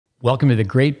Welcome to the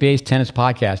GreatBase Tennis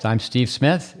Podcast. I'm Steve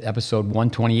Smith, episode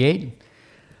 128.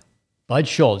 Bud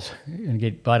Schultz. We're going to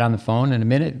get Bud on the phone in a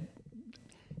minute.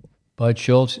 Bud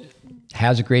Schultz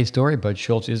has a great story. Bud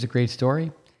Schultz is a great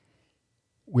story.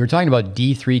 We were talking about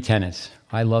D3 tennis.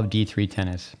 I love D3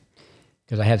 tennis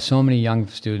because I have so many young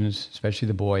students, especially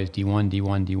the boys, D1,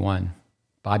 D1, D1.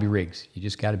 Bobby Riggs, you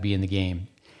just got to be in the game.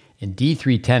 In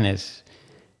D3 tennis,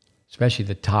 especially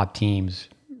the top teams,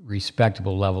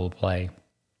 respectable level of play.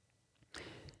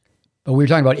 But we were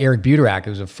talking about Eric Buterak, who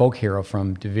was a folk hero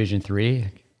from Division III,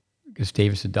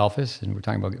 Gustavus Adolphus, and we're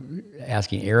talking about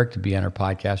asking Eric to be on our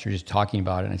podcast or just talking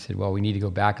about it. And I said, well, we need to go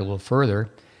back a little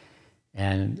further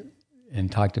and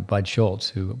talk to Bud Schultz,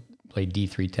 who played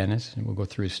D3 tennis, and we'll go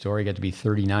through his story. He got to be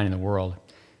 39 in the world.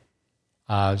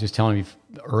 I was just telling you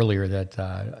earlier that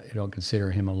I don't consider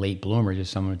him a late bloomer,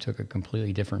 just someone who took a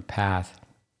completely different path.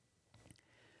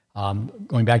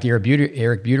 Going back to Eric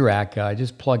Buterak,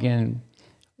 just plug in.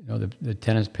 You know, the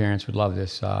tennis parents would love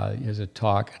this. There's a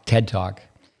talk, a TED Talk.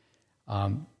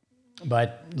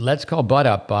 But let's call Bud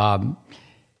up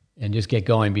and just get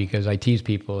going, because I tease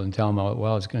people and tell them,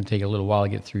 well, it's going to take a little while to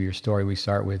get through your story. We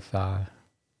start with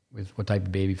what type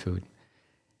of baby food.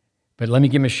 But let me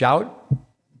give him a shout.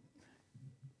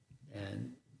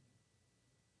 And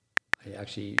I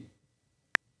actually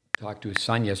talked to his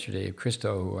son yesterday,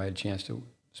 Christo, who I had a chance to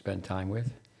spend time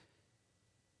with.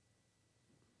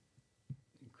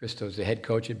 Christo's the head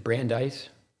coach at Brandeis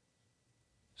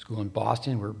School in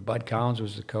Boston, where Bud Collins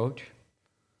was the coach.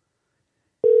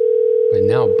 But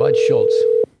now Bud Schultz.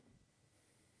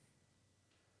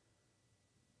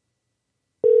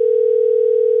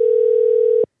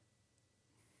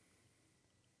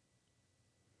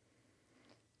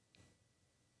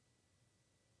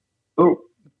 Oh,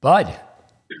 Bud.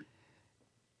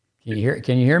 Can you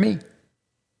hear me?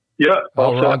 Yeah.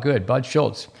 Oh, we're all good. Bud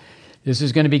Schultz. This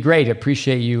is going to be great. I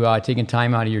appreciate you taking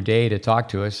time out of your day to talk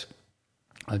to us.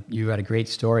 You had a great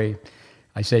story.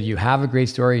 I said you have a great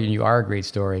story, and you are a great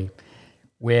story.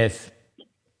 With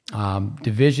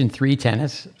Division III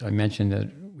tennis, I mentioned that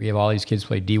we have all these kids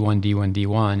play D1, D1,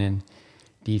 D1, and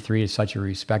D3 is such a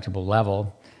respectable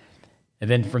level. And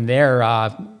then from there,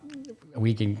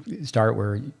 we can start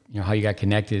where, how you got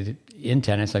connected in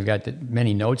tennis. I've got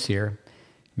many notes here.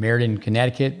 Meriden,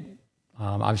 Connecticut.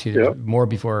 Obviously, there's more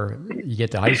before you get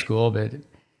to high school, but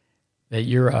that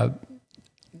you're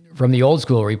from the old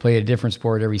school where you play a different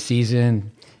sport every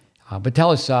season. But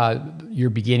tell us your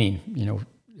beginning,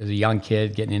 as a young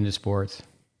kid getting into sports.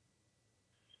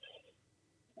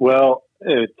 Well,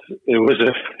 it was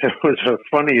a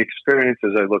funny experience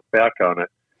as I look back on it.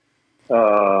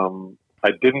 I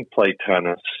didn't play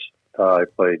tennis. I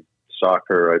played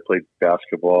soccer. I played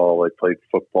basketball. I played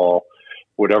football.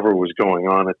 Whatever was going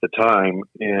on at the time.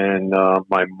 And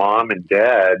my mom and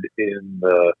dad in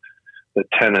the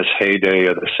tennis heyday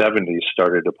of the 70s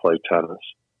started to play tennis.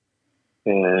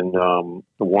 And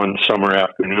one summer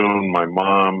afternoon, my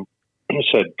mom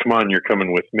said, come on, you're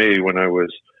coming with me, when I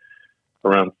was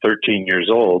around 13 years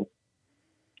old.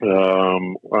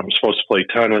 I'm supposed to play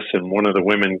tennis, and one of the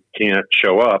women can't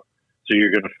show up, so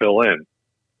you're going to fill in.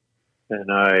 And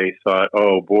I thought,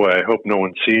 oh boy, I hope no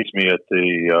one sees me at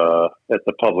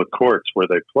the public courts where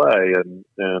they play.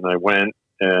 And I went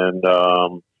and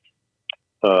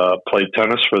played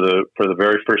tennis for the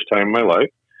very first time in my life.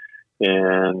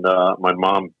 And my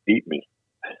mom beat me.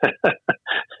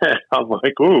 I'm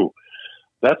like, ooh,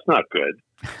 that's not good.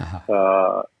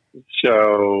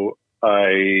 So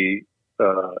I,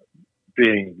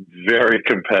 being very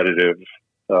competitive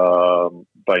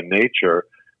by nature,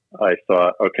 I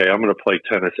thought, okay, I'm going to play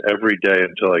tennis every day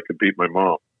until I could beat my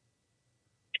mom.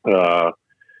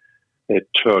 It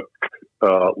took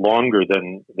longer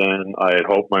than I had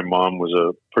hoped. My mom was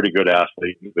a pretty good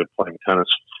athlete. We've been playing tennis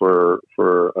for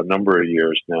a number of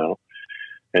years now.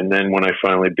 And then when I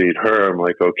finally beat her, I'm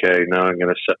like, okay, now I'm going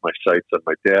to set my sights on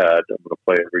my dad. I'm going to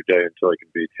play every day until I can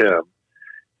beat him.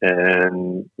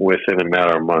 And within a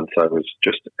matter of months, I was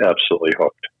just absolutely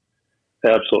hooked.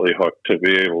 Absolutely hooked to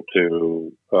be able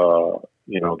to,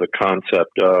 the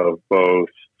concept of both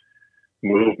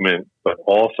movement, but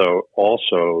also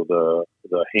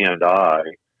the hand-eye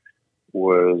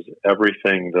was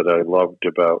everything that I loved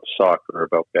about soccer,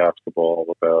 about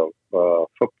basketball, about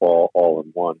football, all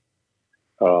in one.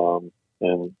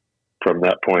 And from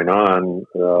that point on,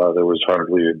 there was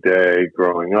hardly a day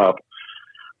growing up,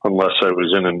 unless I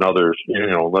was in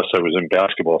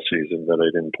basketball season, that I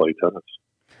didn't play tennis.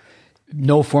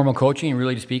 No formal coaching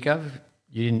really to speak of?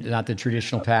 You didn't, not the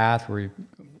traditional path where you're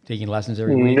taking lessons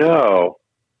every week? No.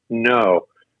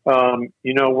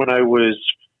 When I was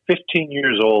 15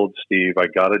 years old, Steve, I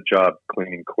got a job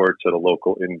cleaning courts at a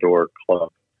local indoor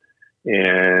club.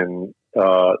 And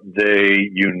they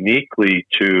uniquely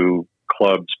to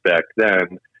clubs back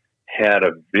then had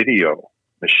a video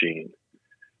machine.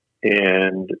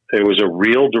 And it was a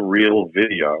reel-to-reel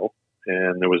video.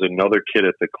 And there was another kid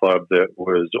at the club that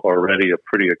was already a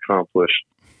pretty accomplished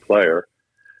player.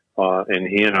 And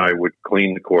he and I would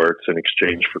clean the courts in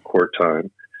exchange for court time.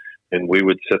 And we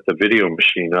would set the video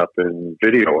machine up and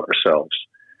video ourselves.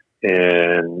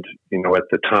 And, you know, at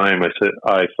the time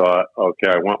I thought, okay,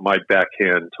 I want my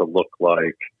backhand to look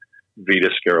like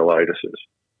Vitas Gerulaitis's.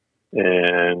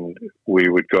 And we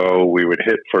would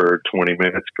hit for 20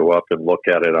 minutes, go up and look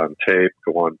at it on tape,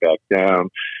 go on back down.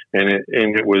 And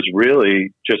it was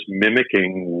really just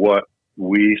mimicking what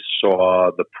we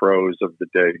saw the pros of the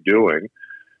day doing.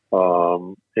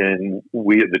 And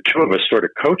the two of us sort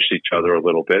of coached each other a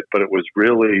little bit, but it was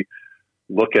really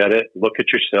look at it, look at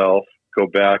yourself, go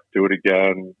back, do it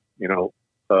again, you know,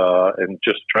 and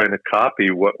just trying to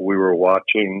copy what we were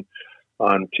watching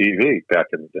on TV back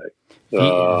in the day.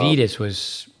 Vitas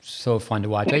was so fun to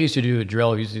watch. I used to do a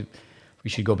drill. We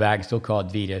should go back and still call it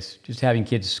Vitas. Just having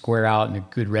kids square out in a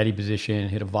good ready position,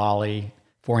 hit a volley,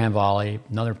 forehand volley,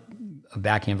 a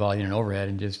backhand volley, and an overhead,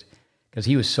 and just because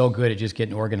he was so good at just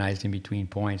getting organized in between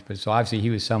points. But so obviously he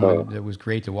was someone that was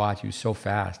great to watch. He was so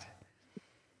fast.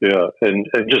 Yeah, and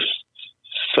just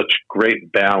such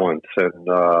great balance and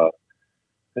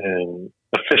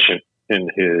efficient in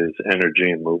his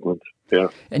energy and movement. Yeah.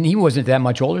 And he wasn't that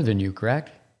much older than you,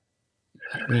 correct?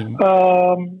 I mean,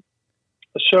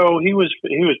 so he was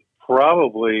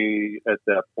probably at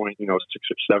that point, you know,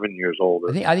 6 or 7 years older.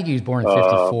 I think he was born in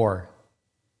 54.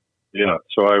 Yeah.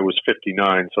 So I was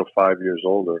 59, so 5 years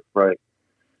older. Right.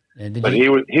 But he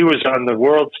was on the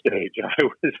world stage. I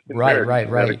was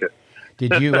right.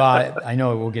 Did you, I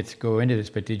know we'll get to go into this,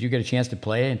 but did you get a chance to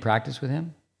play and practice with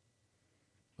him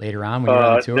later on when you were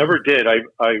on the tour? Never did.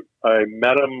 I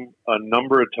met him a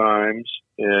number of times,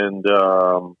 and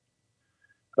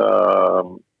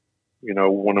you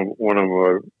know, one of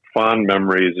my fond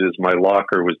memories is my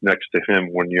locker was next to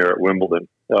him one year at Wimbledon,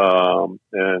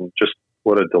 and just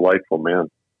what a delightful man.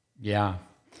 Yeah.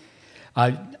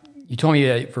 You told me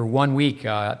that for 1 week,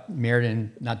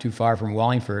 Meriden, not too far from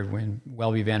Wallingford, when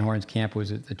Welby Van Horn's camp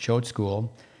was at the Choate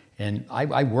School, and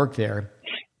I worked there,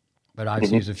 but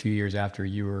obviously it was a few years after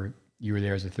you were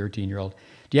there as a 13-year-old.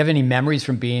 Do you have any memories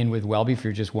from being with Welby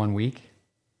for just 1 week?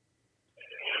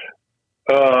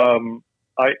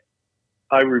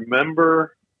 I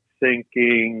remember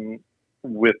thinking,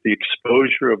 with the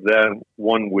exposure of that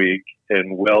 1 week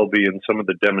and Welby and some of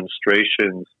the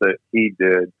demonstrations that he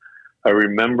did, I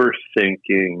remember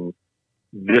thinking,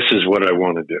 this is what I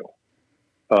want to do.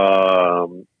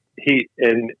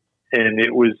 And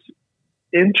it was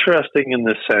interesting in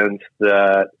the sense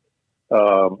that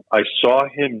I saw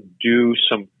him do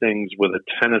some things with a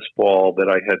tennis ball that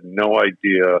I had no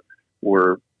idea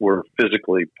were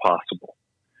physically possible.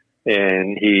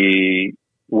 And he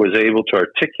was able to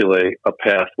articulate a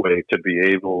pathway to be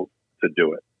able to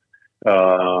do it.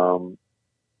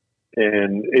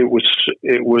 And it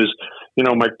was, you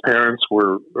know, my parents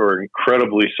were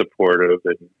incredibly supportive,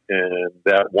 and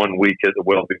that 1 week at the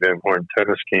Welby Van Horn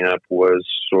tennis camp was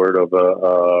sort of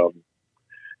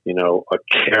you know, a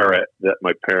carrot that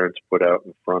my parents put out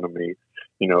in front of me.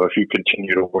 You know, if you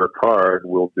continue to work hard,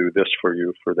 we'll do this for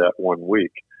you for that 1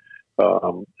 week.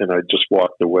 And I just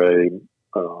walked away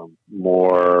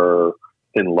more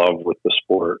in love with the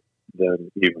sport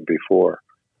than even before.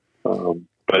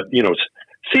 But, you know,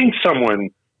 seeing someone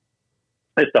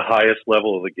at the highest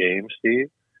level of the game, Steve,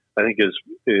 I think is,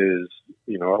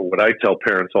 you know, what I tell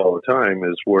parents all the time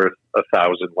is worth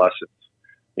 1,000 lessons.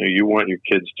 You know, you want your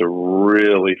kids to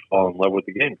really fall in love with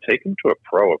the game. Take them to a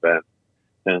pro event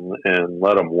and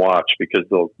let them watch, because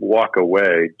they'll walk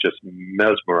away just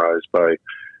mesmerized by,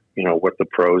 you know, what the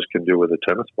pros can do with a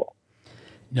tennis ball.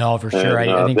 No, for sure.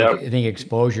 I think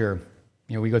exposure,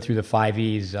 you know, we go through the 5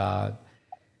 E's, you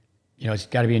know, it's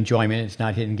got to be enjoyment. It's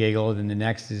not hit and giggle. Then the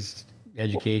next is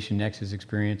education. Next is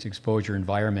experience, exposure,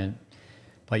 environment.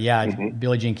 But yeah,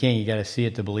 Billie Jean King, you got to see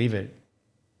it to believe it.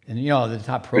 And, you know, the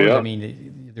top pros, I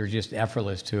mean, they're just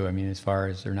effortless too. I mean, as far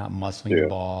as they're not muscling the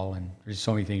ball, and there's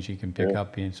so many things you can pick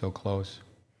up being so close.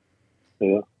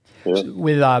 So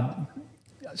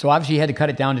so obviously you had to cut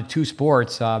it down to 2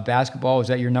 sports. Basketball, was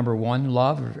that your number one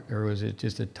love, or was it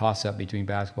just a toss-up between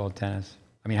basketball and tennis?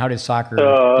 I mean, how did soccer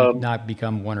not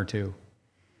become 1 or 2?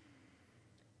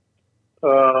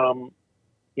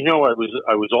 You know, I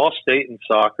was all state in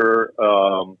soccer.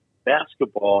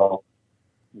 Basketball,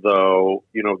 though,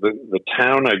 the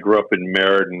town I grew up in,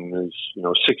 Meriden, is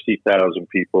 60,000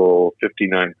 people,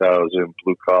 59,000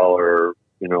 blue collar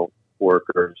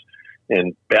workers,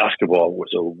 and basketball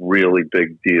was a really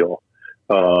big deal.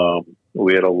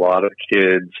 We had a lot of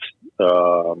kids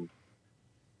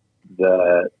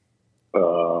that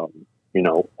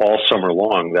all summer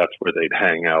long, that's where they'd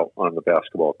hang out on the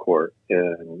basketball court,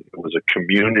 and it was a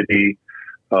community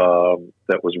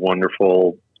that was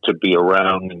wonderful to be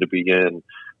around and to be in.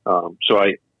 So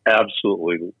I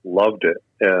absolutely loved it.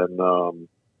 And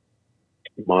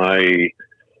my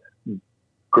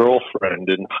girlfriend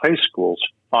in high school's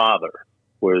father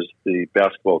was the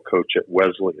basketball coach at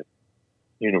Wesleyan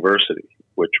University,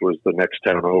 which was the next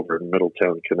town over in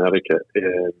Middletown, Connecticut.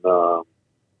 And,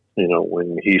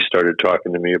 when he started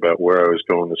talking to me about where I was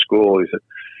going to school, he said,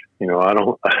 I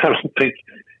don't think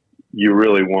you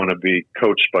really want to be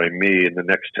coached by me in the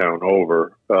next town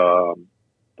over.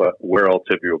 But where else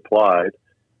have you applied?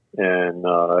 And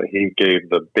he gave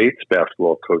the Bates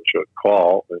basketball coach a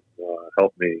call and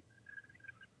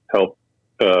help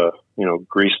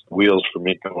grease the wheels for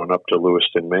me going up to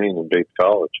Lewiston, Maine, and Bates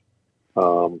College.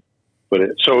 But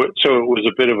it was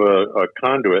a bit of a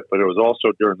conduit, but it was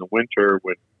also during the winter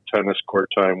when tennis court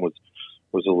time was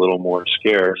a little more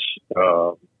scarce.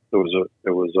 It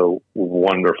was a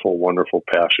wonderful, wonderful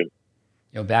passion.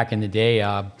 Back in the day,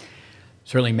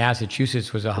 certainly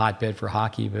Massachusetts was a hotbed for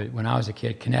hockey, but when I was a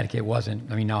kid, Connecticut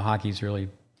wasn't. I mean, now hockey's really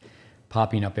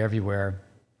popping up everywhere.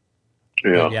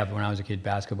 Yeah. But when I was a kid,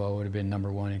 basketball would have been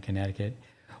number one in Connecticut.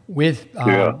 When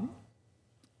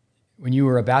you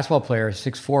were a basketball player,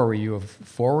 6'4", were you a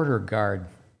forward or guard?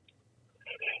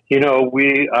 I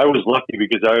was lucky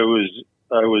because I was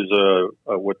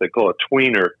a what they call a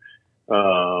tweener.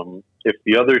 If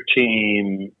the other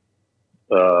team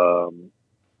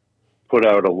put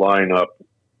out a lineup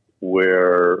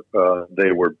where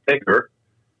they were bigger,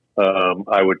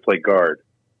 I would play guard.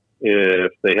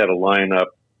 If they had a lineup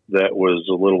that was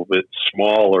a little bit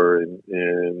smaller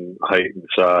in height and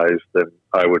size, then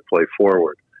I would play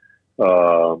forward.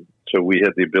 So we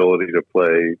had the ability to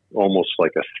play almost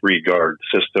like a 3-guard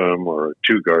system or a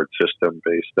 2-guard system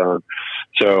based on.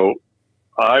 So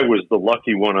I was the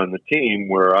lucky one on the team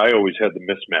where I always had the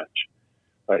mismatch.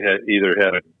 I had either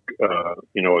had a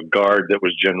guard that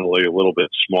was generally a little bit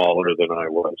smaller than I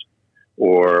was,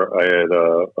 or I had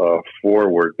a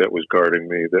forward that was guarding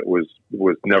me that was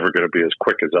never going to be as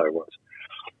quick as I was.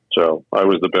 So I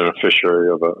was the beneficiary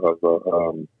of a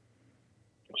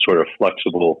sort of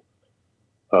flexible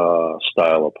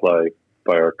style of play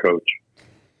by our coach.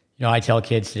 I tell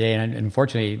kids today, and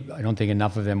unfortunately, I don't think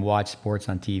enough of them watch sports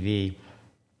on TV,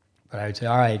 but I would say,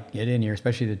 all right, get in here,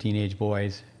 especially the teenage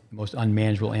boys, the most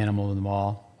unmanageable animal of them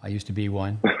all. I used to be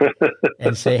one.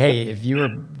 And say, hey, if you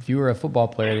were a football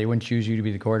player, they wouldn't choose you to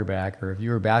be the quarterback, or if you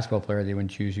were a basketball player, they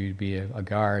wouldn't choose you to be a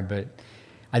guard. But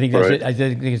I think I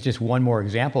think it's just one more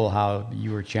example of how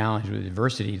you were challenged with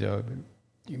adversity, though.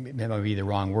 That might be the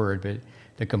wrong word, but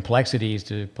the complexities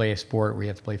to play a sport where you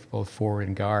have to play both forward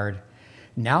and guard.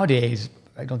 Nowadays,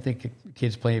 I don't think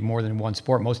kids play more than one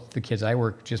sport. Most of the kids I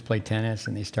work just play tennis,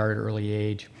 and they start at an early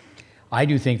age. I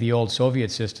do think the old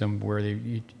Soviet system where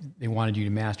they wanted you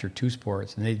to master 2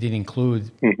 sports, and they did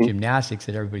include gymnastics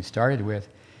that everybody started with.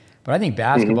 But I think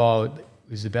basketball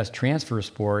is the best transfer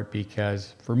sport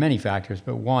because for many factors.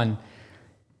 But one,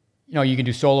 you can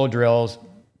do solo drills,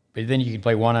 but then you can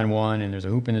play one-on-one, and there's a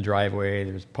hoop in the driveway,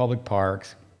 there's public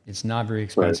parks. It's not very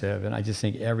expensive. And I just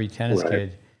think every tennis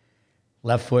kid,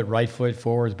 left foot, right foot,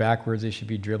 forwards, backwards, they should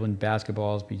be dribbling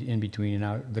basketballs in between and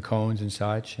out the cones and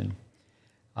such. And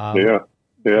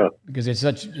because it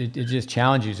just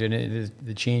challenges and it is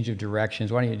the change of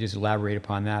directions. Why don't you just elaborate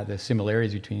upon that, the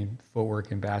similarities between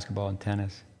footwork and basketball and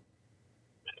tennis?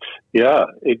 Yeah,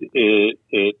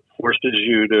 it forces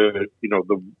you to,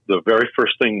 the very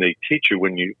first thing they teach you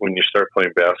when you start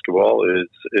playing basketball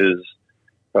is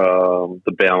a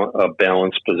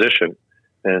balanced position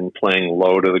and playing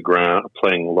low to the ground,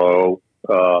 playing low,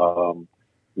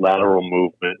 lateral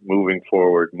movement, moving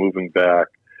forward, moving back.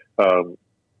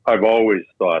 I've always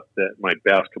thought that my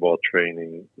basketball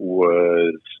training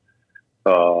was,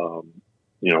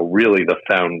 really the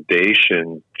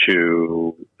foundation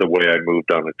to the way I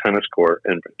moved on a tennis court,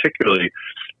 and particularly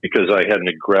because I had an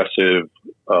aggressive,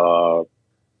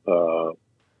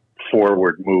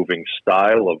 forward-moving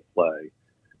style of play.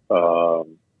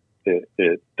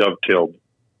 It dovetailed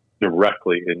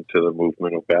directly into the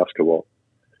movement of basketball.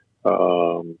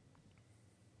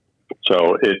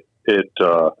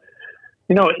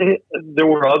 There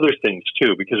were other things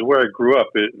too, because where I grew up,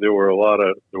 there were a lot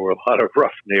of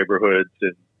rough neighborhoods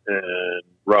and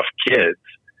rough kids,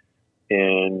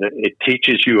 and it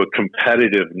teaches you a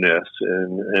competitiveness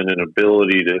and an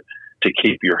ability to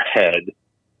keep your head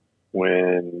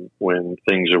when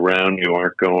things around you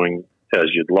aren't going as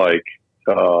you'd like.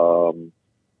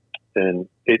 And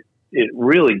it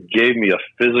really gave me a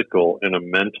physical and a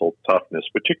mental toughness,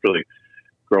 particularly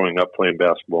growing up playing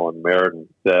basketball in Meriden,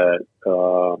 that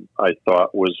I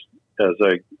thought was, as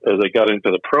I got into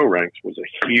the pro ranks, was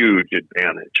a huge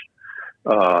advantage.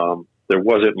 There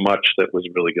wasn't much that was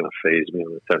really going to phase me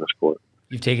on the tennis court.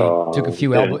 You've took a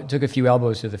few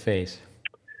elbows to the face.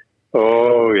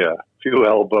 Oh yeah, a few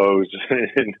elbows,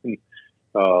 and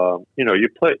you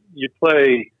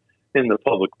play in the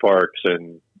public parks,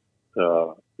 and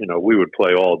we would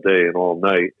play all day and all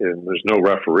night, and there's no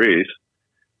referees,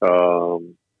 so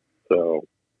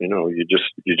you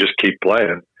just keep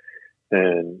playing,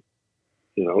 and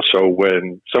so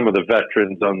when some of the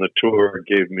veterans on the tour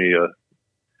gave me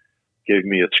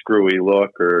a screwy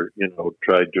look, or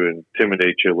tried to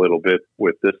intimidate you a little bit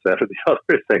with this, that, or the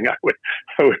other thing, I would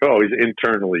always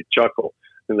internally chuckle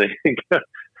and think,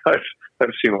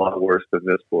 I've seen a lot worse than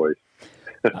this, boys.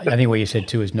 I think what you said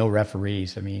too is no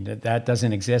referees. I mean, that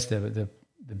doesn't exist. The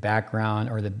background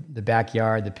or the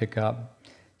backyard, the pickup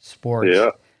sports.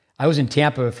 Yeah. I was in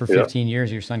Tampa for 15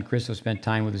 years. Your son Christo spent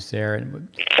time with us there, and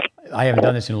I haven't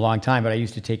done this in a long time, but I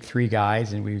used to take 3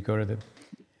 guys, and we would go to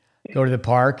the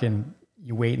park, and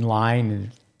you wait in line,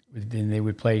 and then they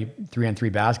would play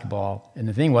 3-on-3 basketball. And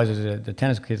the thing was, the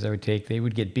tennis kids I would take, they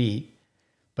would get beat,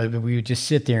 but we would just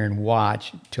sit there and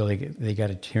watch till they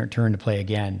got a turn to play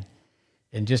again,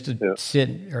 and just to sit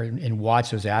and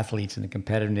watch those athletes and the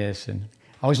competitiveness. And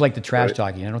I always like the trash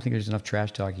talking. I don't think there's enough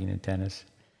trash talking in tennis.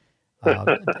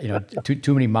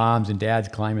 Too many moms and dads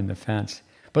climbing the fence.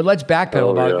 But let's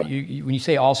backpedal you when you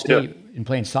say all state and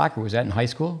playing soccer. Was that in high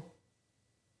school?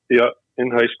 Yeah, in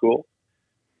high school.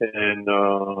 And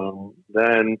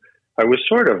then I was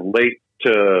sort of late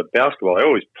to basketball. I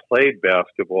always played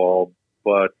basketball,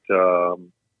 but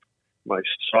my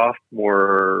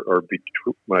sophomore or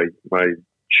my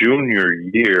junior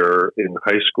year in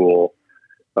high school,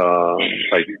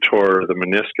 I tore the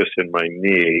meniscus in my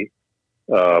knee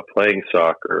playing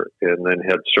soccer, and then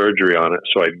had surgery on it.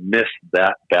 So I missed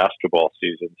that basketball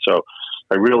season. So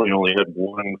I really only had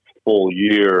one full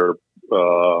year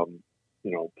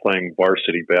playing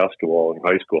varsity basketball in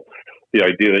high school. The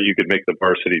idea that you could make the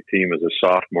varsity team as a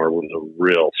sophomore was a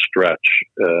real stretch,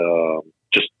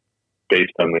 just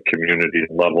based on the community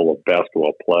level of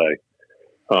basketball play.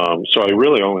 So I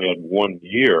really only had 1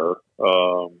 year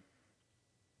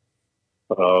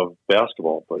of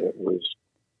basketball, but it was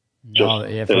just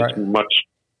as much.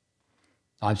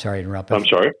 I'm sorry to interrupt. I'm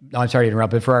sorry to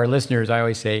interrupt. But for our listeners, I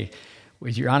always say,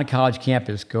 if you're on a college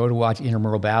campus, go to watch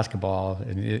intramural basketball,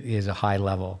 and it is a high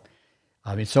level.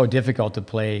 It's so difficult to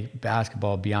play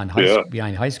basketball beyond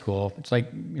high school. It's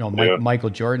like, Michael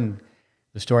Jordan,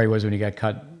 the story was when he got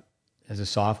cut as a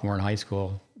sophomore in high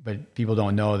school, but people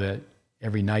don't know that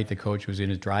every night the coach was in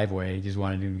his driveway. He just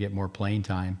wanted him to get more playing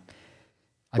time.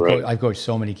 I've coached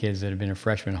so many kids that have been a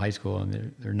freshman in high school,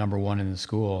 and they're number one in the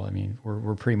school. I mean,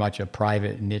 we're pretty much a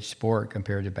private niche sport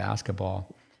compared to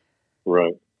basketball.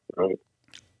 Right.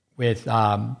 With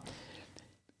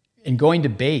in going to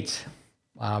Bates,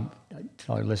 I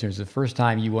tell our listeners, the first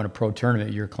time you won a pro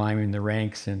tournament, you're climbing the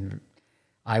ranks, and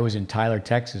I was in Tyler,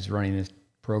 Texas, running this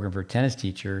program for tennis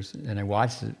teachers, and I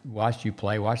watched you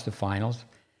play, watched the finals,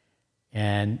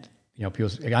 and people.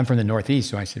 I'm from the Northeast,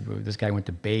 so I said, well, this guy went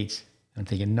to Bates. I'm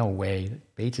thinking, no way,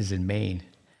 Bates is in Maine,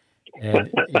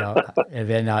 and and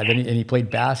then he played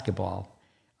basketball.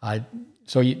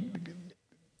 So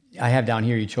I have down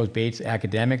here, you chose Bates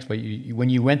academics, but when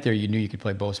you went there, you knew you could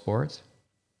play both sports?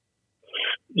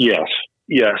 Yes.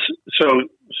 So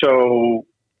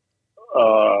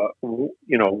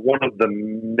one of the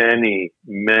many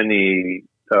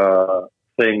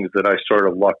things that I sort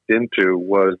of lucked into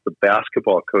was the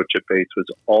basketball coach at Bates was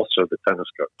also the tennis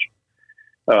coach.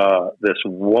 This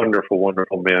wonderful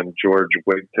man, George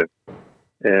Wigton.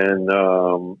 And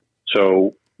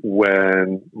so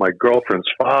when my girlfriend's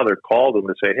father called him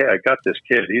and said, "Hey, I got this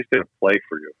kid. He's going to play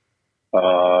for you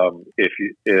if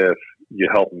you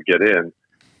help him get in."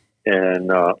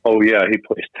 And he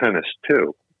plays tennis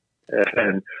too.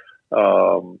 And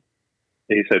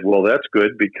he said, "Well, that's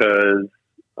good because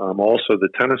I'm also the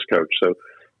tennis coach." So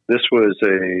this was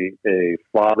a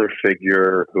father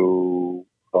figure who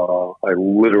I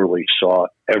literally saw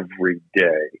every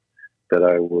day that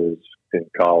I was in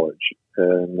college,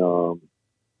 and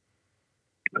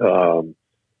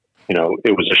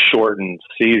it was a shortened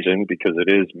season because it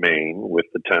is Maine with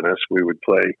the tennis. We would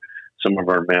play some of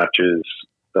our matches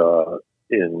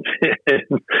in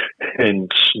in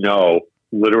snow,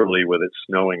 literally with it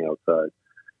snowing outside.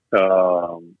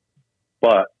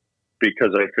 But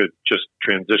because I could just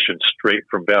transition straight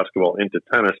from basketball into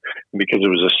tennis, and because it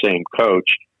was the same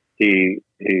coach, he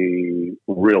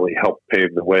really helped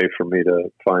pave the way for me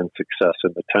to find success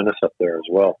in the tennis up there as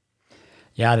well.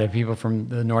 Yeah, there are people from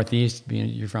the Northeast.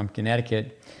 You're from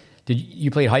Connecticut. Did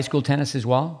you play high school tennis as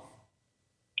well?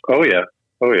 Oh yeah,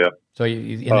 oh yeah. So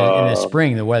in the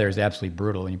spring, the weather is absolutely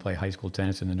brutal when you play high school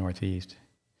tennis in the Northeast.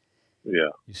 Yeah,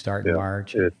 you start in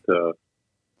March.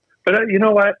 But you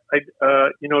know what?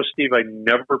 Steve, I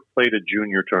never played a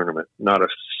junior tournament, not a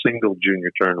single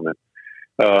junior tournament.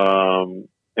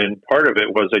 And part of it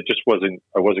was I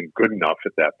wasn't good enough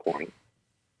at that point.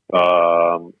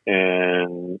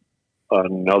 And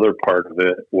another part of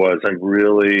it was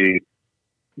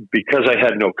because I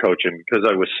had no coaching, because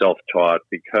I was self-taught,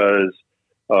 because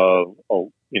of,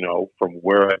 from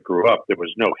where I grew up, there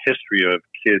was no history of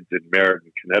kids in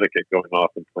Meriden, Connecticut going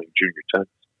off and playing junior tennis.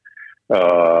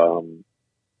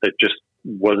 It just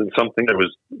wasn't something I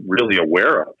was really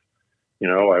aware of.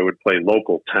 I would play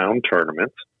local town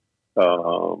tournaments,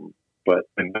 but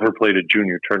I never played a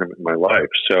junior tournament in my life.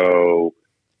 So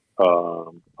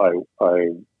I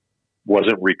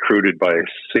wasn't recruited by a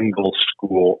single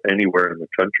school anywhere in the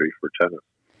country for tennis.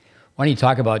 Why don't you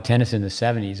talk about tennis in the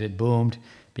 70s? It boomed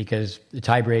because the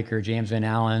tiebreaker, James Van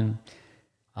Allen,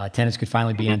 tennis could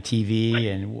finally be on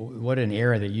TV, and what an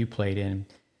era that you played in.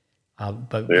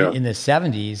 But in the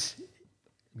 70s,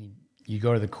 I mean, you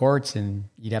go to the courts and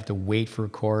you'd have to wait for a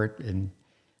court, and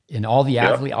all the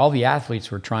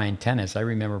athletes were trying tennis. I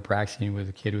remember practicing with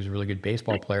a kid who was a really good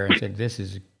baseball player and said, "This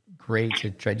is great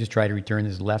to try to return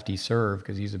this lefty serve,"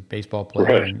 because he's a baseball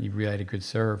player and he really had a good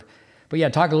serve. But yeah,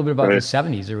 talk a little bit about the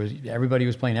 70s. Everybody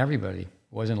was playing everybody. It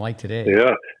wasn't like today.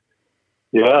 Yeah.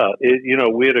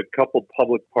 We had a couple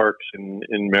public parks in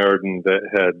Meriden that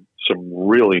had some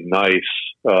really nice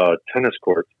tennis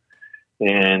courts,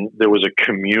 and there was a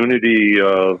community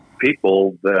of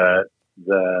people that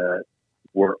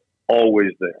were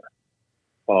always there.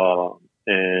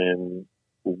 And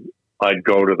I'd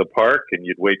go to the park, and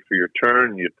you'd wait for your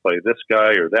turn. You'd play this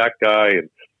guy or that guy, and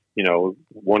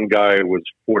one guy was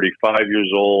 45 years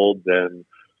old, and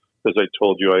as I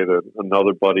told you, I had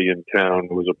another buddy in town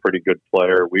who was a pretty good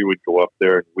player. We would go up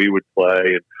there and we would play.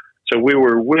 And so we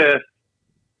were with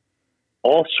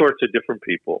all sorts of different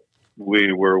people.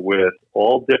 We were with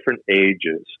all different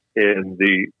ages. And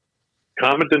the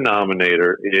common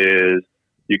denominator is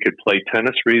you could play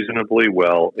tennis reasonably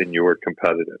well and you were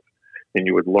competitive. And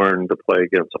you would learn to play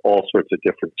against all sorts of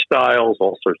different styles,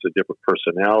 all sorts of different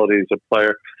personalities of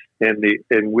player. And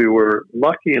we were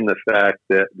lucky in the fact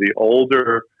that the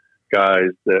older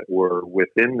guys that were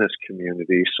within this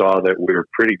community saw that we were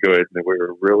pretty good and that we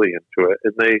were really into it,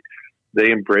 and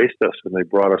they embraced us and they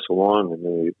brought us along and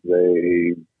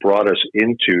they brought us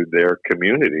into their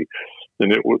community,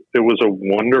 and it was a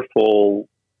wonderful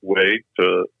way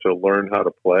to learn how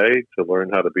to play, to learn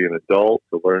how to be an adult,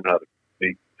 to learn how to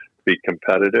be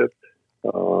competitive.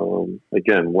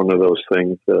 Again, one of those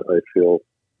things that I feel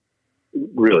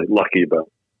really lucky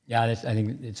about. Yeah, I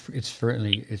think it's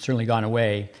certainly gone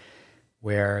away.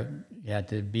 Where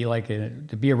to be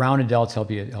around adults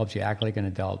helps you act like an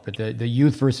adult. But the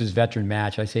youth versus veteran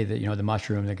match, I say that the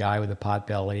mushroom, the guy with the pot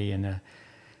belly, and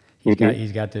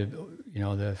he's got the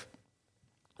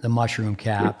the mushroom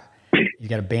cap. He's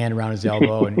got a band around his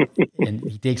elbow, and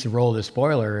he takes the role of the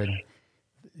spoiler, and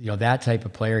that type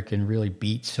of player can really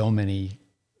beat so many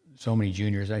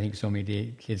juniors. I think so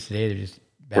many kids today, they're just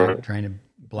trying to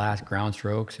blast ground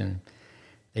strokes, and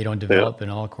they don't develop an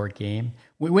all-court game.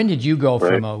 When did you go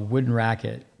from a wooden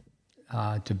racket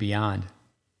to beyond?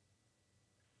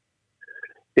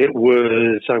 It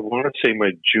was, I want to say,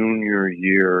 my junior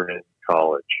year in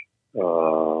college.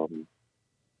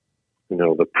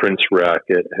 The Prince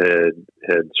racket had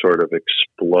sort of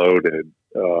exploded.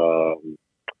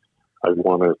 I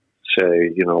want to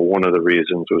say, one of the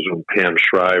reasons was when Pam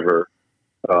Shriver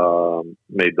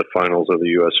made the finals of the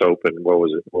U.S. Open. What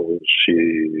was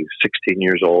she? 16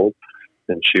 years old,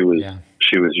 and she was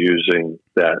using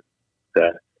that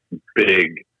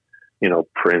big,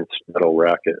 Prince metal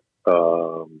racket.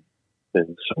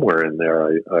 And somewhere in there,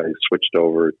 I switched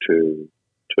over to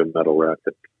a metal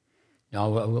racket.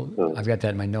 No, I've got that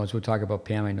in my notes. We'll talk about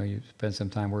Pam. I know you spent some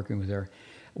time working with her.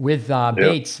 With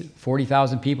Bates,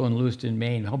 40,000 people in Lewiston,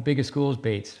 Maine. How big a school is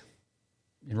Bates?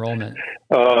 Enrollment?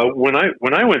 When I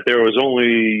went there, it was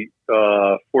only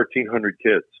 1,400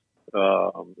 kids. It's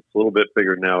a little bit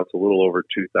bigger now. It's a little over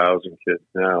 2,000 kids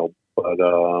now. But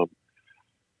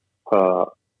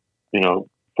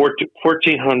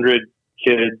 1,400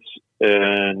 kids,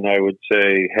 and I would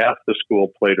say half the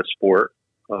school played a sport.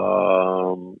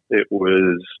 It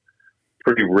was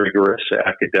pretty rigorous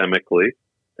academically,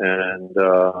 and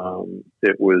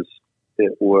it was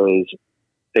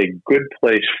a good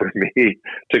place for me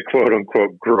to quote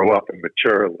unquote grow up and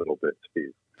mature a little bit,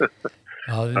 Steve.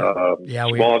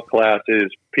 Small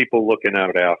classes, people looking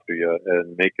out after you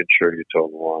and making sure you toe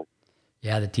the line.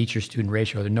 Yeah, the teacher-student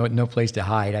ratio. There's no place to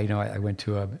hide. I went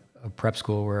to a prep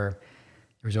school where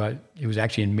it was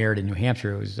actually in Meriden, New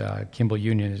Hampshire. It was Kimball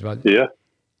Union. It was about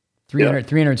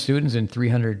 300 students and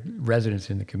 300 residents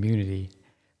in the community.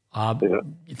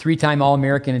 3-time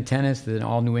All-American in tennis, then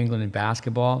All New England in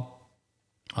basketball.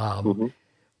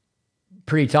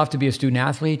 Pretty tough to be a student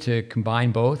athlete, to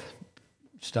combine both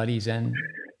studies and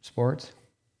sports.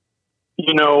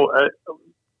 You know,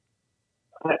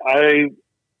 I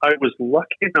was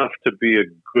lucky enough to be a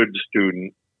good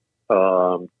student.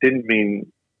 Didn't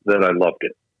mean that I loved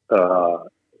it.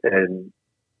 And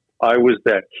I was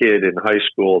that kid in high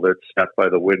school that sat by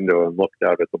the window and looked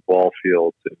out at the ball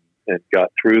fields and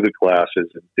got through the classes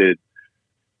and did.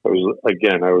 I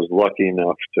was lucky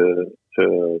enough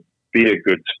to be a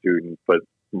good student, but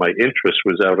my interest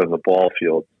was out on the ball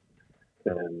field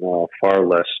and far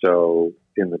less so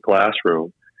in the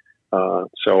classroom.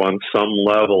 So on some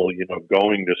level, you know,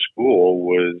 going to school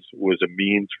was a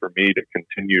means for me to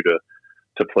continue to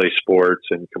play sports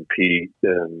and compete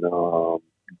and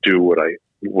do what I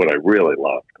really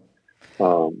loved,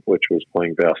 which was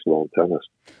playing basketball and tennis.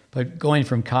 But going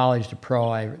from college to pro,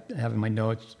 I have in my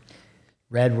notes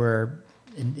read where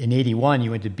in 81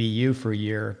 you went to BU for a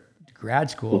year to grad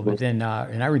school, but then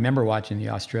and I remember watching the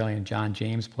Australian John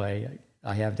James play.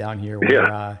 I have down here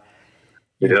where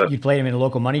you played him in a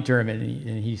local money tournament,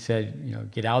 and he said, you know,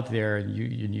 get out there, and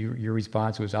your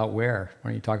response was out where? Why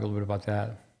don't you talk a little bit about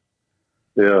that?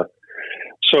 Yeah.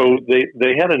 So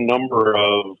they had a number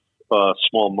of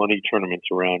small money tournaments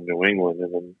around New England,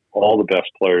 and then all the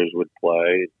best players would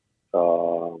play.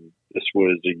 This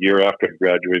was a year after I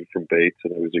graduated from Bates,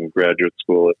 and I was in graduate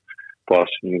school at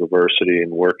Boston University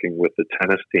and working with the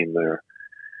tennis team there.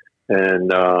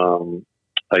 And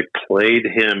I played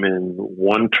him in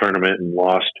one tournament and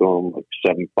lost to him like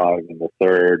 7-5 in the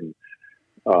third.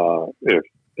 If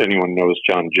anyone knows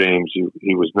John James,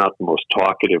 he was not the most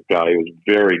talkative guy. He was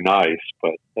very nice,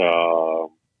 but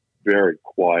very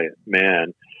quiet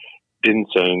man. Didn't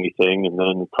say anything. And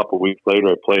then a couple of weeks later,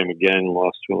 I played him again and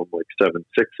lost to him like 7-6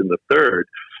 in the third.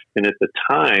 And at the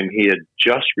time, he had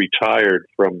just retired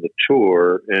from the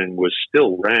tour and was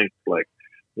still ranked like,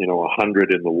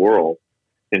 100 in the world.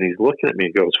 And he's looking at me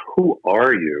and goes, "Who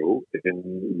are you?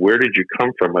 And where did you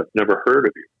come from? I've never heard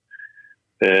of you."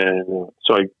 And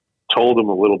so I told him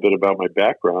a little bit about my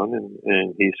background,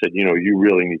 and he said, "You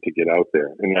really need to get out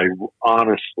there." And I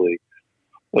honestly,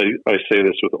 I say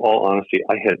this with all honesty,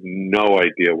 I had no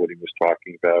idea what he was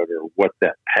talking about or what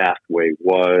that pathway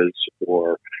was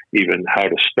or even how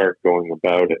to start going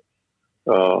about it.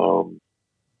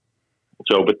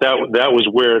 But that was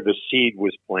where the seed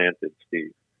was planted,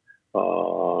 Steve.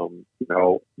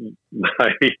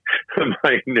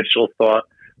 My initial thought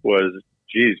was,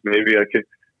 geez, maybe I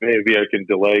can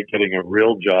delay getting a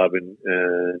real job and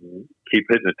keep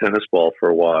hitting a tennis ball for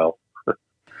a while.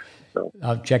 So.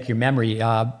 I'll check your memory.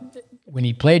 When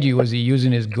he played you, was he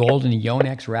using his golden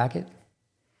Yonex racket?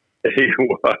 He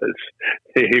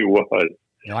was.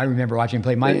 I remember watching him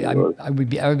play. I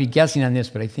would be guessing on this,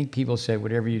 but I think people said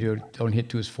whatever you do, don't hit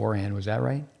to his forehand. Was that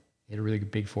right? He had a really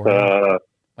big forehand.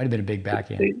 Might have been a big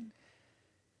backhand.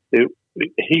 The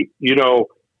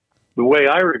way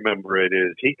I remember it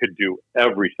is he could do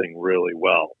everything really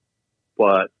well,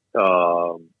 but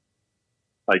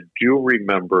I do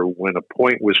remember when a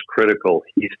point was critical,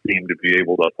 he seemed to be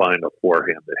able to find a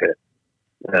forehand to hit.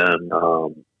 And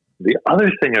the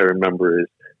other thing I remember is,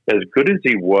 as good as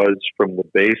he was from the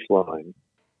baseline,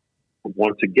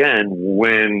 once again,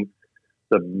 when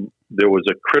there was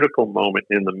a critical moment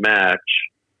in the match,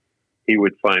 he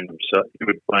would find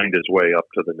his way up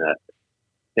to the net.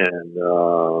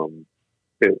 And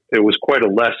it was quite a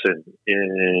lesson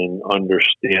in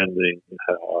understanding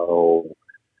how,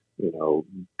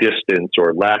 distance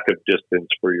or lack of distance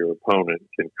for your opponent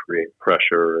can create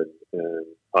pressure and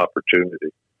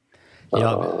opportunity.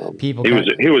 He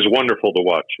was wonderful to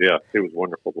watch. Yeah, he was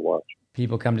wonderful to watch.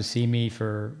 People come to see me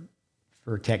for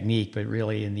technique, but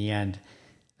really in the end,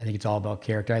 I think it's all about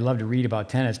character. I love to read about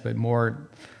tennis, but more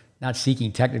not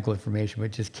seeking technical information,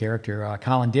 but just character.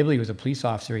 Colin Dibley was a police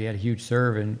officer. He had a huge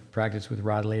serve and practiced with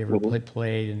Rod Laver,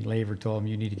 played, and Laver told him,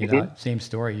 you need to get out. Same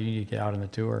story. You need to get out on the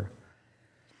tour.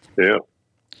 Yeah.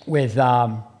 With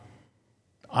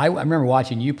I remember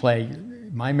watching you play.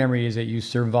 My memory is that you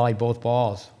serve and volley both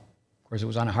balls. Of course, it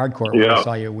was on a hard court where I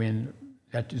saw you win.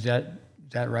 Is that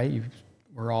right? You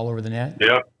were all over the net?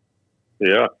 Yeah.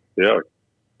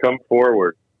 Come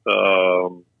forward.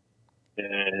 And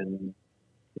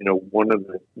one of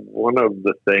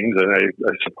the things, and I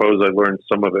suppose I learned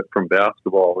some of it from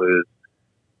basketball, is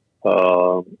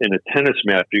in a tennis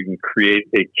match you can create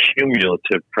a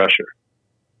cumulative pressure.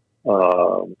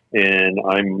 And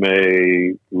I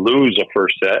may lose a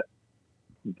first set,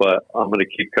 but I'm going to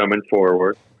keep coming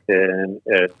forward. And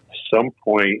at some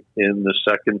point in the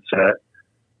second set,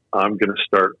 I'm going to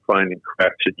start finding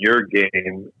cracks in your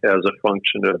game as a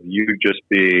function of you just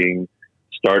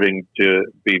starting to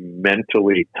be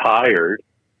mentally tired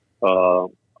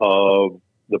of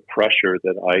the pressure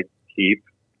that I keep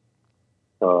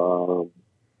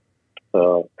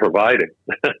providing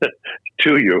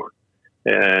to you.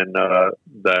 And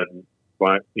then,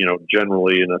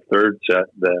 generally in a third set,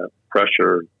 the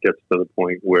pressure gets to the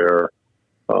point where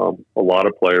a lot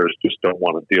of players just don't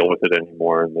want to deal with it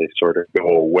anymore, and they sort of go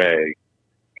away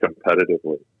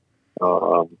competitively.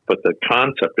 But the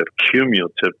concept of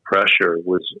cumulative pressure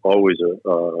was always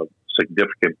a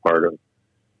significant part of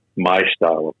my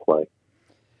style of play.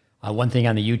 One thing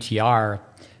on the UTR,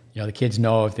 the kids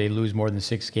know if they lose more than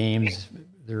 6 games,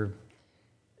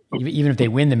 even if they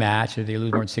win the match, if they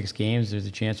lose more than 6 games, there's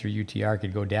a chance their UTR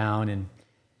could go down. And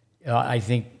I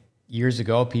think years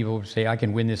ago, people would say, I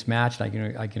can win this match. I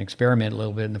can experiment a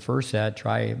little bit in the first set,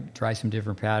 try some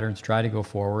different patterns, try to go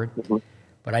forward. Mm-hmm.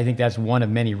 But I think that's one of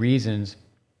many reasons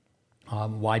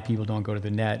why people don't go to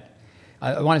the net.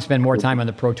 I want to spend more time on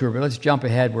the Pro Tour, but let's jump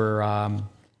ahead where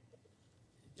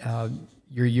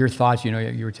your thoughts,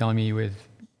 you were telling me with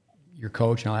your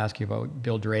coach, and I'll ask you about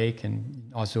Bill Drake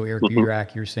and also Eric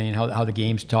Burak. You're saying how the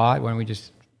game's taught. Why don't we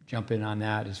just jump in on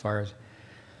that as far as,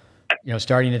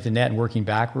 starting at the net and working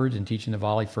backwards and teaching the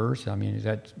volley first? I mean, is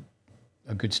that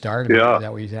a good start? Yeah. Is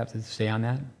that what you have to say on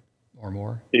that or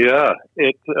more? Yeah.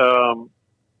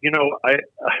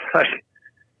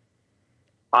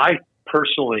 I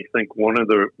personally think one of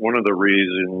the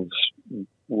reasons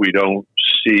we don't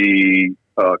see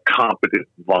competent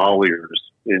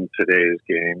volleyers in today's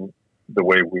game the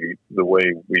way we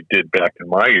did back in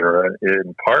my era,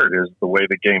 in part, is the way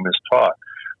the game is taught.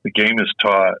 The game is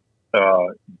taught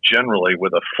generally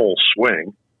with a full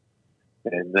swing,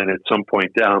 and then at some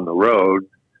point down the road,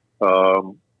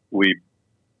 we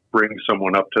bring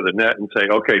someone up to the net and say,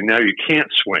 okay, now you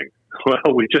can't swing.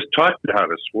 Well, we just taught you how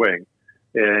to swing,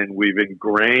 and we've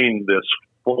ingrained this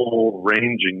full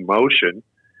ranging motion.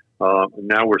 And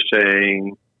now we're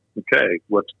saying, okay,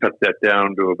 let's cut that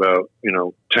down to about,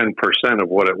 10% of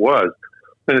what it was.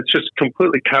 And it's just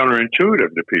completely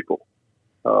counterintuitive to people.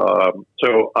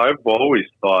 So I've always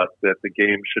thought that the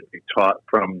game should be taught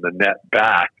from the net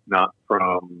back, not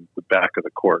from the back of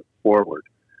the court forward.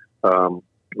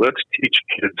 Let's teach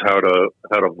kids how to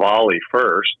volley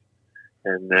first,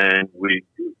 and then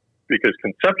because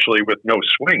conceptually with no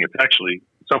swing, it's actually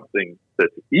something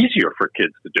that's easier for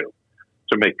kids to do,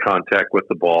 to make contact with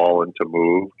the ball and to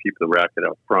move, keep the racket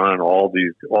up front, all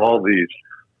these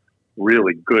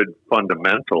really good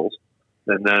fundamentals,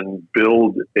 and then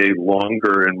build a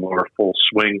longer and more full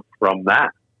swing from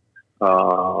that.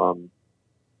 And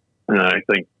I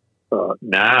think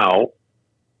now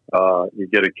you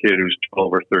get a kid who's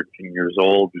 12 or 13 years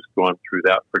old who's gone through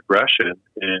that progression,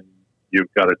 and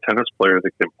you've got a tennis player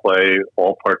that can play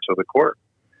all parts of the court,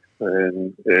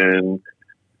 and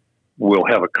will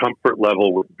have a comfort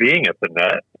level with being at the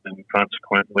net, and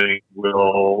consequently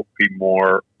will be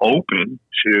more open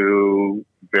to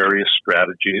various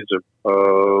strategies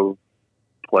of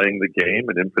playing the game,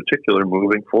 and in particular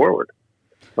moving forward.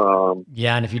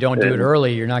 And if you don't do it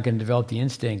early, you're not going to develop the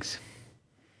instincts.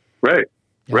 Right.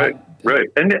 And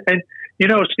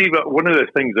Steve, one of the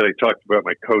things that I talked about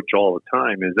my coach all the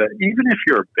time is that even if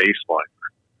you're a baseliner,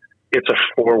 it's a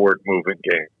forward moving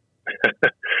game.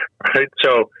 Right?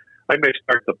 So I may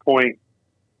start the point,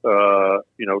 10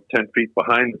 feet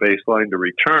behind the baseline to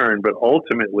return, but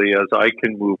ultimately as I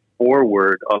can move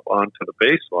forward up onto the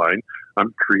baseline,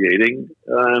 I'm creating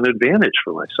an advantage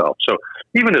for myself. So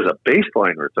even as a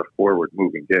baseliner, it's a forward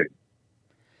moving game.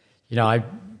 I'm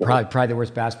probably the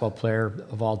worst basketball player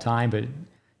of all time, but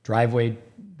driveway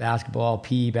basketball,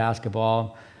 PE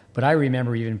basketball. But I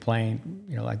remember even playing,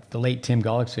 like the late Tim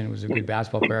Gullickson was a good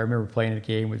basketball player. I remember playing a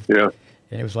game with, and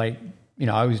it was like,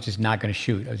 I was just not going to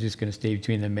shoot. I was just going to stay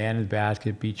between the man and the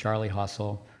basket, beat Charlie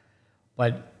Hustle.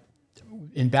 But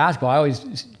in basketball,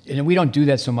 and we don't do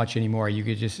that so much anymore.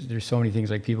 There's so many things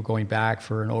like people going back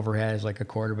for an overhead as like a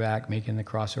quarterback, making the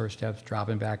crossover steps,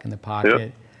 dropping back in the pocket.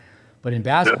 Yep. But in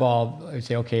basketball, I would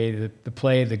say, okay,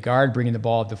 the guard bringing the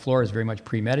ball up the floor is very much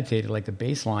premeditated, like the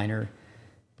baseliner.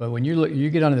 But when you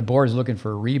get onto the boards looking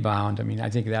for a rebound, I mean, I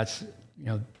think that's,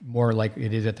 more like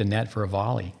it is at the net for a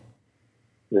volley.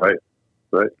 Right.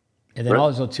 And then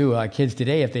also too, kids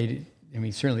today, if they,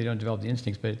 certainly don't develop the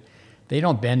instincts, but they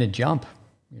don't bend and jump.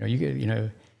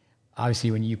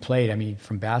 Obviously when you played,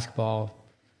 from basketball,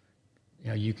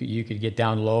 you could get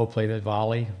down low, play the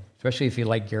volley, especially if you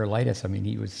like Gerolitis.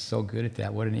 He was so good at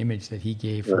that. What an image that he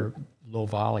gave for low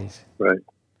volleys.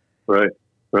 Right.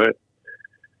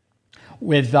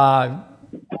 With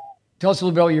tell us a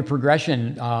little bit about your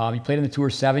progression. You played on the tour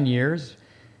 7 years,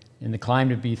 and the climb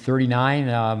to be 39.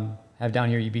 Have down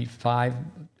here you beat 5.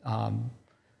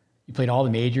 You played all the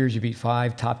majors. You beat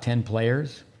 5 top 10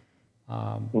 players.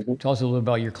 Tell us a little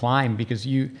about your climb, because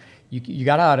you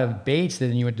got out of Bates,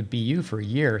 then you went to BU for a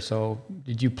year. So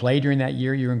did you play during that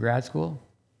year you were in grad school?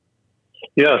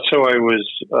 Yeah, so I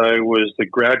was the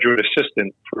graduate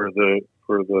assistant for the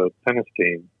tennis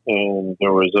team, and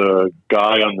there was a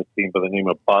guy on the team by the name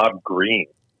of Bob Green,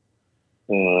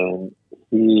 and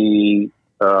he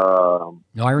I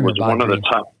remember was Bob one Green. of the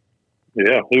top.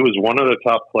 Yeah, he was one of the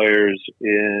top players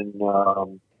in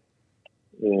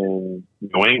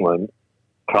New England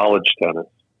college tennis,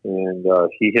 and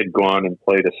he had gone and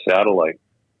played a satellite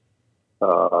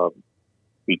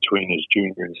between his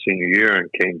junior and senior year, and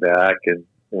came back and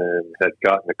had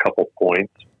gotten a couple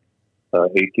points,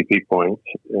 ATP points,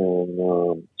 and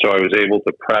so I was able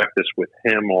to practice with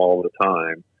him all the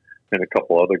time, and a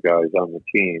couple other guys on the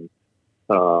team.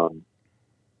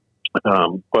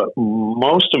 But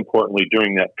most importantly,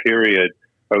 during that period,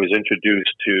 I was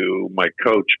introduced to my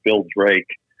coach, Bill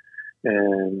Drake,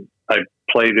 and I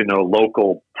played in a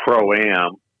local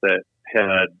pro-am that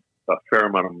had a fair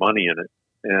amount of money in it.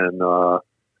 And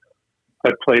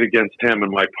I played against him,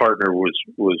 and my partner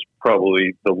was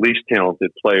probably the least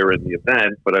talented player in the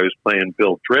event, but I was playing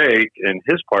Bill Drake and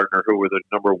his partner, who were the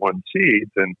number 1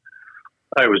 seeds, and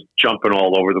I was jumping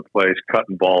all over the place,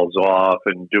 cutting balls off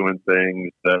and doing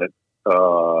things that,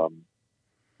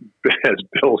 as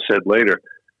Bill said later,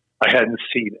 I hadn't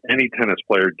seen any tennis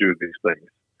player do these things.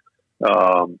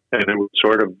 And it was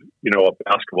sort of, a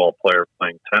basketball player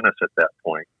playing tennis at that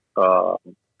point.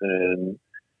 And,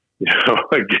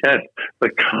 again, the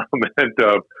comment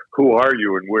of, who are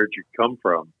you and where'd you come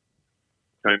from,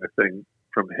 kind of thing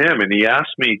from him. And he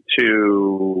asked me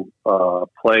to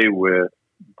play with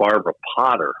Barbara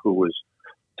Potter, who was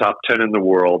top 10 in the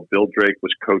world. Bill Drake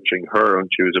was coaching her, and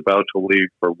she was about to leave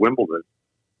for Wimbledon.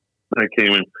 I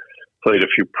came and played a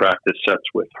few practice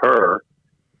sets with her.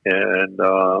 And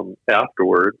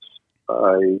afterwards,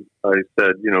 I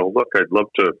said, look, I'd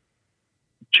love to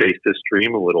chase this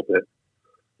dream a little bit.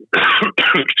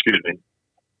 Excuse me.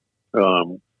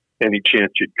 Any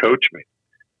chance you'd coach me?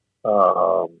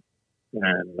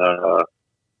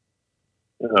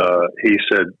 He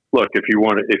said, look, if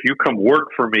you come work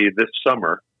for me this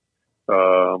summer,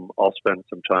 I'll spend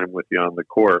some time with you on the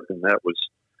court. And that was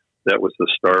the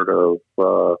start of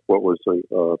what was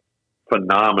a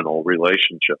phenomenal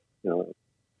relationship.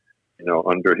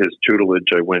 Under his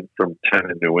tutelage, I went from 10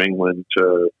 in New England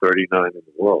to 39 in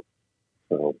the world.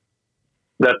 So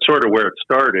that's sort of where it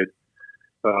started.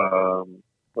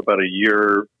 About a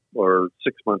year or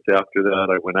 6 months after that,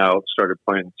 I went out, started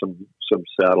playing some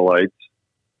satellites,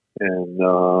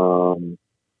 and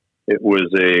it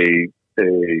was a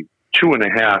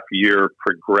 2.5 year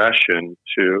progression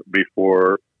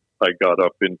before I got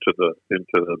up into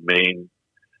the main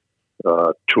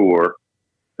tour,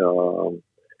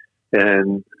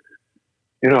 and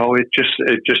it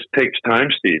just takes time,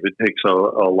 Steve. It takes a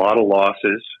lot of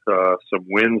losses, some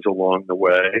wins along the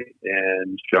way,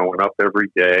 and showing up every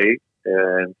day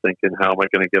and thinking, how am I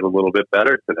going to get a little bit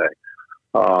better today?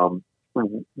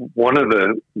 One of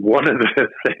the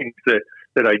things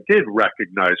that I did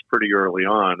recognize pretty early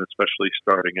on, especially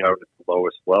starting out at the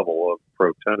lowest level of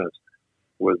pro tennis,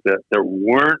 was that there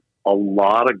weren't a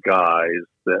lot of guys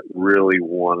that really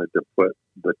wanted to put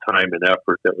the time and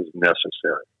effort that was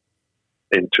necessary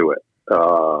into it.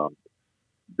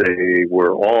 They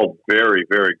were all very,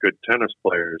 very good tennis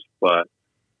players, but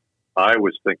I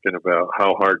was thinking about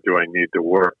how hard do I need to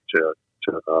work to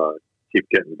keep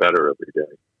getting better every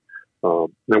day.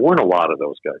 There weren't a lot of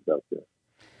those guys out there.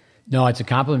 No, it's a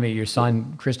compliment. Your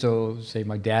son, Christo, say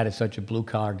my dad is such a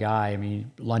blue-collar guy.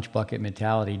 Lunch bucket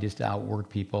mentality, just to outwork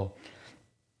people.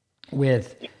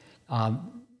 What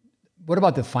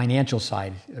about the financial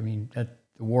side? The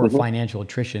war of financial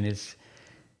attrition is,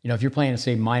 if you're playing,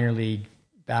 say, minor league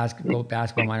basketball,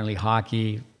 minor league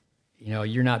hockey, you know,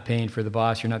 you're not paying for the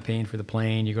bus, you're not paying for the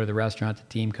plane, you go to the restaurant, the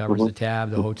team covers the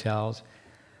tab, the hotels.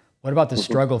 What about the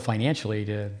struggle financially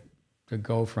to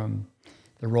go from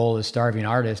the role of starving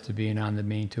artist to being on the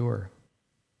main tour?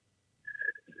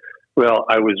 Well,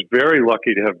 I was very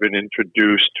lucky to have been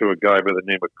introduced to a guy by the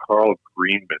name of Carl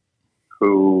Greenman,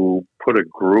 who put a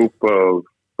group of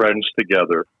friends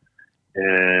together.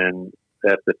 And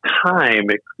at the time,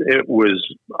 it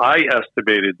was, I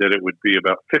estimated that it would be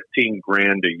about 15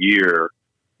 grand a year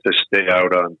to stay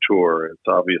out on tour. It's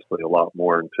obviously a lot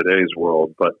more in today's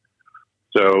world. But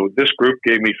so this group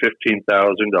gave me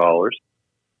 $15,000.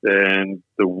 And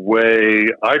the way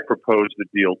I proposed the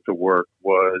deal to work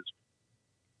was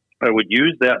I would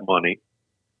use that money.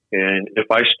 And if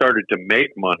I started to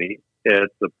make money at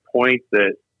the point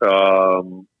that,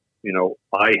 you know,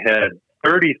 I had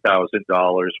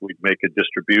 $30,000, we'd make a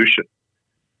distribution.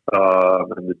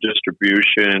 And the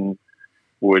distribution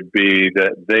would be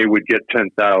that they would get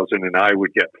 10,000 and I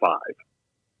would get 5.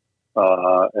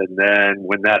 And then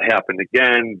when that happened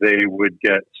again, they would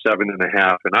get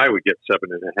 7.5 and I would get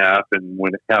 7.5. And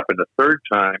when it happened a third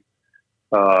time,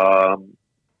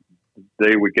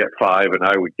 they would get 5 and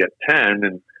I would get 10.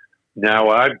 And now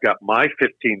I've got my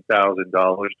 $15,000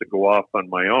 to go off on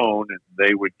my own, and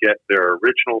they would get their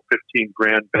original 15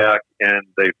 grand back, and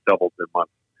they've doubled their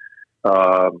money.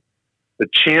 The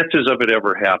chances of it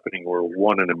ever happening were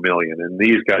 1 in a million, and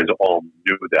these guys all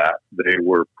knew that. They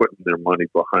were putting their money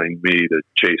behind me to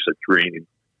chase a dream.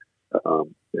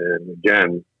 And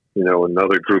again, you know,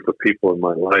 another group of people in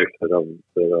my life that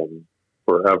I'm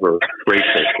forever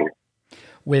grateful for.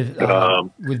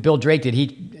 With Bill Drake, did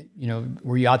he, you know,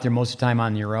 were you out there most of the time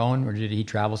on your own, or did he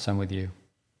travel some with you?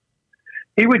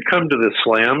 He would come to the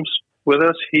slams with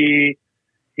us. He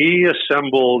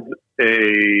assembled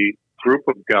a group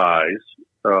of guys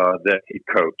that he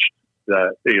coached.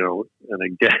 That, you know, and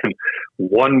again,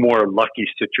 one more lucky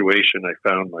situation I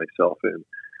found myself in.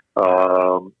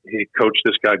 He coached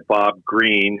this guy Bob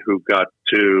Green, who got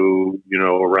to, you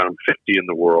know, around 50 in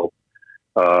the world.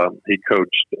 He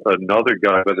coached another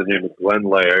guy by the name of Glenn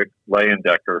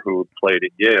Leyendecker, who played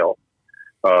at Yale.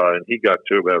 And he got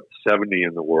to about 70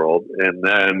 in the world. And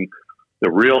then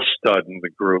the real stud in the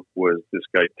group was this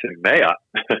guy, Tim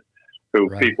Mayotte, who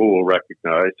people will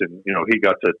recognize. And, you know, he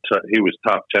got to, he was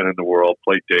top 10 in the world,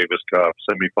 played Davis Cup,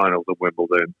 semifinals of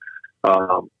Wimbledon.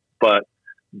 But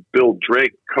Bill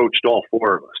Drake coached all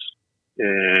 4 of us.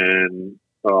 And,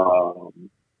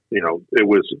 you know, it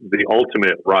was the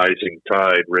ultimate rising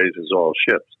tide raises all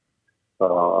ships,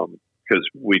 because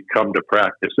we come to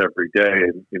practice every day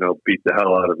and, you know, beat the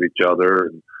hell out of each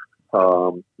other. And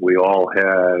we all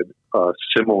had a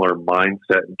similar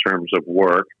mindset in terms of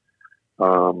work.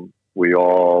 We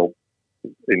all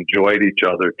enjoyed each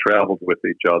other, traveled with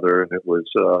each other, and it was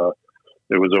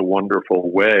a wonderful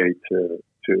way to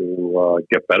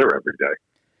get better every day.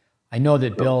 I know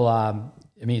that Bill, I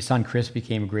mean, his son Chris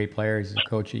became a great player. He's a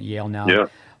coach at Yale now. Yeah.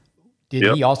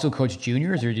 Did he also coach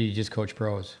juniors, or did he just coach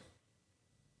pros?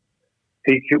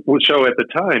 So at the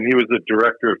time, he was the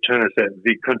director of tennis at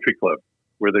the Country Club,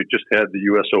 where they just had the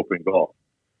U.S. Open golf.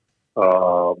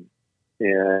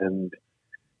 And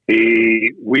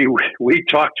we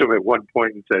talked to him at one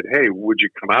point and said, "Hey, would you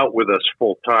come out with us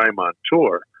full time on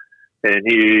tour?" And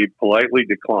he politely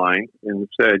declined and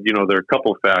said, "You know, there are a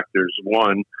couple of factors.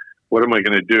 One, what am I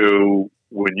going to do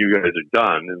when you guys are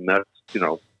done?" And that's, you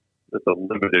know, that's a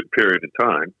limited period of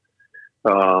time.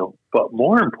 But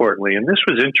more importantly, and this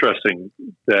was interesting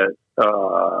that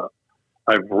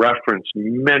I've referenced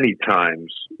many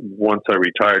times once I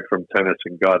retired from tennis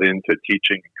and got into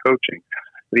teaching and coaching.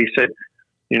 But he said,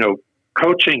 you know,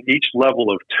 coaching each level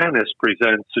of tennis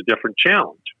presents a different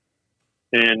challenge.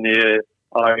 And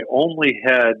I only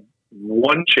had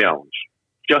one challenge,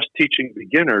 just teaching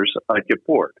beginners, I'd get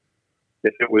bored.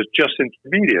 If it was just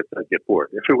intermediates, I'd get bored.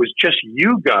 If it was just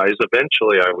you guys,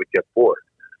 eventually I would get bored.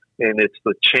 And it's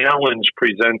the challenge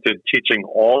presented teaching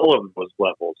all of those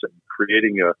levels and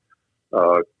creating a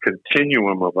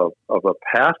continuum of a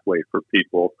pathway for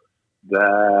people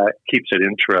that keeps it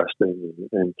interesting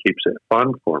and keeps it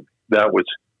fun for me. That was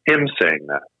him saying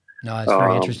that. No, that's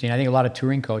very interesting. I think a lot of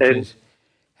touring coaches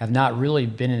have not really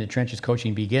been in the trenches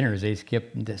coaching beginners. They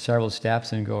skip several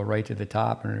steps and go right to the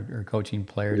top, or coaching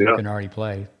players who can already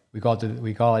play. We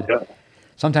call it.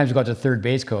 Sometimes we call it the third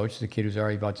base coach, the kid who's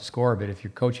already about to score. But if you're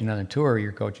coaching on a tour,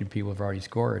 you're coaching people who've already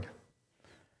scored.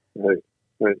 Right.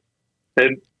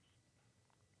 And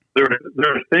there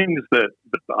are things that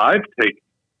I've taken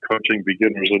coaching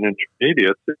beginners and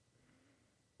intermediates in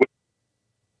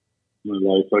my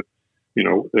life.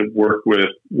 worked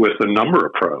with a number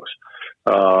of pros.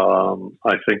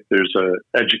 I think there's a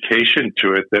education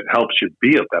to it that helps you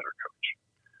be a better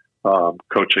coach,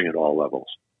 coaching at all levels.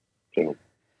 So,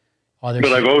 but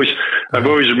I've always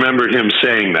remembered him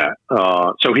saying that.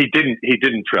 So he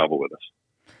didn't travel with us.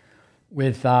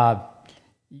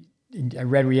 I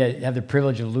read we have the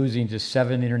privilege of losing to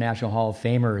 7 International Hall of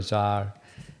Famers.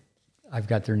 I've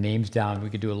got their names down. We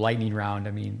could do a lightning round.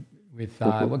 I mean,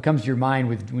 what comes to your mind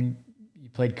when you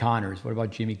played Connors? What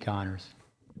about Jimmy Connors?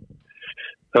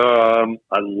 I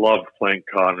loved playing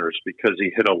Connors because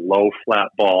he hit a low flat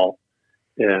ball,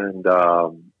 and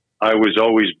I was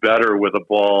always better with a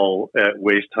ball at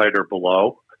waist height or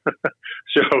below.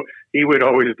 So he would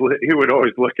always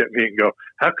look at me and go,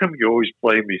 "How come you always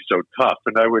play me so tough?"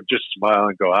 And I would just smile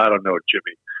and go, "I don't know,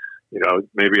 Jimmy.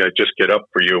 Maybe I just get up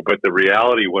for you." But the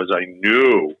reality was, I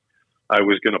knew I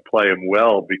was going to play him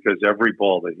well because every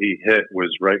ball that he hit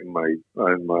was right in my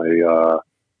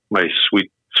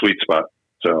sweet spot.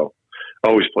 So I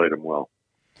always played him well.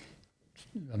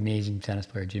 Amazing tennis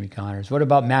player, Jimmy Connors. What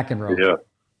about McEnroe? Yeah,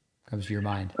 comes to your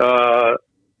mind? So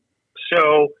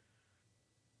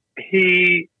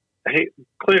he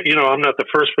I'm not the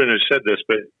first one who said this,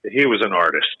 but he was an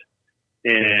artist,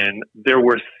 and there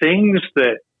were things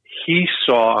that he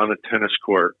saw on a tennis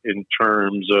court in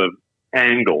terms of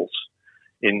angles,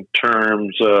 in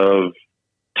terms of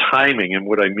timing. And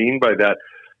what I mean by that,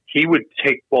 he would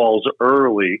take balls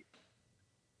early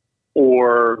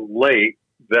or late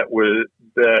that was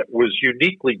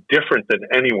uniquely different than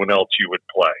anyone else you would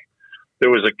play. There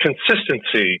was a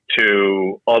consistency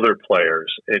to other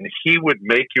players, and he would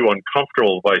make you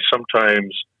uncomfortable by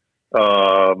sometimes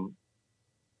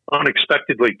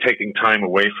unexpectedly taking time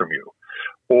away from you,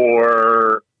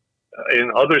 or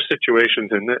in other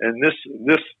situations. And this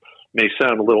may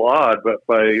sound a little odd, but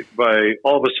by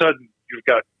all of a sudden you've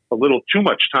got a little too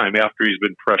much time after he's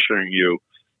been pressuring you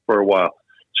for a while.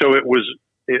 So it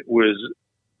was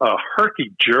a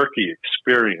herky-jerky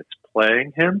experience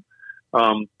playing him.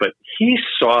 But he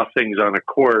saw things on a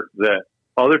court that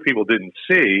other people didn't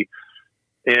see.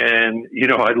 And,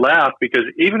 I laugh because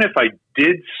even if I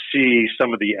did see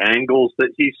some of the angles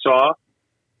that he saw,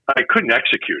 I couldn't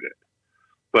execute it.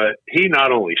 But he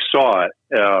not only saw it,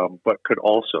 but could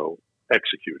also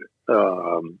execute it.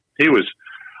 He was,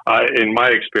 in my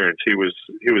experience, he was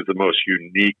the most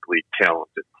uniquely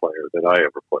talented player that I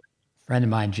ever played. A friend of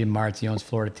mine, Jim Martz, he owns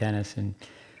Florida Tennis, and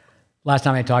last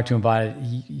time I talked to him about it,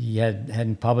 he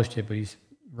hadn't published it, but he's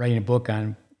writing a book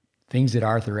on things that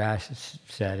Arthur Ashe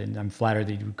said, and I'm flattered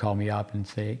that he would call me up and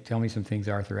say, "Tell me some things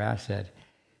Arthur Ashe said."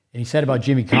 And he said about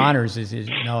Jimmy Connors is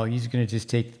no, he's going to just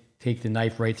take the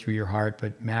knife right through your heart,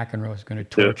 but McEnroe is going to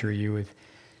torture you with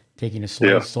taking a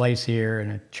slice here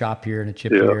and a chop here and a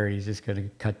chip here. He's just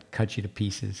going to cut you to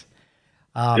pieces.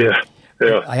 I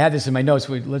had this in my notes.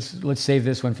 Let's save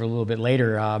this one for a little bit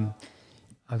later. I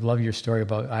love your story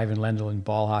about Ivan Lendl and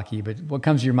ball hockey, but what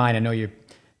comes to your mind? I know you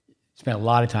spent a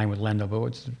lot of time with Lendl, but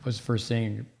what's the first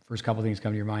couple of things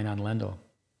come to your mind on Lendl?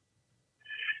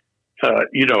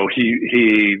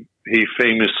 He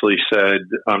famously said,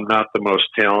 "I'm not the most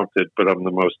talented, but I'm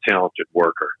the most talented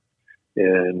worker."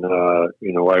 And,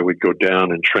 I would go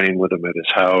down and train with him at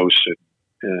his house,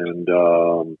 and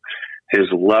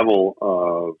his level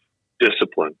of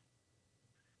discipline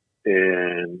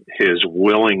and his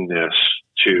willingness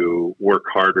to work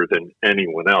harder than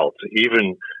anyone else,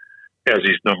 even as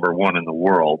he's number one in the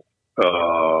world,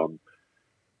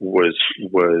 was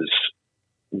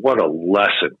what a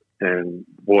lesson. And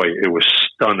boy, it was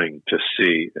stunning to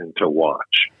see and to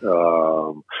watch.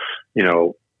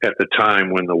 At the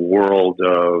time when the world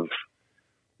of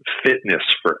fitness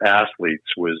for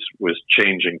athletes was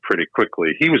changing pretty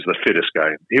quickly, he was the fittest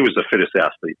guy. He was the fittest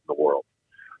athlete in the world.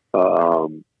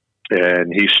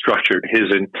 And he structured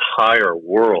his entire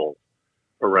world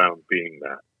around being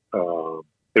that.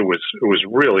 It was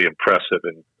really impressive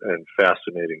and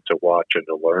fascinating to watch and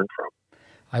to learn from.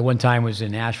 I one time was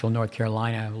in Asheville, North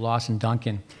Carolina, Lawson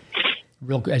Duncan,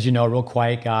 as you know, real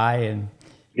quiet guy, and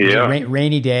it was a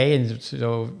rainy day, and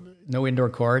so no indoor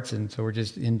courts, and so we're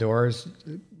just indoors,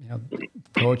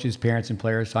 coaches, parents, and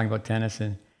players talking about tennis,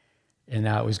 and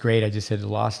it was great. I just said to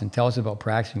Lawson, "Tell us about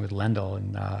practicing with Lendl,"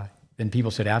 and then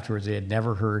people said afterwards they had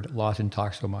never heard Lawson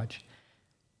talk so much.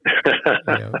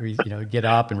 Get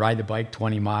up and ride the bike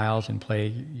 20 miles and play.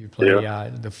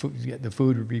 The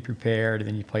food would be prepared, and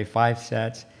then you play 5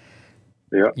 sets.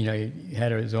 Yeah. He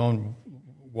had his own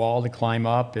wall to climb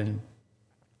up, and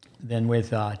then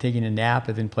with taking a nap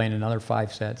and then playing another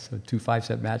 5 sets, so 2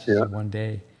 5-set matches in one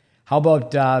day. How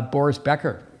about Boris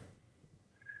Becker?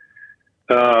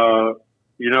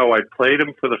 I played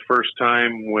him for the first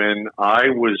time when I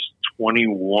was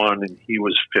 21 and he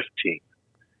was 15.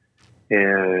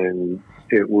 And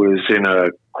it was in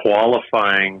a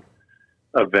qualifying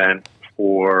event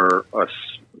for us,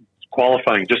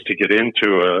 qualifying just to get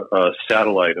into a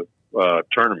satellite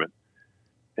tournament.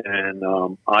 And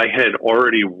I had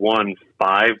already won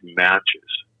 5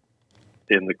 matches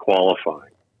in the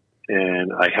qualifying.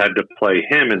 And I had to play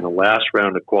him in the last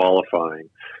round of qualifying.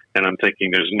 And I'm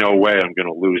thinking, there's no way I'm going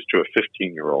to lose to a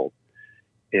 15-year-old.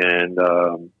 And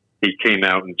he came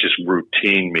out and just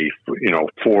routined me,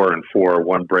 4-4,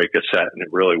 1 break a set, and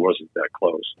it really wasn't that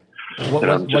close.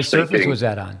 What surface was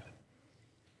that on?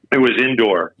 It was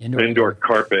indoor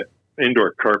carpet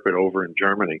over in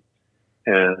Germany.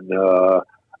 And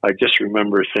I just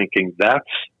remember thinking, that's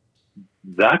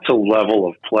a level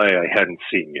of play I hadn't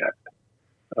seen yet.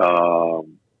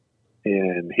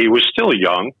 And he was still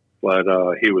young, but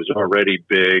he was already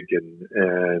big,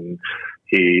 and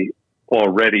he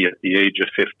already at the age of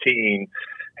 15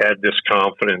 had this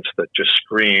confidence that just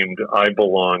screamed, I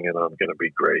belong and I'm going to be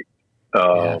great.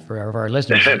 For our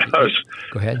listeners,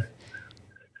 go ahead.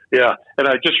 Yeah, and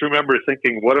I just remember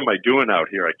thinking, what am I doing out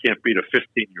here? I can't beat a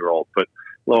 15-year-old, but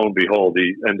lo and behold,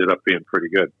 he ended up being pretty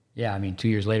good. Yeah, I mean, 2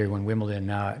 years later, he won Wimbledon.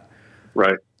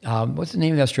 Right. What's the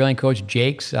name of the Australian coach?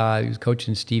 Jakes. He was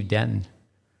coaching Steve Denton.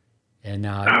 And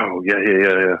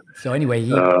yeah. So anyway,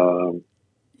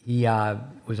 he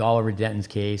was all over Denton's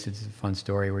case. It's a fun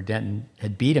story where Denton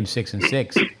had beat him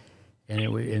 6-6,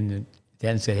 and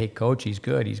Denton said, "Hey, coach, he's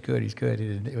good.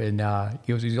 And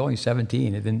he was only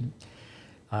 17. And then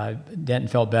Denton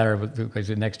felt better because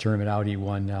the next tournament out, he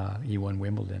won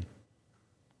Wimbledon.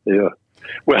 Yeah.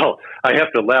 Well, I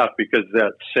have to laugh because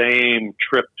that same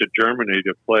trip to Germany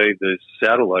to play the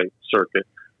satellite circuit,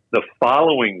 the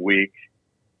following week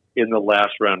in the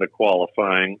last round of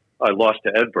qualifying, I lost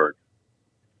to Edberg,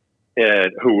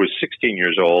 who was 16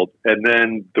 years old. And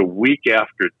then the week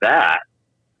after that,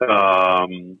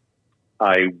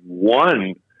 I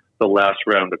won the last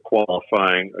round of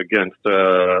qualifying against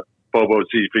Bobo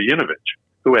Zvijanovic,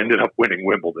 who ended up winning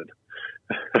Wimbledon.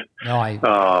 No, I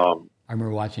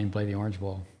remember watching him play the Orange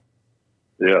Bowl.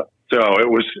 Yeah. So it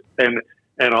was, and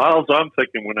all I'm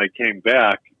thinking when I came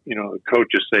back, the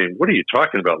coach is saying, what are you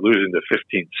talking about losing to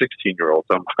 15, 16-year-olds?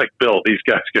 I'm like, Bill, these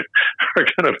guys are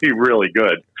going to be really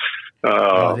good.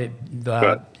 Becker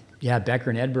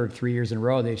and Edberg 3 years in a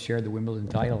row, they shared the Wimbledon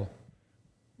title.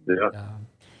 Yeah.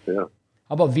 How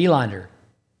about Wielander?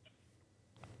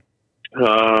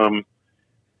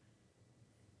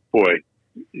 Boy,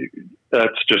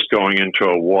 that's just going into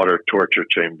a water torture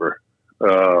chamber,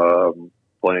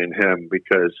 playing him,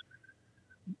 because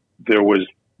there was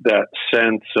that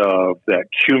sense of that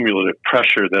cumulative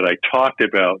pressure that I talked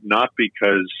about, not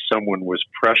because someone was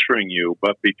pressuring you,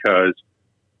 but because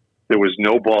there was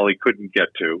no ball he couldn't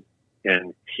get to,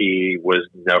 and he was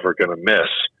never going to miss.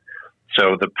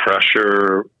 So the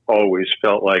pressure always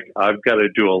felt like I've got to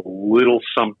do a little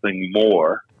something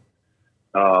more.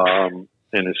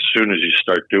 And as soon as you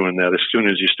start doing that, as soon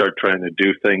as you start trying to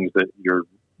do things that you're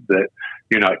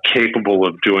not capable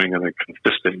of doing in a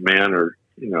consistent manner,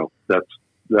 that's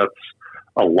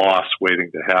a loss waiting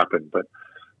to happen. But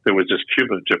there was this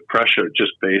cumulative pressure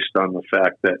just based on the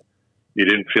fact that you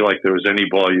didn't feel like there was any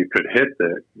ball you could hit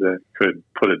that could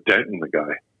put a dent in the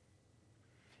guy.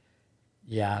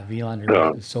 Yeah,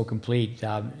 Wielander was so complete.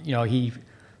 I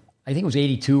think it was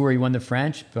 82 where he won the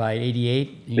French. By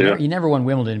 88, he never won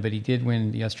Wimbledon, but he did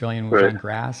win the Australian on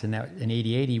grass. And in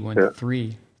 88, he won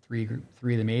three of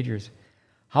the majors.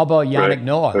 How about Yannick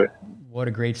Noah? Right. What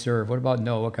a great serve. What about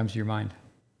Noah? What comes to your mind?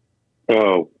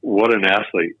 Oh, what an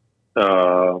athlete.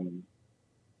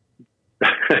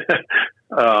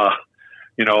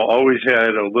 Always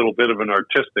had a little bit of an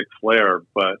artistic flair,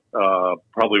 but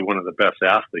probably one of the best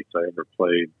athletes I ever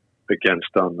played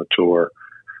against on the tour.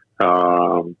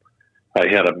 I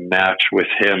had a match with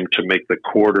him to make the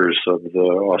quarters of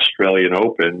the Australian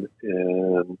Open,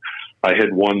 and I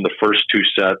had won the first 2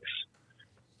 sets,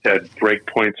 had break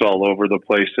points all over the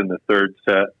place in the third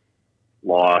set,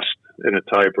 lost in a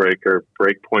tiebreaker,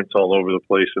 break points all over the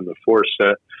place in the fourth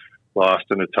set, lost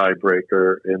in a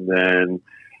tiebreaker, and then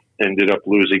ended up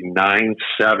losing 9-7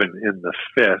 in the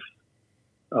fifth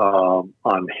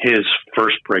on his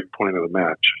first break point of the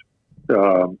match.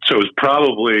 So it was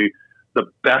probably the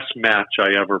best match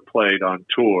I ever played on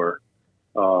tour,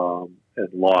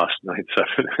 and lost 9-7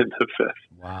 in the fifth.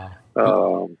 Wow.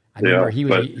 I remember he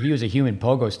was a human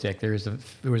pogo stick. There was a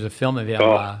film of him,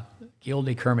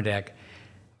 Gilles Kermadec,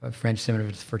 a French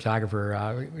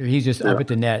cinematographer. He's just up at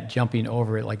the net, jumping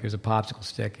over it like it was a popsicle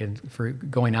stick, and for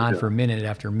going on for minute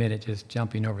after minute, just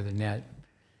jumping over the net.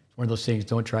 one of those things.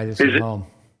 Don't try this at home.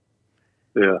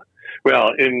 Yeah.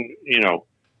 Well,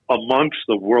 amongst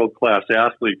the world-class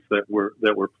athletes that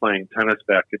were playing tennis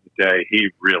back in the day, he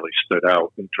really stood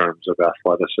out in terms of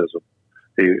athleticism.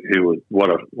 He was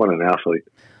what an athlete.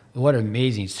 What an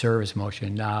amazing service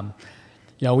motion.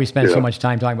 We spent so much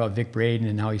time talking about Vic Braden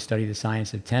and how he studied the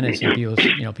science of tennis, and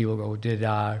people go, did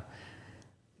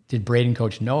Braden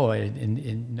coach Noah?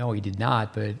 And no, he did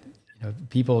not. But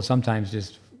people sometimes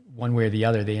just one way or the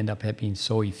other, they end up being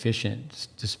so efficient,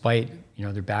 despite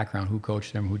their background, who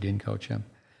coached them, who didn't coach them.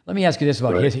 Let me ask you this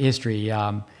about history.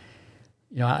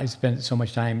 I spent so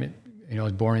much time. I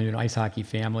was born into an ice hockey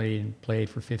family and played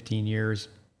for 15 years.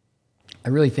 I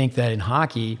really think that in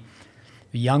hockey,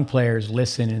 the young players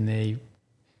listen and they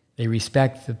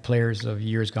respect the players of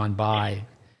years gone by.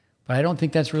 But I don't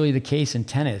think that's really the case in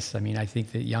tennis. I mean, I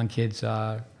think that young kids,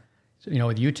 with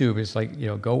YouTube, it's like,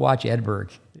 go watch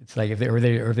Edberg. It's like if they were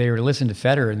to listen to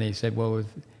Federer and they said, well,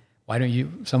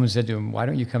 someone said to him, why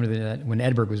don't you come to the net, when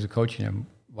Edberg was coaching him,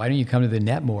 why don't you come to the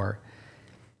net more?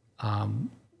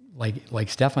 Like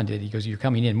Stefan did. He goes, you're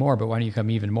coming in more, but why don't you come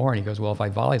even more? And he goes, well, if I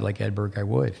volleyed like Edberg, I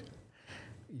would.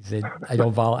 He said, I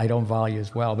don't volley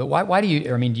as well. But why do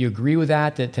you agree with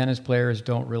that tennis players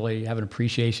don't really have an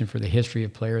appreciation for the history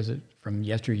of players from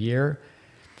yesteryear?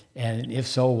 And if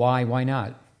so, why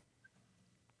not?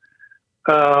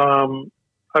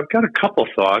 I've got a couple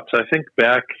thoughts. I think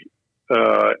back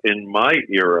in my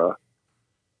era,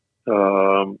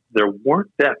 there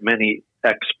weren't that many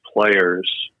ex-players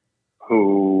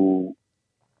who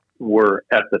were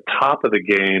at the top of the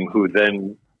game who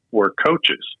then were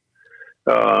coaches.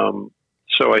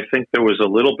 So I think there was a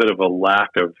little bit of a lack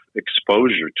of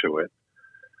exposure to it.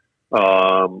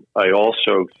 I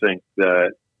also think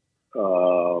that,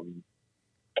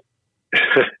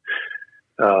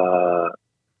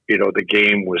 the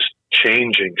game was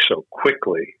changing so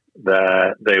quickly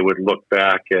that they would look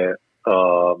back at,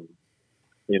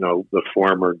 the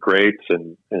former greats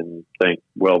and think,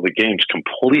 well, the game's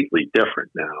completely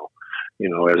different now,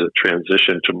 as a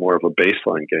transition to more of a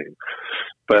baseline game.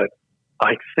 But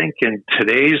I think in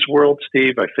today's world,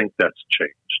 Steve, I think that's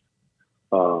changed.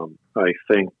 I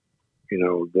think,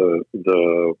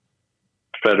 the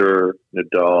Federer,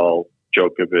 Nadal,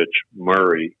 Djokovic,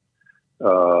 Murray,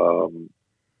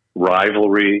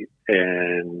 rivalry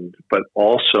but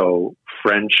also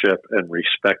friendship and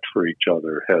respect for each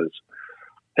other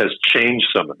has changed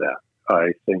some of that.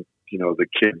 I think, the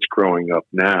kids growing up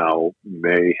now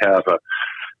may have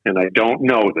and I don't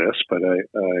know this, but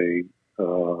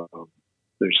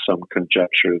there's some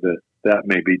conjecture that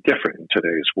may be different in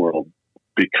today's world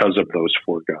because of those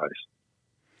four guys.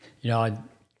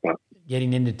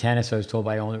 Getting into tennis, I was told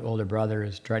by older brother,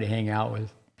 is try to hang out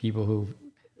with people who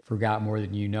forgot more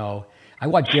than you know. I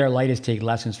watched Gerolaitis take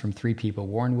lessons from three people: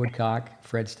 Warren Woodcock,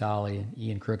 Fred Stolle, and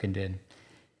Ian Crookenden.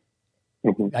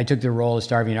 Mm-hmm. I took the role of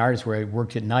starving artist where I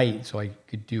worked at night so I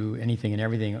could do anything and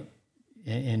everything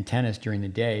in tennis during the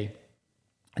day.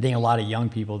 I think a lot of young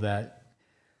people that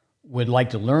would like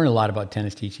to learn a lot about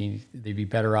tennis teaching, they'd be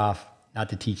better off not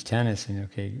to teach tennis and,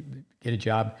 get a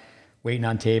job waiting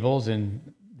on tables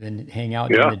and then hang out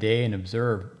during the day and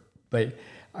observe. But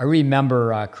I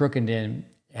remember Crookenden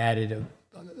added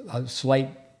a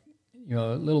slight, a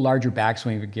little larger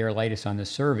backswing with Gerolaitis on the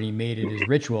serve, and he made it his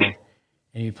ritual.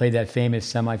 And he played that famous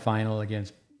semifinal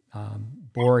against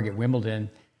Borg at Wimbledon.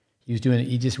 He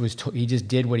just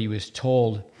did what he was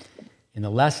told in the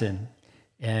lesson.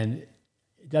 And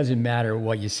it doesn't matter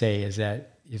what you say, is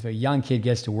that if a young kid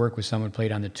gets to work with someone who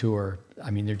played on the tour,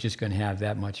 I mean, they're just going to have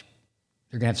they're going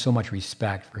to have so much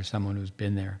respect for someone who's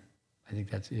been there. I think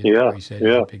that's what you said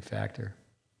is a big factor.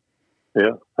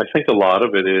 Yeah, I think a lot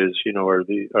of it is, are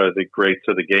the greats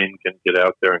of the game can get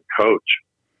out there and coach,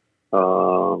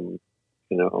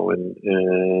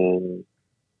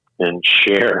 and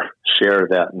share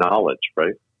that knowledge,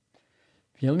 right?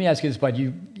 Let me ask you this, Bud.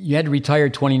 You had to retire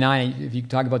at 29. If you could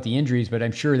talk about the injuries, but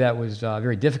I'm sure that was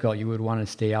very difficult. You would want to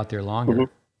stay out there longer.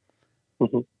 Mm-hmm.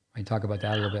 Mm-hmm. Can you talk about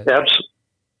that a little bit?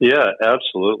 Yeah,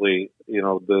 absolutely.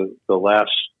 The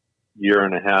last year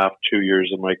and a half, 2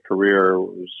 years of my career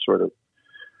was sort of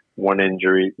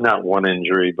not one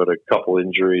injury, but a couple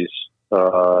injuries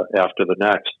after the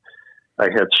next. I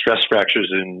had stress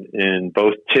fractures in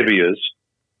both tibias,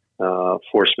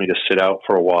 forced me to sit out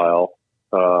for a while,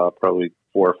 probably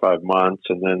 4 or 5 months,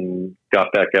 and then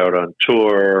got back out on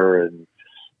tour, and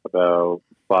about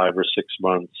 5 or 6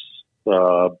 months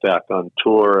back on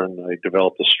tour, and I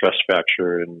developed a stress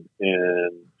fracture in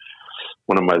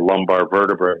one of my lumbar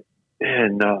vertebrae.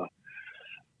 And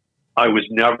I was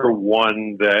never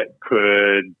one that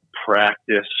could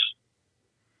practice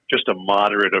just a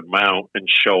moderate amount and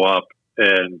show up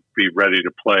and be ready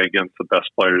to play against the best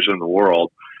players in the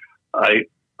world. I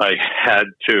had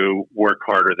to work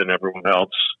harder than everyone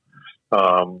else,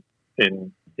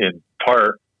 in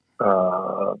part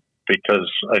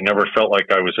because I never felt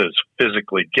like I was as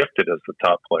physically gifted as the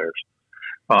top players.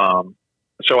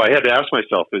 So I had to ask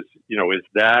myself, is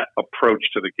that approach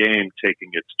to the game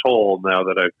taking its toll now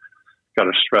that I've got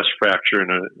a stress fracture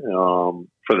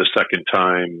for the second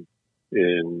time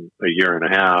in a year and a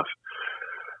half?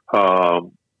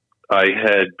 I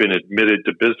had been admitted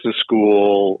to business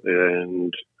school,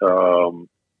 and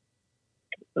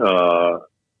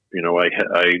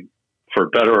I for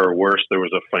better or worse, there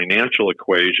was a financial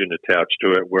equation attached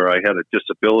to it where I had a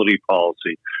disability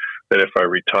policy that if I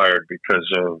retired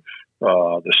because of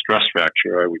the stress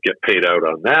fracture, I would get paid out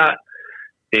on that.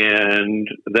 And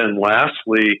then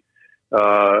lastly,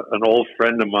 an old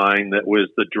friend of mine that was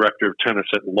the director of tennis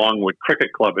at Longwood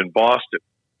Cricket Club in Boston,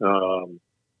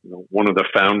 one of the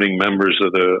founding members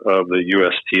of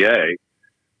the USTA,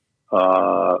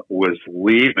 was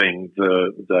leaving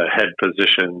the head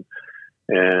position.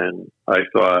 And I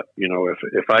thought,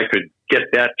 if I could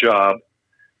get that job,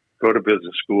 go to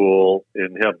business school,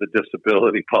 and have the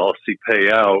disability policy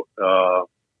pay out,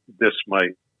 this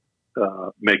might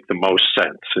make the most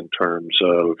sense in terms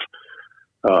of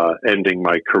ending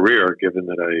my career, given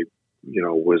that I,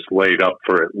 was laid up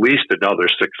for at least another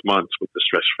 6 months with the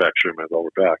stress fracture in my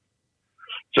lower back.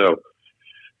 So,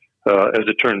 as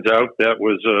it turns out, that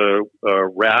was a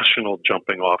rational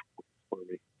jumping off for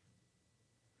me.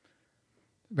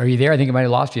 Are you there? I think I might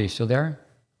have lost you. You still there?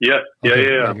 Yeah. Okay.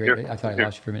 Yeah. Great. I thought I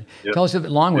lost you for a minute. Yeah. Tell us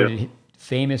about Longwood,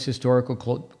 famous historical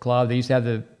club. They used to have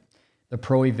the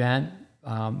pro event.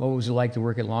 What was it like to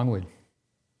work at Longwood?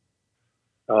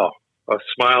 Oh, a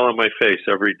smile on my face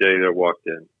every day that I walked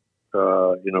in.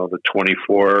 The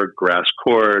 24 grass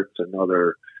courts,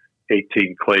 another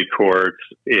 18 clay courts,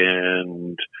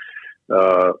 and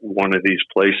one of these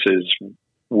places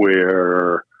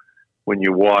where when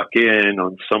you walk in,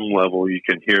 on some level, you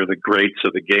can hear the greats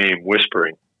of the game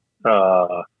whispering.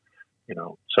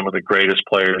 Some of the greatest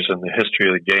players in the history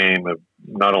of the game have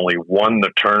not only won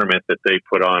the tournament that they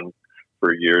put on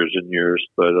for years and years,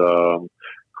 but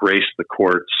graced the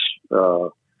courts,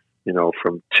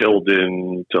 from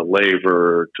Tilden to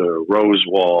Laver to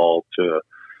Rosewall to,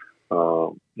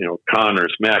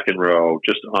 Connors, McEnroe,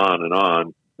 just on and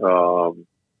on.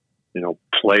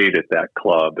 Played at that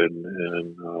club,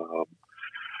 and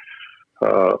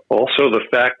also the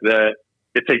fact that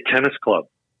it's a tennis club.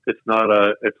 It's not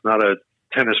a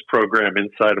tennis program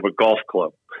inside of a golf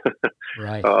club.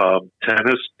 Right.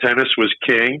 Tennis was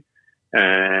king,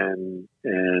 and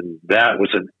that was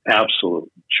an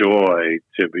absolute joy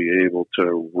to be able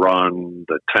to run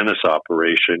the tennis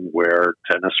operation where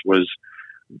tennis was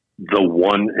the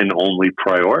one and only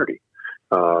priority.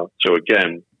 So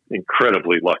again,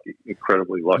 incredibly lucky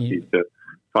to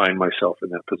find myself in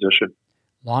that position.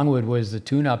 Longwood was the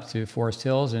tune-up to Forest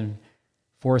Hills, and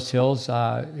Forest Hills,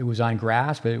 it was on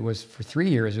grass, but it was for 3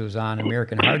 years, it was on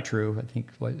American Hard True, I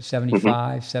think,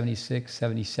 75, 76,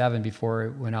 77, before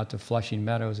it went out to Flushing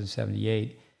Meadows in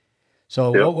 78.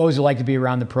 So what was it like to be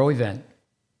around the pro event?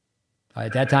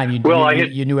 At that time, you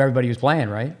knew everybody was playing,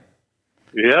 right?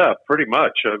 Yeah, pretty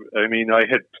much. I mean, I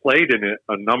had played in it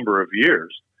a number of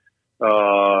years.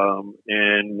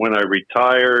 And when I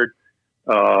retired,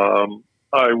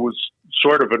 I was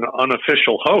sort of an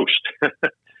unofficial host,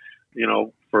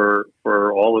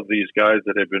 for all of these guys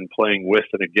that I've been playing with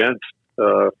and against,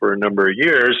 for a number of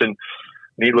years. And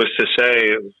needless to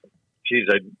say,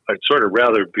 I'd sort of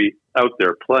rather be out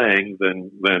there playing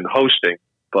than hosting.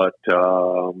 But,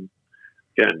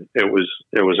 again, it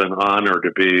was an honor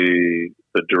to be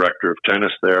the director of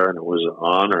tennis there. And it was an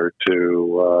honor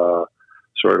to,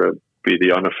 sort of be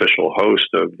the unofficial host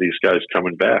of these guys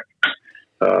coming back.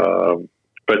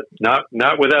 But not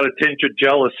without a tinge of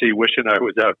jealousy, wishing I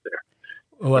was out there.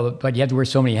 Well, but you have to wear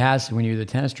so many hats when you're the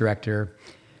tennis director.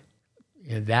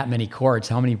 That many courts.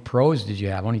 How many pros did you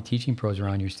have? How many teaching pros were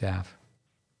on your staff?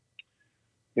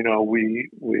 We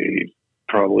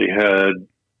probably had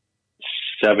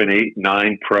 7, 8,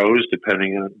 9 pros,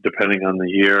 depending on the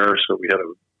year. So we had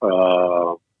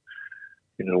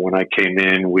when I came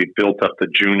in, we built up the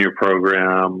junior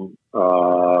program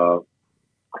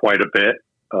quite a bit.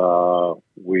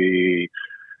 We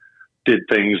did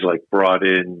things like brought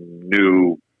in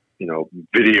new,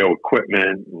 video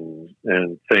equipment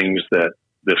and things that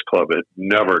this club had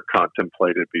never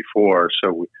contemplated before.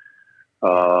 So,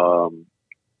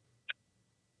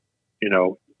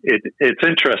 it's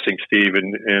interesting, Steve,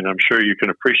 and I'm sure you can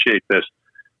appreciate this.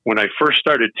 When I first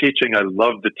started teaching, I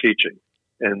loved the teaching.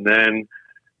 And then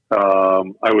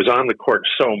I was on the court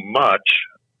so much,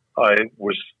 I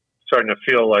was starting to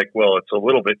feel like, well, it's a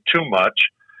little bit too much.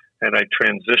 And I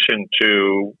transitioned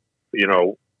to,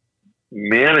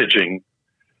 managing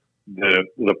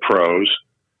the pros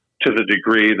to the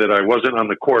degree that I wasn't on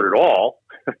the court at all.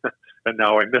 And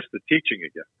now I miss the teaching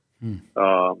again.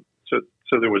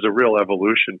 So there was a real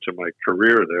evolution to my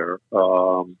career there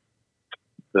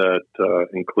that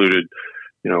included,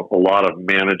 a lot of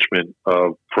management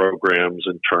of programs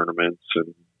and tournaments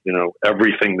and,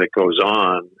 everything that goes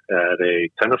on at a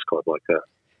tennis club like that.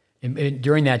 And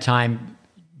during that time,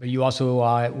 but you also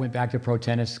went back to pro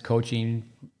tennis coaching.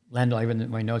 Lendl, even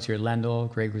my notes here,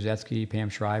 Lendl, Greg Grzeski, Pam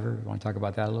Shriver. You want to talk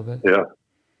about that a little bit?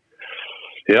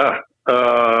 Yeah.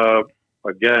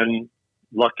 Again,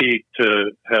 lucky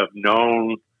to have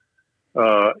known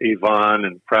Ivan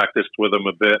and practiced with him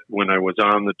a bit when I was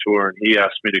on the tour, and he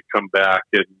asked me to come back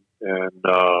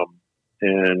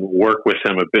and work with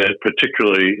him a bit,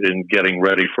 particularly in getting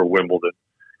ready for Wimbledon.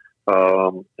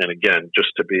 And again,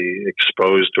 just to be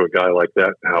exposed to a guy like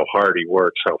that, how hard he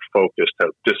works, how focused,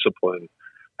 how disciplined,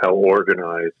 how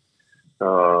organized,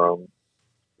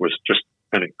 was just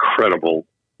an incredible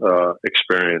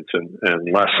experience and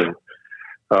lesson.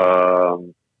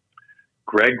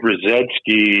 Greg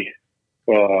Grzeski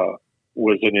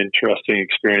was an interesting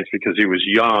experience because he was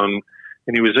young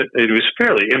and he was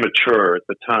fairly immature at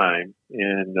the time,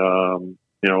 and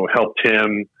helped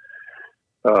him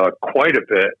quite a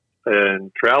bit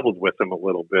and traveled with him a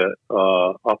little bit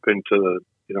up into the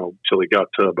till he got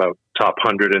to about top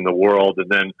 100 in the world, and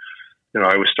then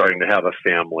I was starting to have a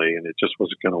family and it just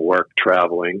wasn't going to work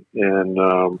traveling.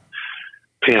 And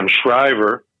Pam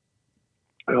Shriver,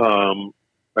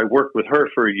 I worked with her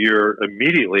for a year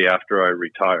immediately after I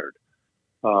retired.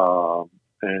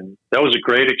 And that was a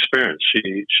great experience.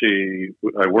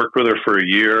 I worked with her for a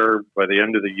year. By the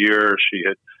end of the year, she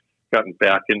had gotten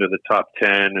back into the top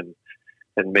 10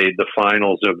 and made the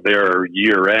finals of their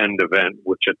year-end event,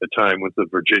 which at the time was the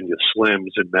Virginia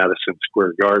Slims in Madison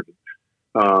Square Garden.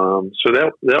 So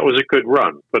that was a good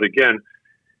run. But again,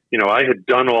 I had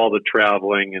done all the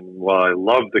traveling, and while I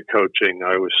loved the coaching,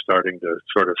 I was starting to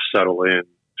sort of settle in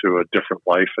to a different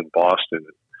life in Boston.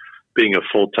 Being a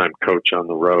full-time coach on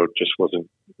the road just wasn't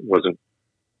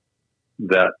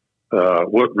that,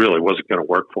 what really wasn't going to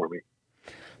work for me.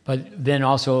 But then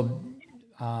also,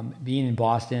 being in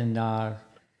Boston,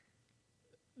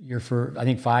 you're for, I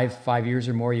think, five years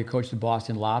or more, you coached the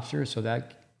Boston Lobsters, so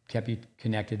that kept you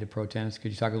connected to pro tennis.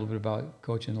 Could you talk a little bit about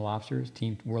coaching the Lobsters,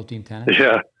 world team tennis?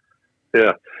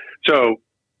 Yeah. So,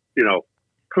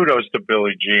 kudos to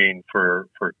Billie Jean for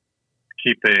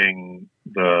keeping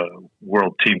the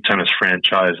world team tennis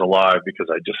franchise alive, because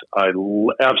I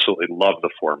absolutely love the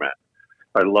format.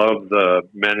 I love the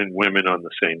men and women on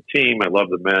the same team. I love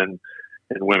the men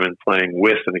and women playing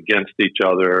with and against each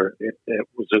other. It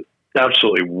was an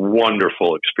absolutely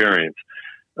wonderful experience.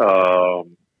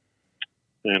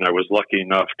 And I was lucky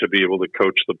enough to be able to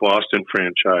coach the Boston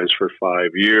franchise for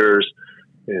 5 years,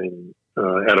 and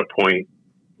at a point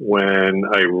when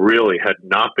I really had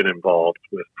not been involved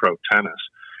with pro tennis.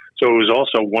 So it was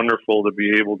also wonderful to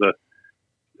be able to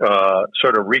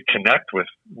sort of reconnect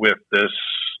with this,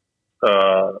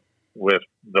 with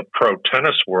the pro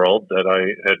tennis world that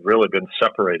I had really been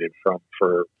separated from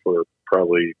for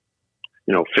probably,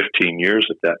 15 years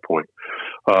at that point.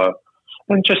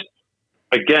 And just,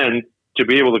 again, to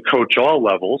be able to coach all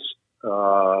levels,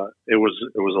 it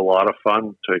was a lot of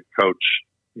fun to coach,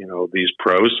 these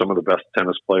pros, some of the best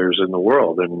tennis players in the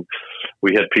world. And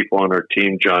we had people on our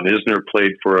team. John Isner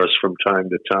played for us from time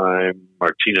to time.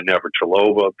 Martina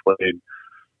Navratilova played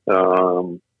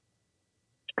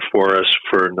for us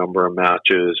for a number of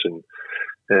matches,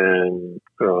 and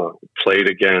played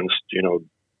against,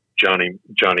 Johnny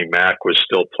Mack was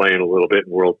still playing a little bit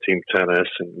in world team tennis,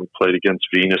 and we played against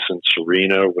Venus and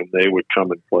Serena when they would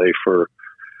come and play for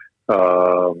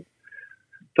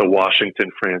the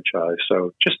Washington franchise.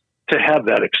 So just to have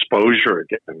that exposure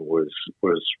again was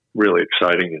really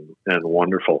exciting and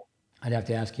wonderful. I'd have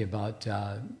to ask you about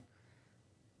a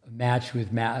match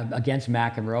with against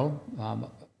McEnroe.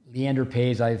 Leander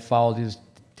Paes, I followed his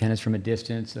tennis from a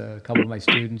distance. A couple of my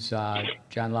students,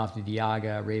 John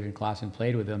Lofty-Diaga, Raven Klassen,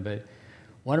 played with him, but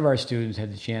one of our students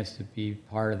had the chance to be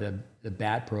part of the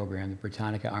BAT program, the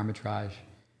Britannica Armitrage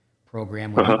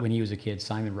program, when he was a kid,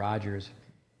 Simon Rogers.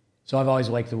 So I've always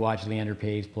liked to watch Leander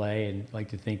Paes play, and like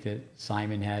to think that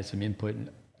Simon had some input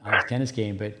on his tennis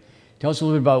game. But tell us a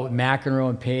little bit about McEnroe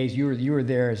and Paes. You were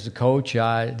there as a coach.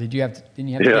 Didn't you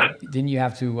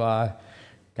have to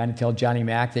kind of tell Johnny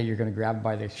Mack that you're going to grab him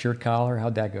by the shirt collar?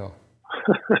 How'd that go?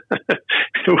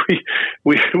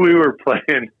 we were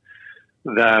playing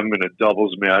them in a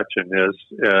doubles match, and as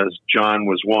John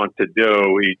was wont to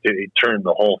do, he turned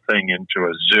the whole thing into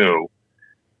a zoo,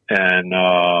 and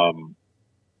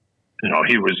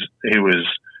he was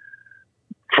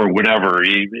for whatever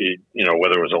he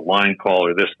whether it was a line call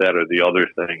or this, that, or the other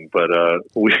thing, but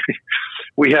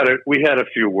we had a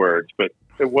few words, but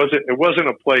it wasn't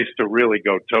a place to really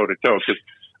go toe to toe because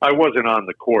I wasn't on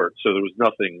the court, so there was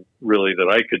nothing really that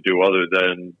I could do other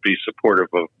than be supportive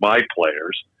of my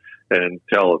players and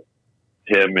tell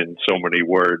him in so many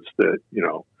words that,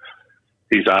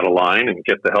 he's out of line and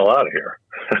get the hell out of here.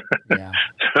 Yeah.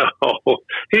 So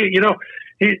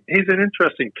he's an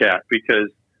interesting cat because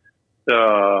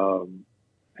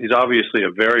he's obviously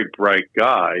a very bright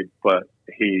guy, but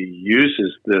he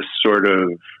uses this sort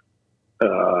of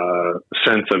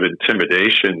sense of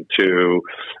intimidation to,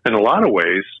 in a lot of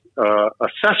ways,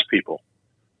 assess people.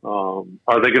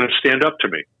 Are they going to stand up to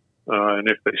me? And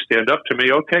if they stand up to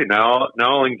me, okay, now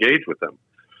I'll engage with them.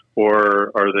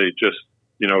 Or are they just,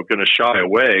 going to shy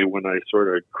away when I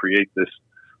sort of create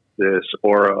this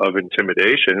aura of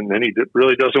intimidation, and then he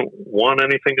really doesn't want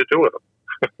anything to do with them.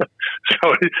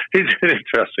 So he's an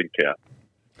interesting cat.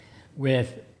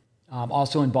 With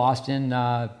also in Boston,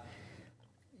 I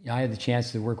had the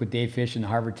chance to work with Dave Fish in the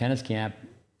Harvard tennis camp,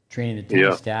 training the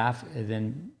tennis staff, and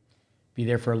then be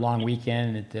there for a long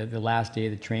weekend. And at the last day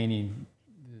of the training,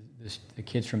 the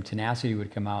kids from Tenacity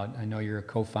would come out. I know you're a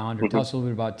co-founder. Mm-hmm. Tell us a little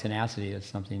bit about Tenacity. It's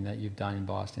something that you've done in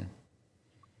Boston.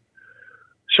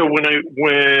 So when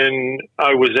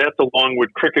I was at the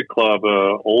Longwood Cricket Club,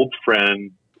 an old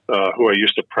friend who I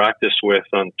used to practice with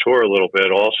on tour a little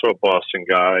bit, also a Boston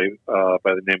guy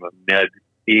by the name of Ned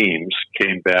Eames,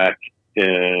 came back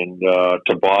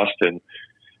to Boston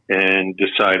and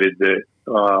decided that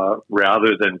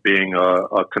rather than being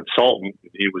a consultant,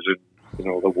 he was in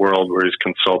the world where he's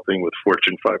consulting with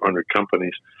Fortune 500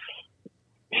 companies.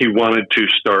 He wanted to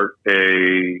start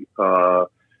an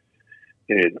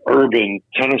urban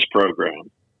tennis program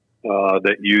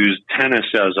that used tennis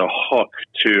as a hook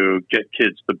to get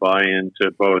kids to buy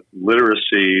into both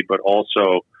literacy but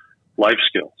also life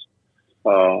skills.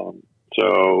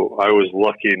 So I was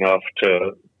lucky enough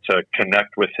to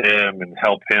connect with him and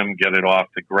help him get it off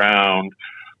the ground.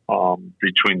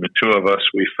 Between the two of us,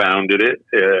 we founded it.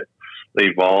 It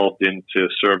evolved into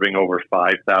serving over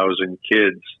 5,000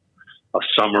 kids a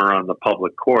summer on the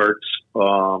public courts,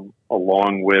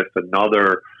 along with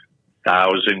another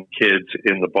 1,000 kids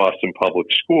in the Boston public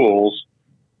schools,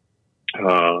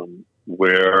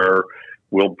 where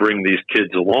we'll bring these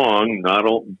kids along,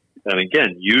 and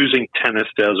again, using tennis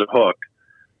as a hook,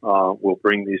 we'll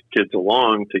bring these kids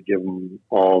along to give them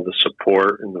all the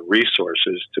support and the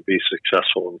resources to be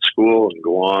successful in school and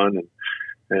go on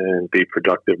and be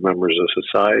productive members of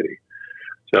society.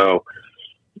 So,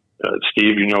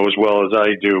 Steve, as well as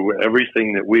I do,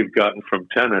 everything that we've gotten from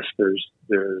tennis,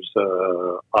 there's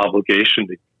obligation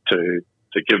to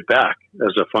give back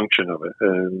as a function of it,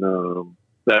 and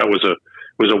that was a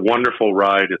wonderful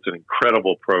ride. It's an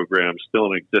incredible program,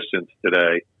 still in existence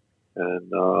today,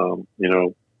 and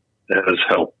has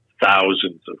helped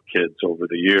thousands of kids over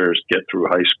the years get through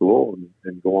high school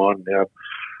and go on and have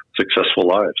successful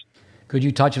lives. Could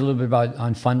you touch a little bit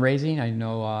on fundraising? I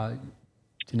know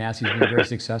Tenacity's been very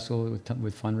successful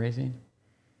with fundraising.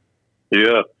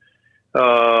 Yeah.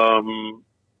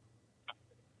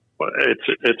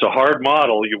 It's a hard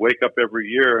model. You wake up every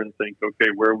year and think,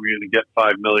 okay, where are we going to get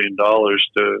 $5 million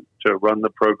to run the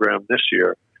program this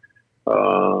year?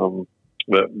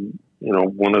 But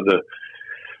one of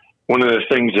the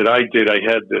things that I did, I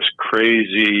had this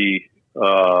crazy,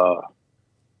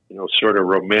 sort of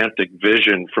romantic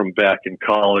vision from back in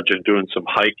college and doing some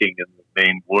hiking in the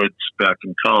Maine woods back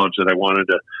in college that I wanted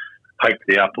to hike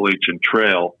the Appalachian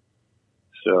Trail.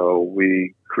 So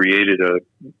we created a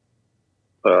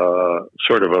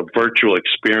sort of a virtual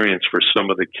experience for some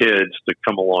of the kids to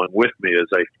come along with me as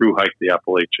I thru hiked the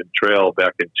Appalachian Trail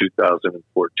back in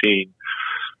 2014,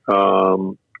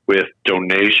 with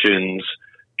donations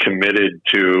committed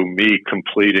to me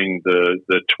completing the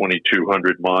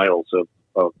 2,200 miles of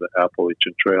the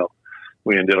Appalachian Trail.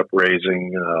 We ended up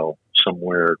raising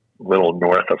somewhere a little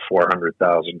north of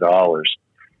 $400,000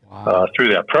 through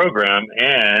that program,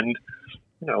 and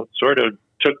sort of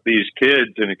took these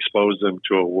kids and exposed them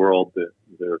to a world that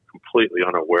they're completely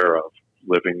unaware of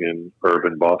living in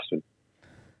urban Boston.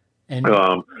 And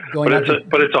but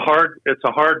it's a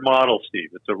hard model, Steve.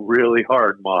 It's a really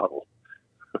hard model.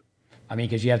 I mean,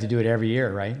 because you have to do it every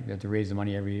year, right? You have to raise the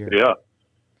money every year. Yeah,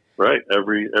 right.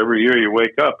 Every year you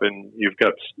wake up and you've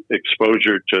got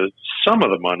exposure to some of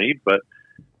the money, but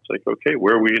it's like, okay,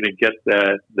 where are we going to get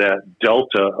that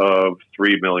delta of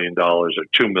 $3 million or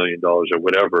 $2 million or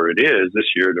whatever it is this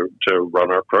year to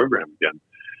run our program again?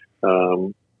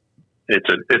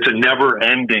 It's a never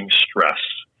ending stress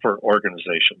for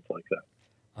organizations like that.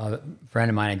 A friend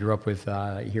of mine I grew up with,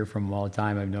 I hear from him all the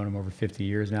time. I've known him over 50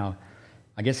 years now.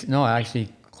 I guess, no, actually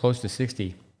close to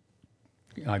 60.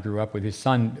 I grew up with his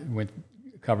son,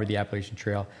 covered the Appalachian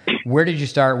Trail. Where did you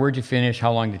start? Where did you finish?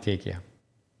 How long did it take you?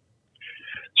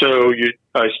 So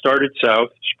I started south,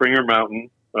 Springer Mountain,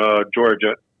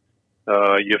 Georgia.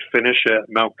 You finish at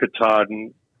Mount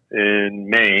Katahdin in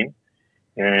Maine,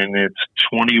 and it's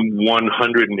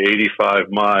 2,185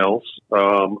 miles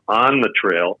on the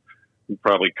trail. You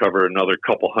probably cover another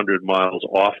couple hundred miles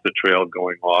off the trail,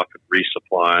 going off and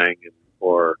resupplying,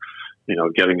 or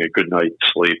getting a good night's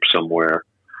sleep somewhere.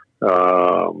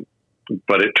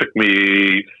 But it took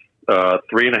me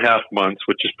 3.5 months,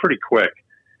 which is pretty quick.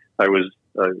 I was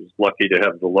lucky to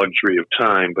have the luxury of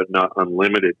time, but not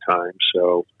unlimited time.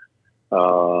 So,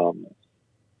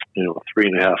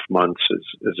 3.5 months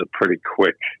is a pretty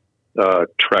quick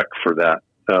trek for that.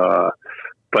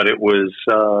 But it was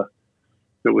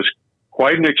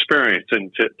quite an experience,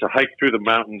 and to hike through the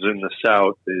mountains in the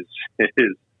south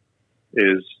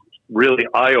is really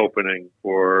eye-opening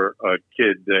for a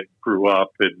kid that grew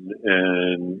up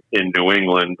in New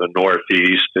England, the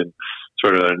Northeast, and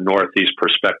sort of a Northeast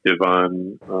perspective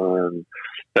on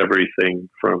everything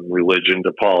from religion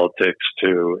to politics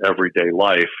to everyday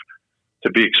life.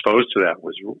 To be exposed to that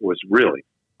was really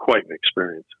quite an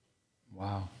experience.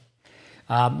 Wow.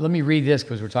 Let me read this,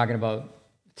 because we're talking about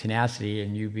tenacity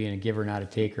and you being a giver, not a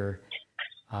taker.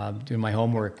 Doing my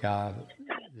homework,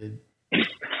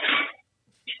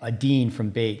 a dean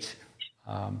from Bates,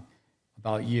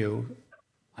 about you.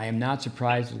 I am not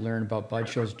surprised to learn about Bud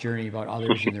Schultz's journey about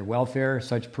others and their welfare.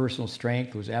 Such personal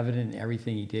strength was evident in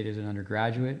everything he did as an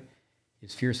undergraduate.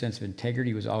 His fierce sense of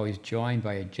integrity was always joined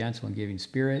by a gentle and giving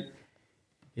spirit.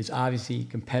 His obviously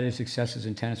competitive successes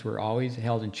in tennis were always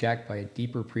held in check by a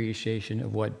deeper appreciation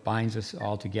of what binds us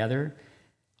all together.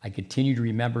 I continue to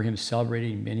remember him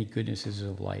celebrating many goodnesses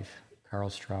of life. Carl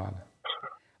Straub.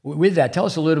 With that, tell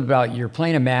us a little about, you're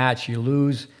playing a match, you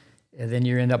lose, and then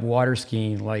you end up water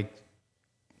skiing like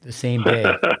the same day.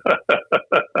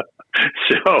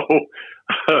 So,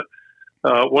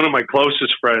 one of my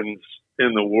closest friends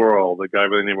in the world, a guy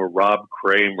by the name of Rob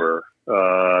Kramer,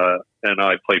 and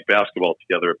I played basketball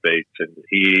together at Bates, and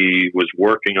he was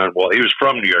working on he was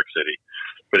from New York City,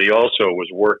 but he also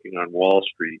was working on Wall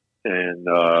Street and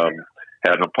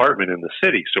had an apartment in the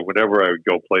city. So whenever I would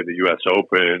go play the U.S.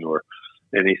 Open or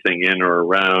anything in or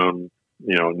around,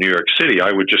 New York City,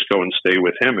 I would just go and stay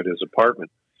with him at his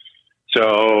apartment.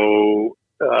 So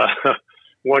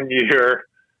one year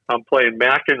I'm playing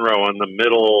McEnroe on the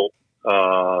middle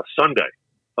Sunday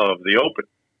of the Open.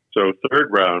 So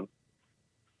third round,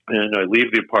 and I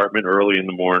leave the apartment early in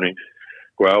the morning,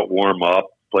 go out, warm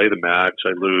up, play the match.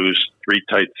 I lose 3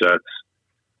 tight sets,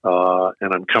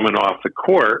 and I'm coming off the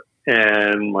court,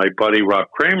 and my buddy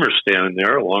Rob Kramer's standing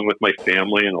there along with my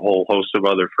family and a whole host of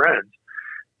other friends.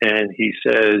 And he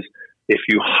says, if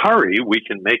you hurry, we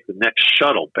can make the next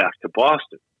shuttle back to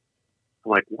Boston.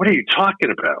 I'm like, what are you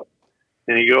talking about?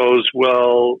 And he goes,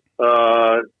 well,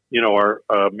 our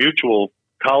mutual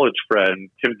college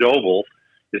friend, Tim Doble,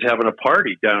 is having a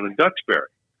party down in Duxbury,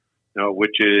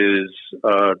 which is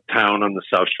a town on the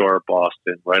South Shore of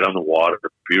Boston, right on the water,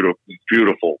 beautiful,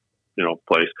 beautiful,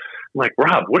 place. I'm like,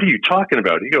 Rob, what are you talking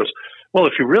about? He goes, well,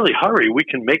 if you really hurry, we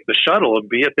can make the shuttle and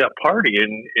be at that party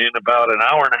in about an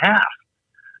hour and a half.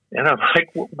 And I'm like,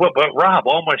 well, but Rob,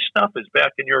 all my stuff is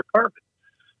back in your apartment.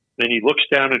 Then he looks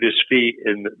down at his feet,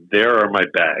 and there are my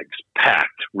bags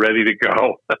packed, ready to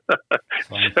go.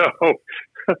 So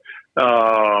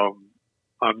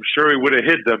I'm sure he would have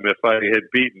hid them if I had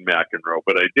beaten McEnroe,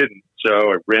 but I didn't.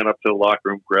 So I ran up to the locker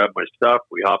room, grabbed my stuff.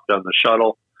 We hopped on the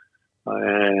shuttle,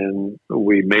 and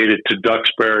we made it to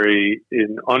Duxbury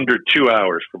in under 2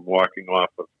 hours from walking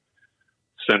off of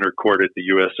center court at the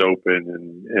U.S.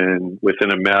 Open. And within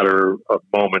a matter of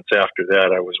moments after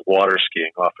that, I was water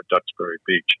skiing off of Duxbury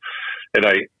Beach. And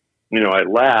I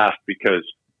laughed because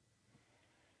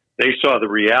they saw the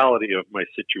reality of my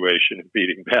situation in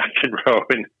beating McEnroe,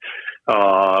 and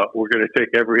we're going to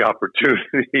take every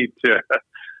opportunity to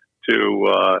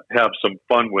have some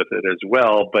fun with it as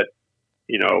well. But,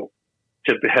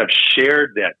 to have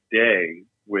shared that day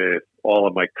with all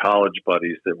of my college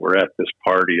buddies that were at this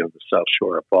party on the South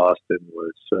Shore of Boston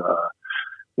was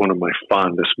one of my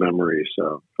fondest memories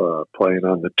of playing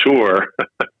on the tour,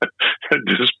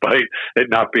 despite it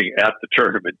not being at the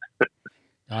tournament.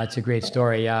 That's a great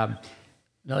story.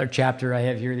 Another chapter I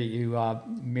have here that you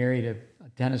married a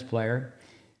tennis player,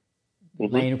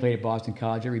 Lane, who played at Boston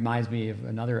College. It reminds me of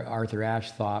another Arthur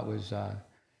Ashe thought was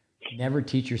never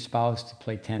teach your spouse to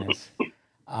play tennis.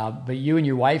 But you and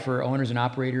your wife are owners and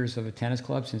operators of a tennis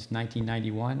club since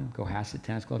 1991, Cohasset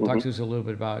Tennis Club. Talk to us a little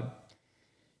bit about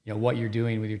what you're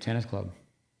doing with your tennis club.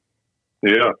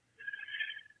 Yeah.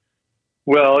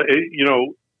 Well, it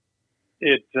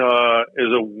is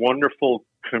a wonderful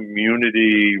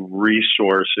community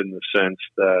resource in the sense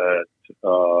that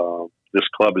this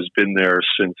club has been there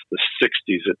since the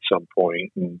 60s at some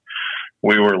point, and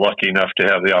we were lucky enough to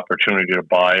have the opportunity to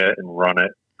buy it and run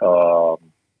it,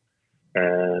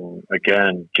 and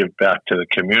again give back to the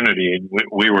community. And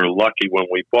we were lucky when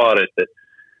we bought it that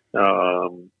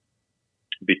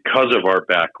because of our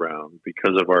background,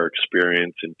 because of our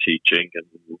experience in teaching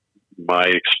and my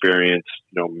experience,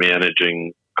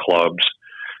 managing clubs,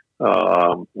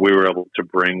 we were able to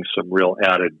bring some real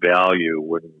added value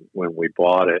when we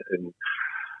bought it. And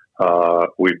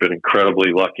we've been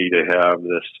incredibly lucky to have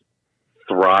this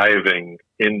thriving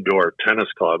indoor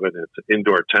tennis club, and it's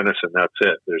indoor tennis and that's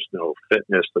it. There's no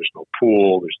fitness, there's no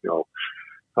pool, there's no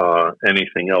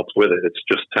anything else with it. It's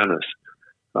just tennis.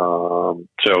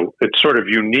 So it's sort of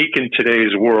unique in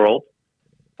today's world.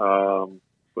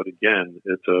 But again,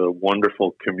 it's a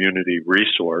wonderful community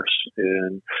resource.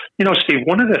 And, Steve,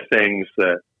 one of the things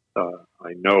that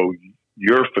I know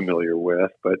you're familiar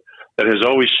with, but that has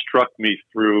always struck me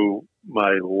through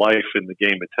my life in the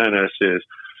game of tennis is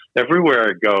everywhere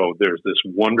I go, there's this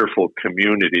wonderful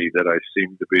community that I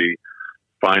seem to be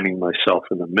finding myself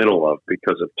in the middle of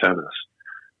because of tennis.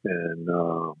 And,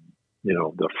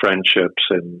 the friendships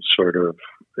and sort of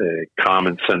a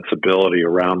common sensibility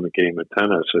around the game of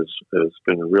tennis has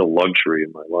been a real luxury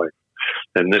in my life.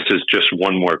 And this is just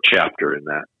one more chapter in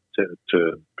that,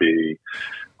 to be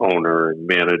owner and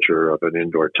manager of an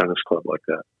indoor tennis club like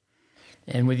that.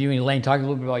 And with you and Elaine, talk a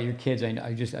little bit about your kids.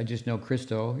 I just know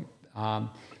Christo,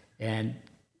 and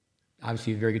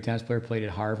obviously a very good tennis player, played at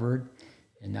Harvard,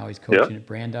 and now he's coaching at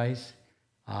Brandeis.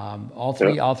 All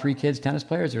three kids tennis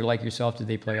players, or like yourself, did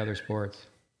they play other sports?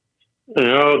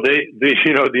 No,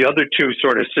 the other two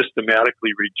sort of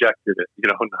systematically rejected it.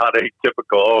 Not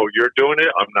atypical. Oh, you're doing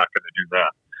it, I'm not going to do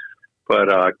that. But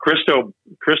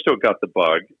Christo got the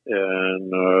bug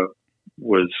and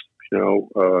was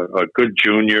a good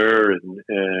junior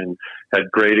and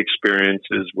had great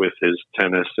experiences with his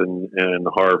tennis and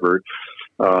Harvard.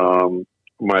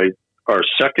 Our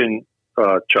second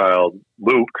child,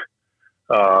 Luke,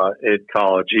 at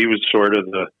college, he was sort of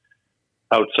the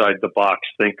outside the box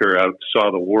thinker,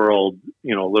 saw the world, a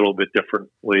little bit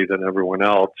differently than everyone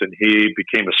else. And he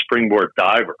became a springboard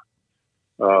diver.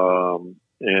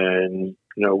 And,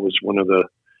 was one of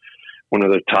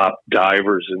the top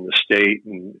divers in the state.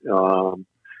 And,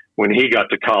 when he got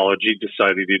to college, he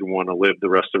decided he didn't want to live the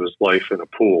rest of his life in a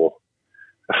pool,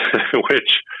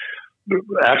 which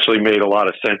actually made a lot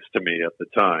of sense to me at the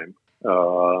time.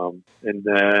 And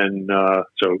then,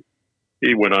 so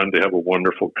he went on to have a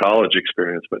wonderful college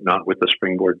experience, but not with the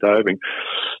springboard diving.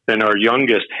 And our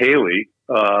youngest, Haley,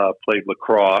 played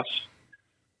lacrosse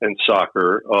and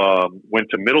soccer, went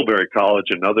to Middlebury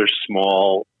College, another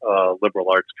small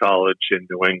liberal arts college in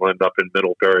New England up in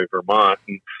Middlebury, Vermont.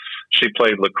 And she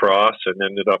played lacrosse and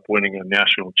ended up winning a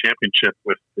national championship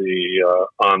with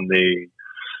on the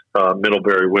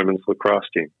Middlebury women's lacrosse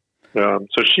team.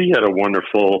 So she had a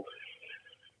wonderful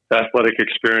athletic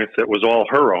experience that was all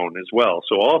her own as well.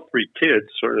 So all three kids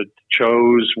sort of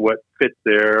chose what fit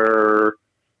their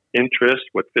interest,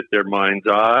 what fit their mind's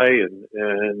eye,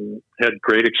 and had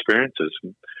great experiences.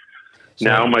 So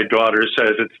now my daughter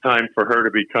says it's time for her to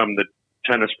become the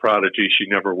tennis prodigy she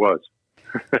never was.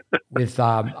 With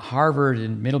Harvard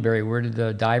and Middlebury, where did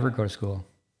the diver go to school?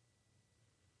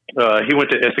 He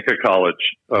went to Ithaca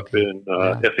College up in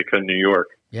Ithaca, New York.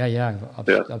 Yeah.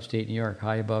 Upstate New York,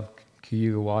 high above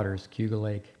Cayuga Waters, Cayuga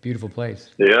Lake. Beautiful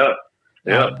place. Yeah.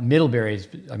 Middlebury's,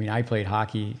 I played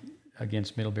hockey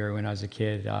against Middlebury when I was a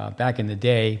kid. Back in the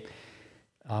day,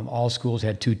 all schools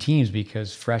had two teams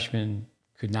because freshmen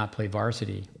could not play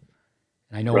varsity.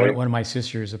 And I know one of my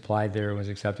sisters applied there and was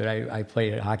accepted. I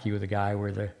played hockey with a guy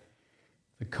where the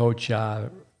coach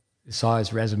saw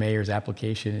his resume or his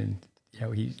application,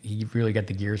 and he really got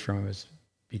the gears from him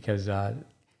because the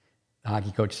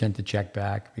hockey coach sent the check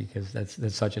back because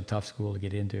that's such a tough school to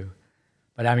get into.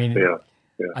 But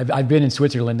I've been in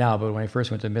Switzerland now, but when I first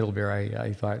went to Middlebury,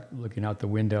 I thought, looking out the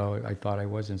window, I thought I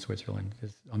was in Switzerland.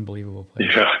 It's an unbelievable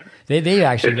place. Yeah. They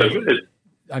actually,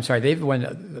 I'm sorry, they've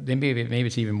won, maybe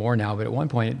it's even more now, but at one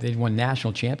point they'd won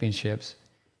national championships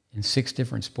in 6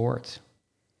 different sports.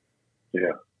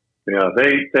 Yeah. Yeah,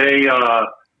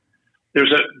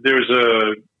 there's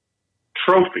a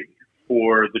trophy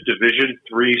for the Division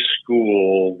III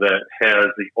school that has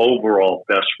the overall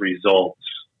best results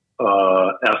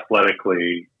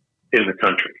athletically in the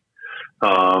country.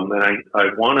 And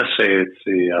I want to say it's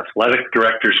the Athletic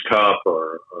Directors Cup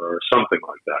or something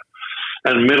like that.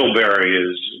 And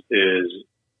Middlebury is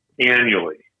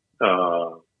annually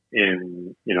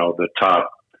in the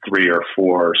top 3 or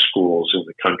 4 schools in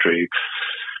the country.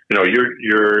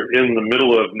 You're in the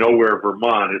middle of nowhere,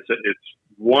 Vermont. It's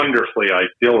wonderfully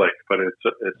idyllic, but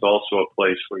it's also a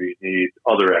place where you need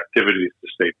other activities to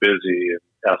stay busy, and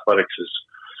athletics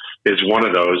is one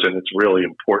of those, and it's really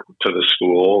important to the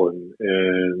school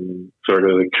and sort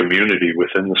of the community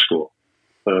within the school.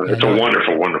 It's a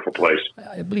wonderful, wonderful place.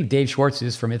 I believe Dave Schwartz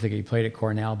is from Ithaca. He played at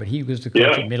Cornell, but he was the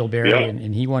coach at Middlebury,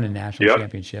 and he won a national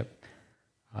championship.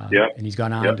 And he's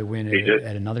gone on to win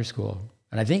at another school.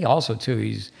 And I think also, too,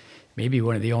 he's maybe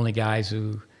one of the only guys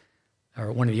or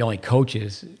one of the only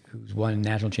coaches who's won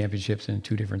national championships in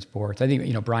 2 different sports. I think,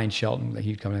 Brian Shelton,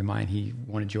 he'd come to mind. He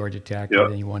won at Georgia Tech,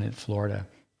 and then he won at Florida.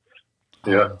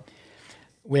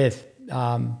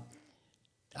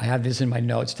 I have this in my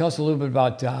notes. Tell us a little bit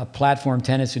about platform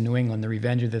tennis in New England, the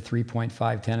revenge of the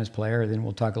 3.5 tennis player. Then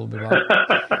we'll talk a little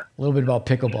bit about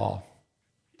pickleball.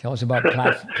 Tell us about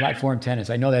platform tennis.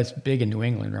 I know that's big in New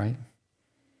England, right?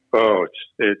 Oh,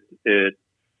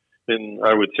 in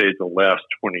I would say the last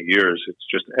 20 years, it's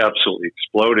just absolutely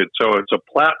exploded. So it's a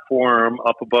platform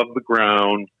up above the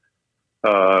ground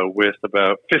with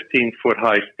about 15-foot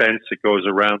high fence that goes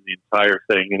around the entire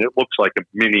thing, and it looks like a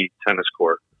mini tennis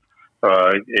court.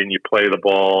 And you play the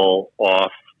ball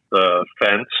off the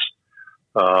fence.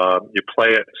 You play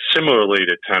it similarly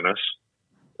to tennis,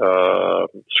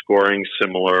 scoring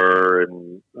similar,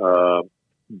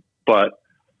 but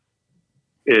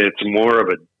it's more of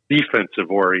a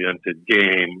defensive-oriented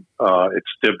game. It's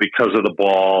still, because of the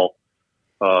ball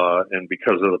and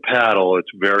because of the paddle,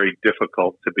 it's very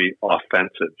difficult to be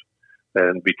offensive.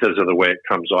 And because of the way it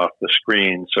comes off the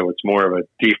screen, so it's more of a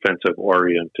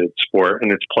defensive-oriented sport,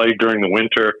 and it's played during the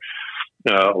winter.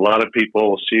 A lot of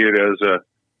people see it as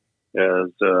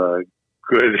a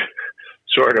good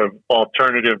sort of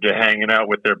alternative to hanging out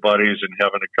with their buddies and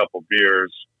having a couple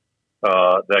beers.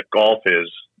 That golf is,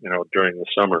 during the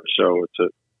summer. So it's a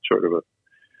sort of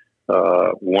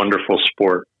a wonderful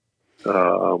sport,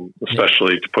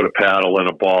 especially to put a paddle and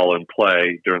a ball in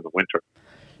play during the winter.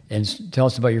 And tell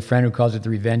us about your friend who calls it the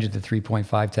revenge of the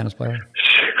 3.5 tennis player.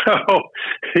 So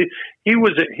he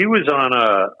was on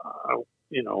a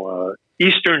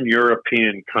Eastern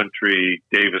European country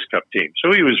Davis Cup team.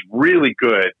 So he was really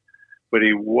good, but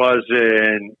he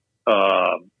wasn't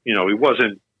he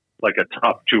wasn't like a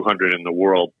top 200 in the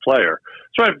world player.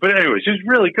 So, but anyways, he's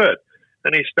really good.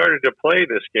 And he started to play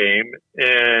this game,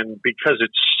 and because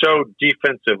it's so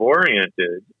defensive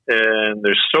oriented and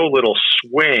there's so little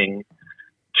swing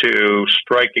to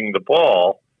striking the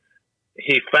ball,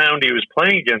 he found he was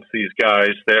playing against these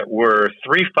guys that were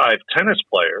 3-5 tennis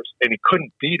players, and he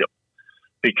couldn't beat them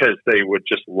because they would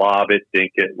just lob it,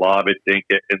 dink it,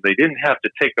 and they didn't have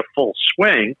to take a full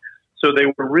swing, so they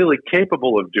were really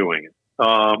capable of doing it.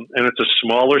 And it's a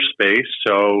smaller space,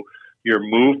 so your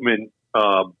movement,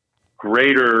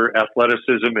 greater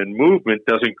athleticism and movement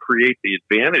doesn't create the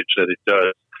advantage that it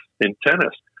does in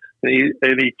tennis.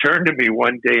 And he turned to me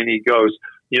one day and he goes,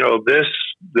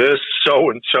 this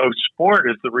so-and-so sport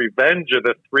is the revenge of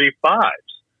the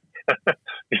 3-5s.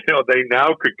 They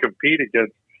now could compete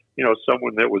against,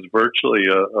 someone that was virtually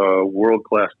a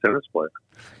world-class tennis player.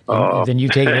 Then you've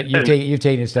taken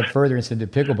it a step further and said the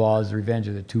pickleball is the revenge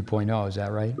of the 2.0. Is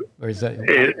that right? Or is that?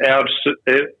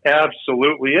 It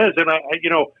absolutely is. And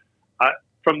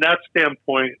from that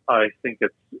standpoint, I think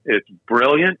it's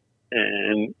brilliant,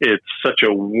 and it's such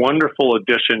a wonderful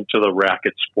addition to the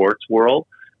racket sports world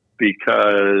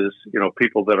because,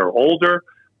 people that are older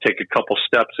take a couple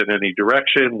steps in any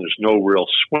direction. There's no real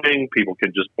swing. People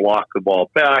can just block the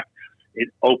ball back. It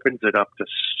opens it up to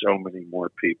so many more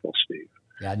people, Steve.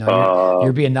 Yeah, no,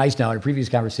 you're being nice now. In a previous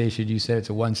conversation, you said it's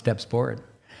a one-step sport.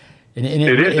 And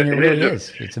it really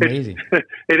is. It's amazing.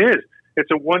 It is.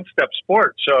 It's a one-step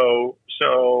sport. So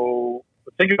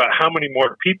think about how many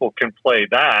more people can play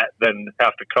that than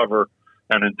have to cover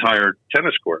an entire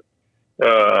tennis court.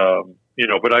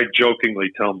 But I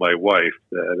jokingly tell my wife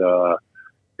that,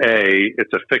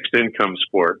 it's a fixed income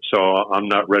sport, so I'm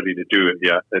not ready to do it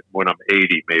yet. When I'm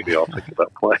 80, maybe I'll think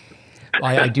about playing.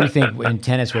 I do think in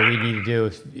tennis, what we need to do,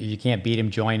 if you can't beat them,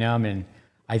 join them. And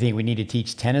I think we need to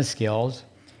teach tennis skills,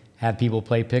 have people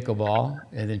play pickleball,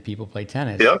 and then people play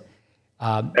tennis. Yep.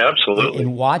 Absolutely.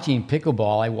 In watching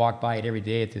pickleball, I walk by it every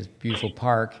day at this beautiful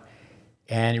park,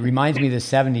 and it reminds me of the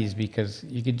 70s because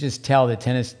you could just tell the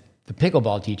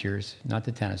pickleball teachers, not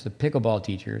the tennis, the pickleball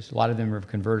teachers, a lot of them have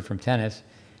converted from tennis,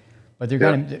 but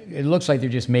it looks like they're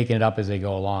just making it up as they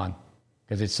go along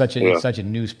because it's such a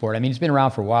new sport. I mean, it's been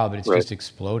around for a while, but it's just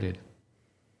exploded.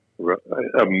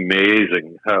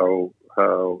 Amazing how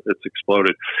it's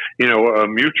exploded. You know, a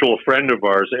mutual friend of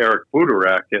ours, Eric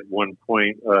Budarak, at one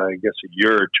point, I guess a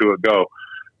year or two ago,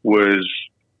 was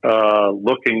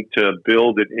looking to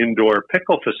build an indoor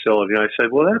pickle facility. And I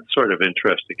said, well, that's sort of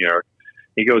interesting, Eric.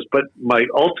 He goes, but my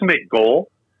ultimate goal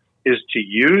is to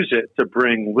use it to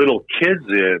bring little kids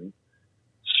in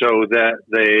so that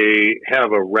they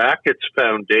have a rackets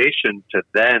foundation to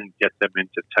then get them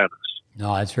into tennis.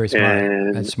 No, that's very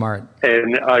smart. That's smart.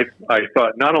 And I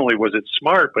thought not only was it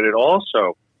smart, but it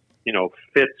also, you know,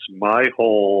 fits my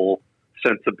whole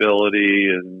sensibility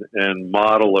and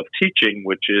model of teaching,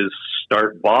 which is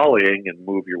start volleying and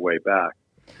move your way back.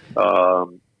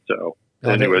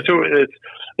 Anyway, so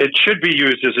it should be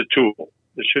used as a tool.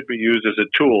 It should be used as a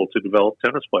tool to develop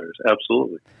tennis players.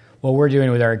 Absolutely. What we're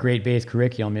doing with our GreatBase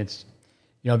curriculum, it's,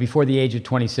 you know, before the age of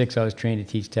 26, I was trained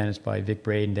to teach tennis by Vic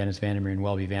Braden, Dennis Vandermeer, and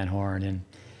Welby Van Horn. And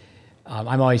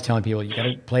I'm always telling people, you got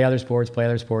to play other sports,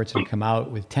 and come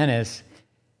out with tennis.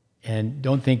 And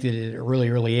don't think that at a really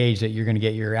early age that you're going to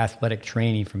get your athletic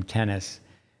training from tennis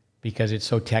because it's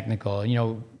so technical. You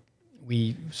know,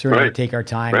 we certainly take our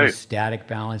time with static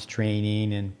balance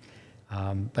training. And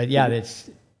but yeah,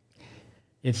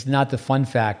 it's not the fun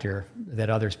factor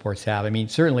that other sports have. I mean,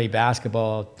 certainly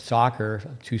basketball, soccer,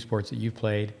 two sports that you've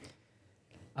played.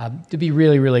 To be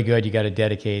really, really good, you got to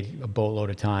dedicate a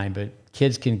boatload of time. But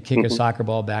kids can kick a soccer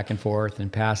ball back and forth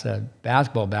and pass a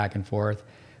basketball back and forth,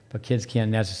 but kids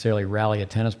can't necessarily rally a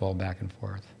tennis ball back and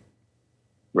forth.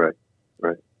 Right.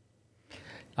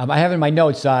 I have in my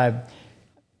notes, I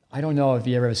don't know if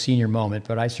you ever have a senior moment,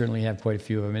 but I certainly have quite a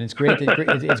few of them. And it's great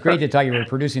it's great to talk to you. We're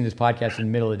producing this podcast in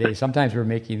the middle of the day. Sometimes we're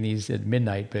making these at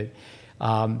midnight, but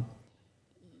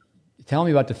tell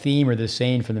me about the theme or the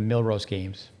saying from the Milrose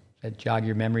games. Does that jog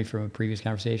your memory from a previous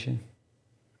conversation?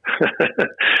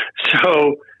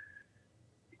 So,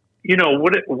 you know,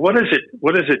 what does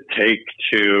it take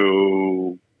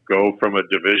to go from a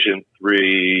Division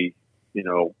III, you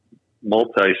know,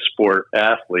 multi-sport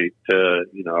athlete to,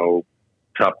 you know,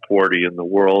 top 40 in the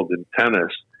world in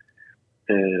tennis?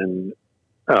 And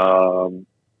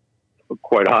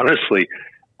quite honestly,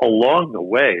 along the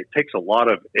way, it takes a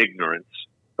lot of ignorance,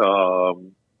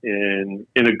 in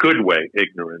a good way,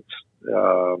 ignorance.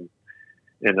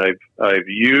 And I've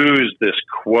used this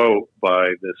quote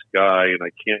by this guy, and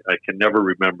I can never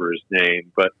remember his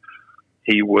name, but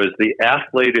he was the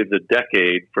athlete of the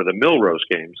decade for the Milrose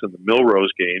Games. And the Milrose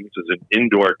Games is an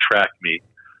indoor track meet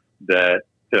that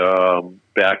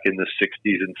back in the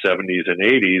 60s and 70s and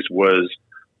 80s was,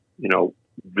 you know,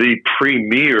 the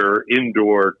premier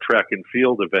indoor track and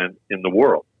field event in the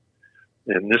world.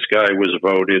 And this guy was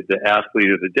voted the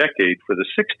athlete of the decade for the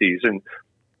 60s. And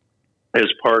as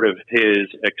part of his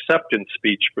acceptance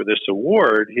speech for this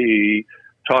award, he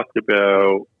talked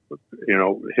about, you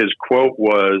know, his quote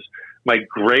was, "My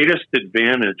greatest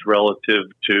advantage relative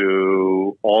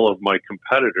to all of my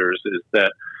competitors is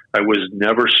that I was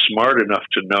never smart enough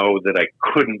to know that I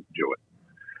couldn't do it."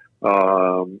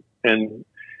 And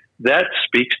that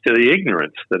speaks to the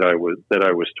ignorance that I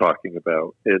was talking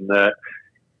about, in that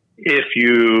if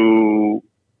you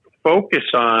focus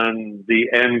on the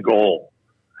end goal,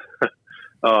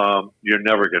 you're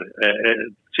never going to,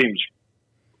 it seems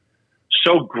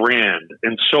so grand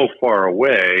and so far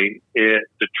away, it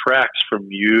detracts from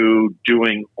you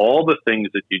doing all the things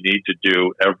that you need to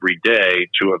do every day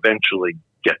to eventually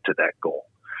get to that goal.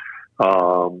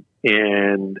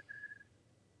 And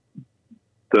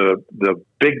the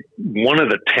big, one of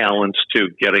the talents to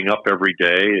getting up every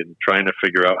day and trying to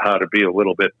figure out how to be a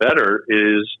little bit better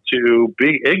is to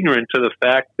be ignorant to the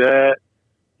fact that,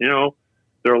 you know,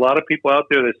 there are a lot of people out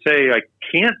there that say, I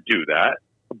can't do that,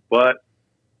 but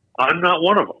I'm not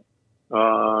one of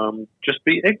them. Just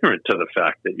be ignorant to the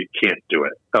fact that you can't do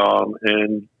it.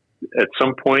 And at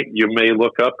some point you may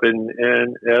look up and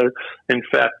in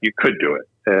fact, you could do it.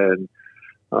 And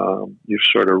you've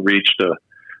sort of reached a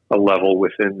level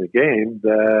within the game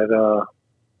that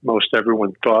most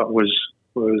everyone thought was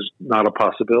not a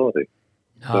possibility.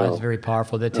 Oh, it's very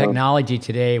powerful. The technology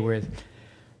today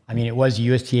I mean, it was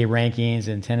USTA rankings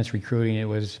and tennis recruiting. It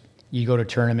was, you go to a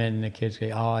tournament and the kids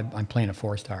say, "Oh, I'm playing a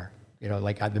 4-star." You know,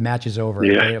 like the match is over. I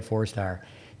played a 4-star.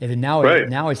 And then now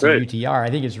it's a UTR. I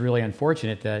think it's really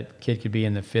unfortunate that kid could be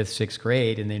in the 5th, 6th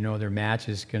grade and they know their match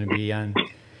is going to be on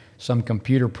some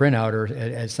computer printout or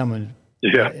at someone,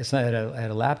 it's not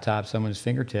at a laptop, someone's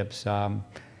fingertips. And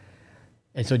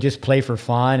so just play for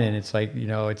fun. And it's like,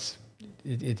 I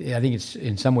think it's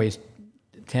in some ways,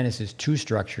 tennis is too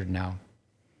structured now.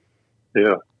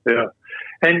 Yeah. Yeah.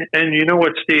 And you know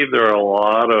what, Steve, there are a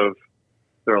lot of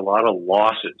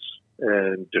losses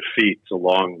and defeats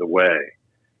along the way.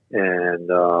 And,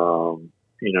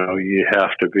 you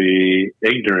have to be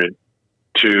ignorant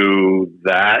to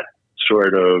that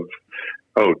sort of,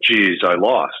 oh, geez, I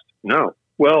lost. No.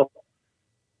 Well,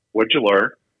 what'd you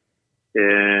learn?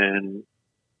 And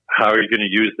how are you going to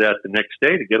use that the next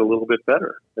day to get a little bit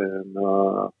better? And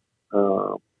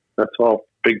that's all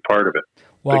a big part of it.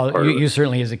 Well, you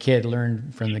certainly as a kid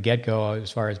learned from the get-go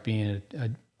as far as being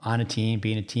on a team,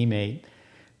 being a teammate.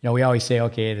 We always say,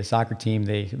 okay, the soccer team,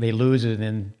 they lose and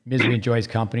then misery enjoys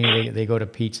company. They go to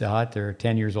Pizza Hut. They're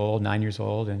 10 years old, 9 years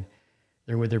old, and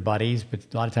they're with their buddies. But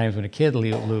a lot of times when a kid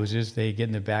loses, they get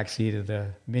in the back seat of the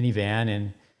minivan,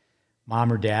 and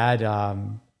mom or dad,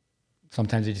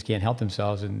 sometimes they just can't help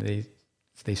themselves, and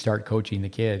they start coaching the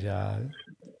kid.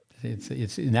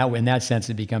 It's in that sense,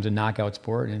 it becomes a knockout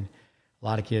sport, and a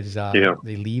lot of kids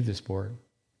they leave the sport.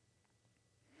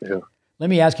 Yeah. Let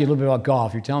me ask you a little bit about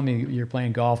golf. You're telling me you're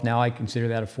playing golf now. I consider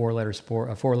that a four-letter sport,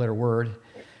 a four-letter word.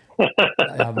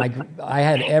 I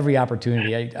had every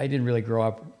opportunity. I didn't really grow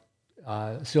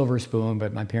up silver spoon,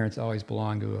 but my parents always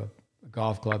belonged to a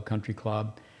golf club, country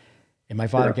club. And my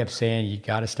father kept saying, you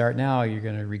got to start now. You're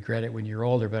going to regret it when you're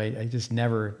older. But I just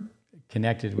never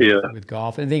connected with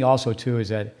golf. And the thing also, too, is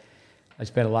that I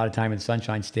spent a lot of time in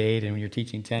Sunshine State. And when you're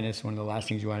teaching tennis, one of the last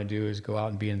things you want to do is go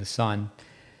out and be in the sun.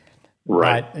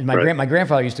 Right. And my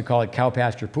grandfather used to call it cow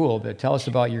pasture pool. But tell us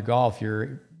about your golf.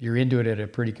 You're into it at a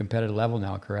pretty competitive level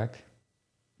now, correct?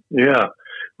 Yeah.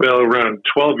 Well, around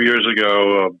 12 years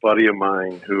ago, a buddy of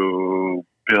mine who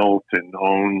built and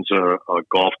owns a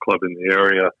golf club in the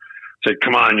area said,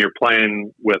 come on, you're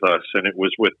playing with us. And it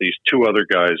was with these two other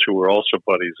guys who were also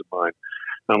buddies of mine.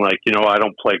 I'm like, I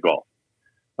don't play golf.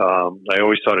 I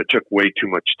always thought it took way too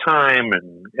much time.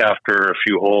 And after a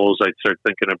few holes, I'd start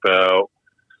thinking about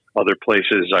other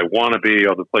places I want to be,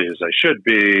 other places I should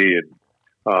be.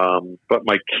 And, but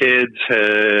my kids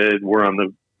were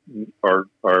on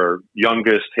our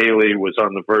youngest, Haley, was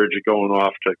on the verge of going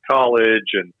off to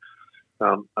college. And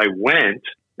I went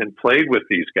and played with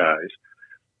these guys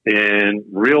and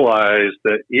realized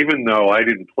that even though I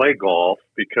didn't play golf,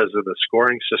 because of the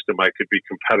scoring system, I could be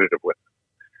competitive with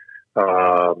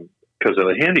because of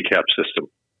the handicap system.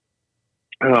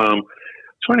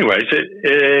 So anyways,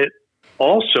 it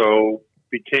also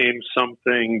became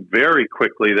something very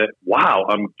quickly that, wow,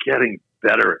 I'm getting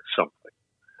better at something.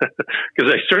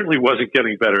 Because I certainly wasn't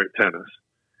getting better at tennis.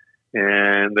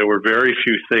 And there were very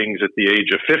few things at the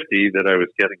age of 50 that I was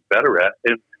getting better at.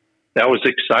 And that was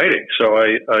exciting. So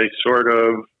I sort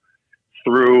of,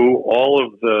 through all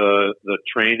of the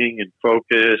training and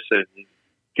focus and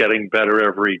getting better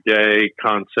every day,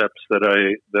 concepts that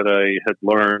I had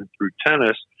learned through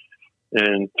tennis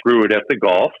and threw it at the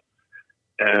golf,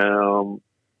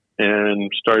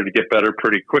 and started to get better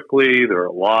pretty quickly. There are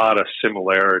a lot of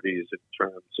similarities in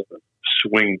terms of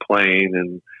swing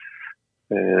plane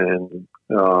and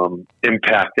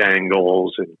impact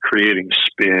angles and creating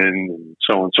spin and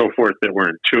so on and so forth that were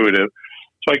intuitive.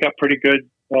 So I got pretty good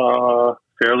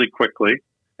fairly quickly.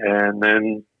 And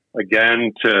then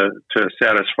again, to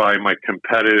satisfy my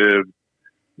competitive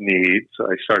needs,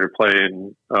 I started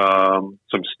playing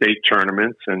some state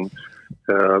tournaments, and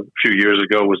a few years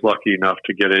ago was lucky enough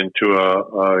to get into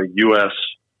a U.S.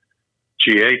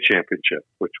 GA championship,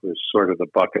 which was sort of the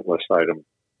bucket list item,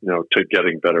 to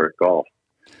getting better at golf.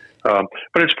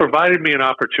 But it's provided me an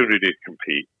opportunity to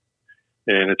compete,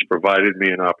 and it's provided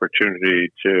me an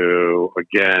opportunity to,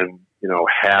 again,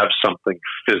 have something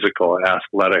physical,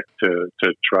 athletic to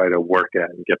try to work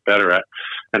at and get better at.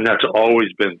 And that's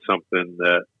always been something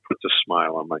that puts a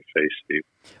smile on my face, Steve.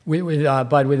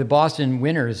 Bud, with the Boston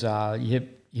Winters, you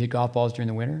hit golf balls during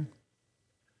the winter?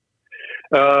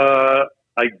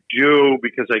 I do,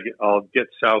 because I'll get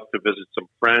south to visit some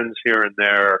friends here and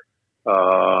there.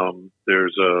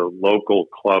 There's a local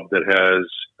club that has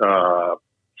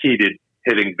heated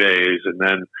hitting bays, and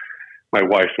then my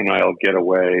wife and I will get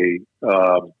away.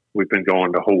 We've been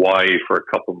going to Hawaii for a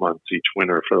couple months each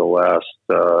winter for the last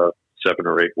 7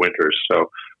 or 8 winters. So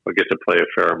we'll get to play a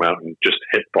fair amount and just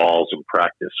hit balls and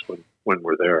practice when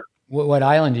we're there. What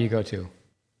island do you go to?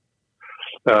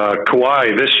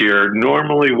 Kauai this year.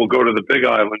 Normally we'll go to the Big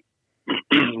Island,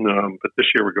 but this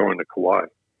year we're going to Kauai.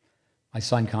 My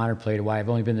son Connor played Hawaii. I've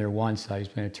only been there once. He's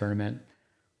playing a tournament.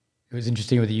 It was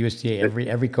interesting with the USTA.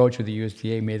 Every coach with the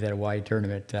USTA made that a Hawaii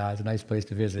tournament. It's a nice place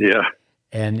to visit. Yeah.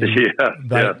 And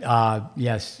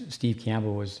yes, Steve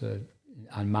Campbell was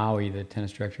on Maui, the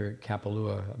tennis director at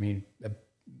Kapalua. I mean,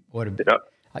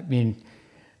 I mean,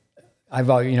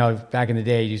 back in the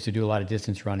day, I used to do a lot of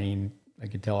distance running. I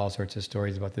could tell all sorts of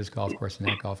stories about this golf course and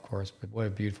that golf course, but what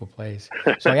a beautiful place.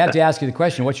 So I have to ask you the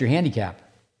question, what's your handicap?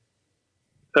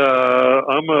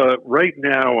 Right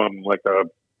now I'm like a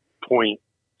 0.7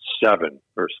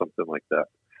 or something like that.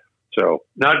 So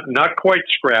not quite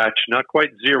scratch, not quite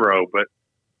zero, but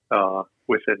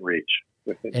within reach.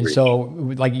 So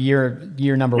like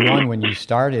year number one, when you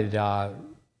started, I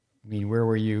mean, where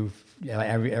were you?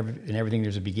 In everything,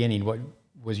 there's a beginning. What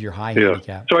was your high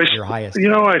handicap? So your highest?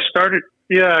 I started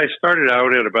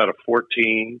out at about a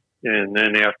 14, and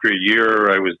then after a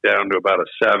year, I was down to about a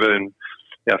 7.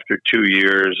 After 2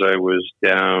 years, I was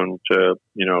down to,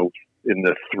 in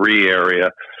the 3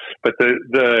 area. But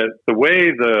the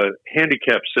way the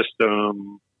handicap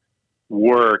system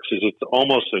works is it's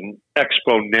almost an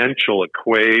exponential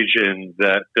equation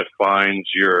that defines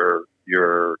your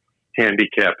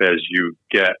handicap as you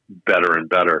get better and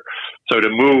better. So to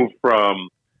move from,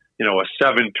 a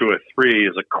 7 to a 3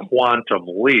 is a quantum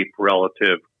leap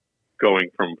relative going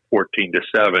from 14 to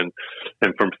 7,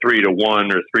 and from 3 to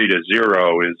 1 or 3 to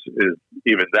 0 is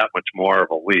even that much more of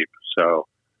a leap. So,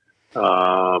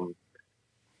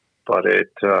 but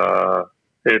it's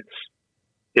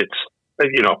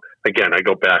again, I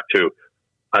go back to,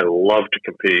 I love to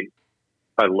compete.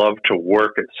 I love to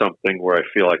work at something where I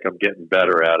feel like I'm getting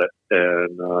better at it.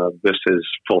 And this has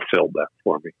fulfilled that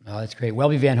for me. Oh, that's great.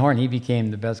 Welby Van Horn, he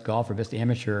became the best golfer, best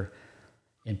amateur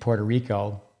in Puerto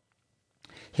Rico.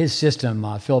 His system,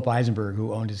 Philip Eisenberg,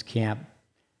 who owned his camp,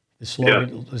 the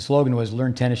slogan was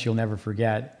 "Learn tennis you'll never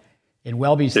forget." In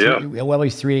Welby's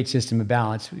 3/8 system of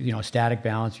balance, static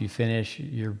balance, you finish,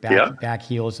 your back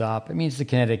heels up. I mean, it's the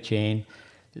kinetic chain.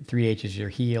 The 3/8 is your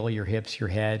heel, your hips, your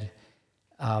head.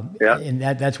 And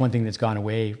that's one thing that's gone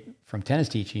away from tennis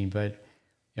teaching. But,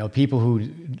 people who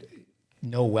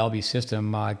know Welby's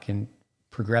system can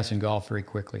progress in golf very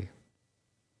quickly.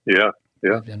 Yeah.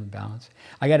 Balance.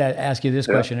 I got to ask you this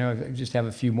question. I just have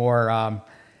a few more. I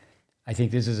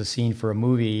think this is a scene for a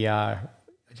movie. I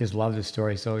just love this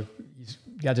story. So you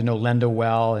got to know Lendo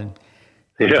well, and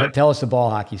tell us the ball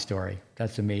hockey story.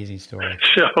 That's an amazing story.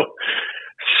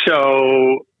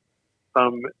 So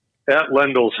at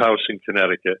Lendel's house in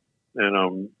Connecticut,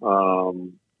 and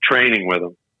I'm training with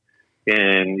him,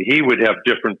 and he would have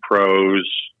different pros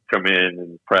come in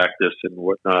and practice and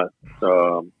whatnot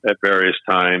at various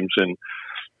times, and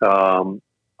I'm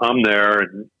there,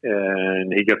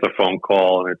 and he gets a phone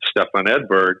call, and it's Stefan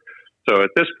Edberg. So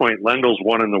at this point, Lendel's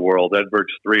 1 in the world,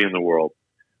 Edberg's 3 in the world,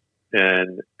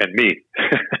 and me.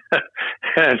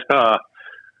 And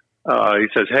he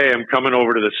says, "Hey, I'm coming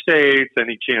over to the States.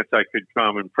 Any chance I could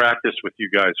come and practice with you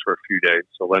guys for a few days?"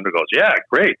 So Lendl goes, "Yeah,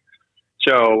 great."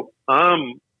 So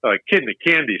I'm a kid in a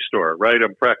candy store, right?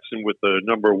 I'm practicing with the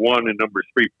number 1 and number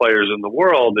 3 players in the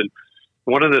world. And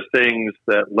one of the things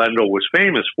that Lendl was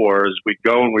famous for is we'd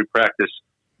go and we'd practice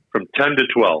from 10 to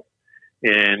 12.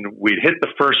 And we'd hit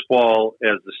the first ball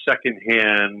as the second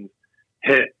hand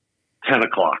hit 10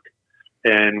 o'clock.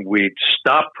 And we'd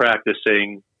stop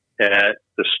practicing at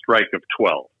the strike of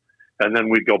 12. And then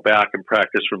we'd go back and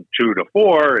practice from 2 to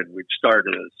 4, and we'd start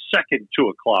at a second 2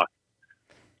 o'clock.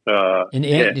 To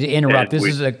interrupt, this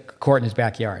is a court in his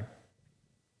backyard.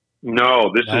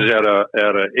 No, this is at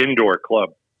an indoor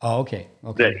club. Oh, okay.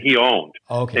 That he owned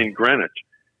in Greenwich.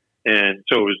 And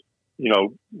so it was,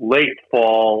 late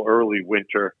fall, early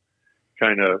winter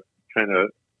kind of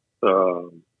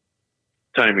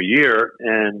time of year.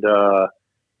 And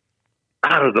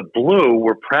out of the blue,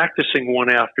 we're practicing one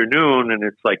afternoon, and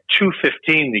it's like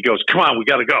 2:15. He goes, "Come on, we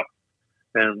got to go."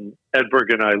 And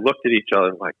Edberg and I looked at each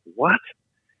other like, "What?"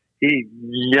 He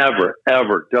never,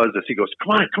 ever does this. He goes,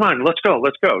 come on, let's go.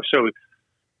 So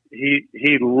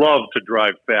he loved to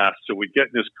drive fast. So we get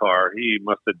in his car. He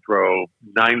must have drove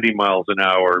 90 miles an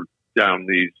hour down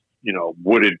these,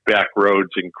 wooded back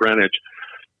roads in Greenwich.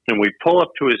 And we pull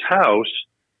up to his house,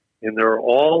 and there are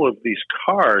all of these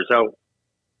cars out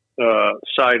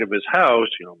side of his house,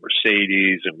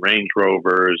 Mercedes and Range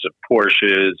Rovers and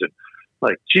Porsches, and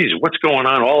like, geez, what's going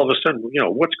on? All of a sudden,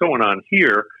 what's going on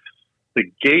here? The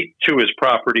gate to his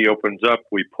property opens up.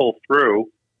 We pull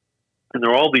through, and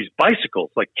there are all these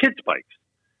bicycles, like kids' bikes,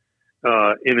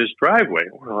 in his driveway.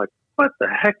 And we're like, what the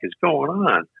heck is going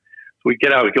on? So we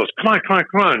get out. He goes, come on.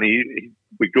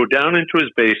 We go down into his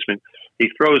basement. He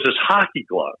throws his hockey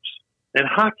gloves and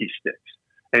hockey sticks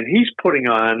and he's putting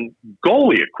on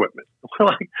goalie equipment. We're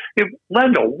like, hey,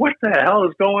 Lendo, what the hell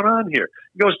is going on here?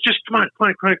 He goes, just come on.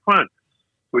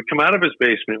 We come out of his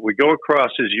basement. We go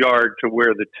across his yard to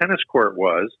where the tennis court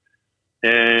was,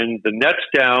 and the net's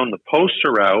down, the posts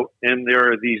are out, and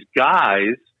there are these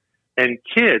guys and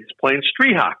kids playing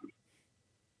street hockey.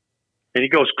 And he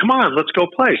goes, come on, let's go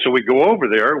play. So we go over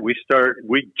there. We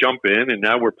jump in, and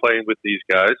now we're playing with these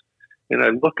guys. And I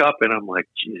look up, and I'm like,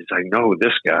 geez, I know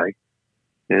this guy.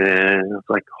 And it's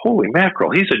like, holy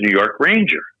mackerel, he's a New York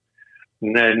Ranger.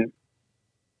 And then,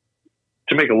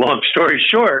 to make a long story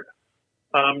short,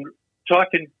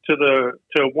 talking to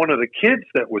one of the kids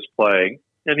that was playing,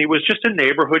 and he was just a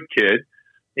neighborhood kid,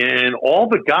 and all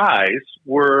the guys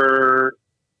were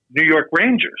New York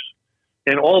Rangers,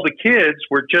 and all the kids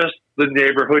were just the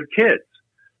neighborhood kids.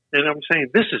 And I'm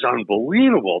saying, this is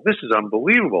unbelievable.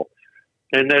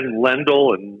 And then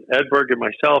Lendl and Edberg and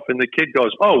myself, and the kid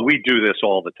goes, oh, we do this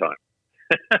all the time.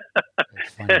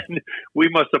 And we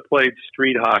must have played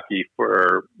street hockey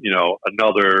for,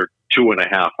 another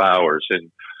 2.5 hours,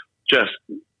 and just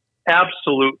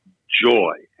absolute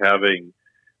joy having,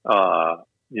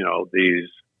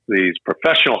 these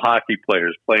professional hockey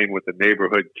players playing with the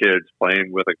neighborhood kids,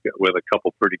 playing with a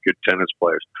couple pretty good tennis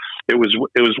players. It was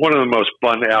one of the most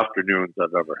fun afternoons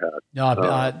I've ever had. No,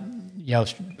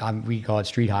 we call it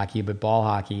street hockey, but ball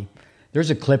hockey. There's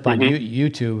a clip on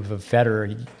YouTube of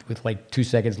Federer with like 2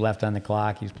 seconds left on the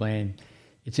clock. He's playing.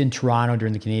 It's in Toronto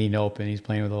during the Canadian Open. He's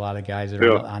playing with a lot of guys that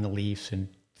are on the Leafs, and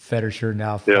Federer, sure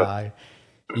enough,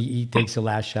 he takes the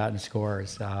last shot and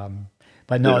scores.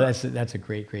 But no, that's a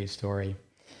great story.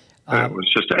 It was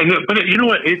just, but you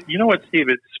know what, Steve?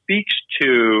 It speaks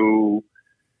to,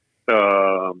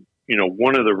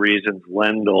 one of the reasons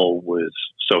Lendl was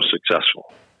so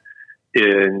successful,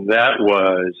 and that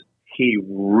was he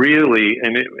really,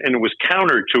 and it was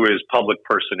counter to his public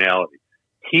personality.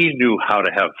 He knew how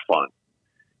to have fun.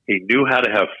 He knew how to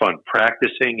have fun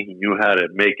practicing. He knew how to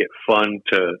make it fun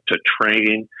to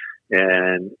train.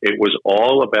 And it was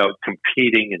all about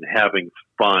competing and having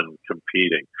fun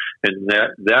competing. And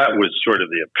that was sort of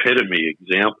the epitome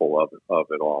example of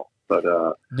it all. But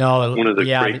back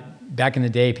in the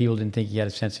day, people didn't think he had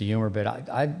a sense of humor. But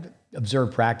I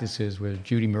observed practices where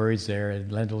Judy Murray's there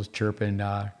and Lendl's chirping,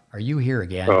 are you here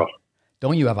again? Oh.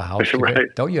 Don't you have a house to go?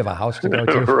 Don't you have a house to go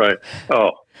to? Right.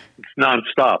 Oh, it's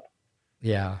nonstop.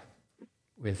 Yeah.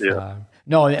 And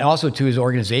also to his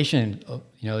organization,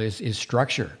 his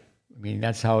structure. I mean,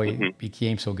 that's how he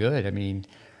became so good. I mean,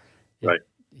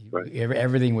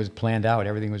 everything was planned out.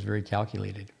 Everything was very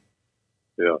calculated.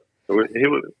 Yeah. He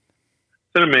was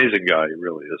an amazing guy. He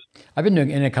really is. I've been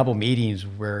in a couple meetings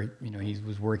where, he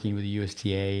was working with the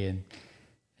USTA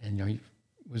and he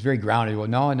was very grounded. Well,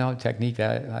 no, technique,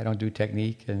 I don't do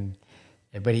technique.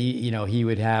 But he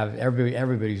would have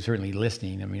everybody was certainly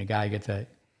listening. I mean, a guy gets 8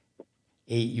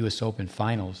 U.S. Open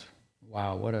finals.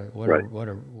 Wow. What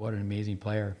an amazing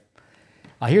player.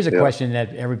 Here's a question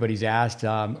that everybody's asked.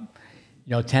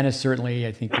 Tennis, certainly,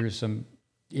 I think there's some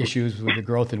issues with the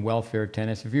growth and welfare of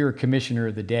tennis. If you're a commissioner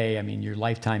of the day, I mean, your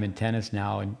lifetime in tennis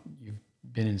now, and you've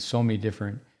been in so many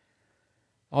different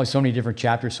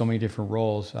chapters, so many different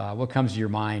roles. What comes to your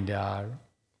mind?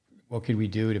 What could we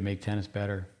do to make tennis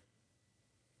better?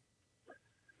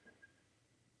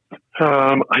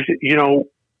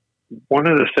 One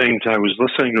of the things, I was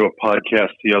listening to a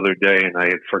podcast the other day, and I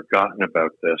had forgotten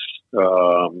about this.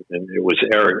 And it was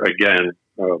Eric, again,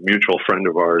 a mutual friend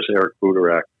of ours, Eric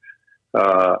Budarak,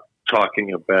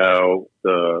 talking about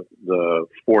the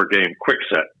 4-game quick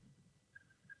set.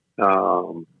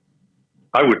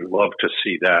 I would love to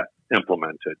see that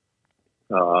implemented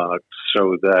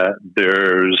so that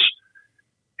there's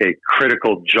a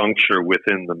critical juncture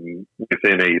within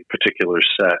a particular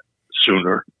set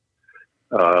sooner.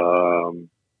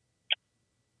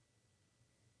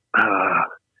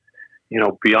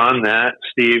 Beyond that,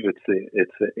 Steve,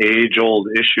 it's the age-old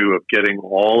issue of getting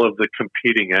all of the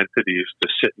competing entities to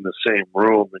sit in the same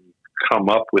room and come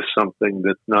up with something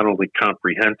that's not only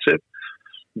comprehensive,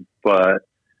 but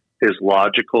is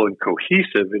logical and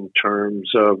cohesive in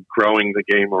terms of growing the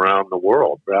game around the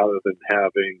world, rather than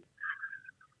having,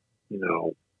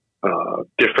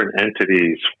 different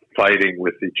entities fighting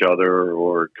with each other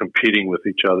or competing with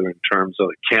each other in terms of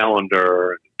the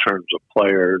calendar, in terms of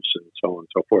players, and so on and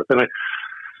so forth. And I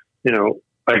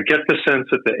get the sense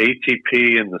that the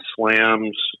ATP and the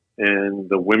slams and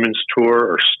the women's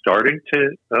tour are starting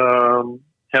to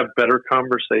have better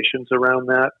conversations around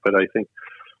that. But I think,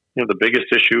 the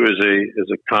biggest issue is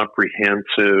a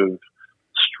comprehensive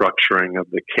structuring of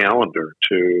the calendar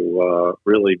to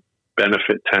really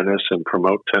benefit tennis and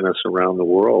promote tennis around the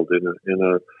world in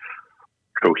a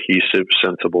cohesive,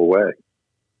 sensible way.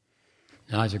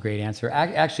 No, that's a great answer.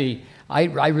 Actually, I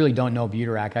really don't know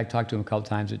Buterak. I talked to him a couple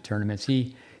times at tournaments.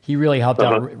 He really helped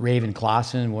out Raven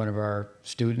Clausen, one of our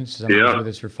students. Someone was with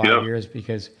us for 5 years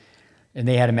and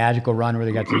they had a magical run where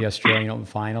they got to the Australian Open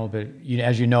final. But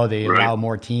as you know, they allow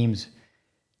more teams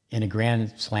in a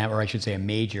Grand Slam, or I should say a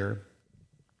major.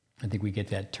 I think we get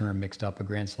that term mixed up. A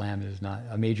Grand Slam is not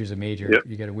a major is a major. Yep.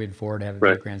 You got to win 4 to have a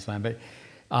big Grand Slam. But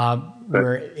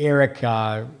where Eric,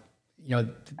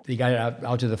 they got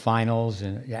out to the finals,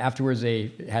 and afterwards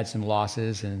they had some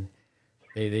losses and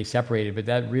they separated. But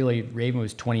that really, Raven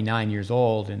was 29 years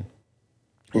old and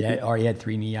he already had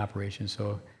 3 knee operations.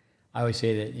 So I always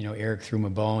say that Eric threw him a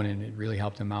bone and it really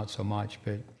helped him out so much.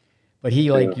 But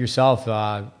he, like yourself,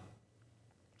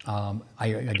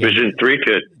 Division 3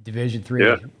 kid. Division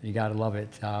 3, you got to love it.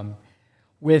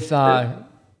 With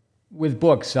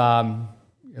books,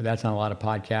 that's on a lot of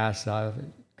podcasts. A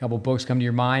couple books come to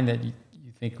your mind that you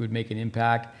think would make an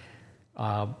impact.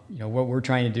 What we're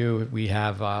trying to do, we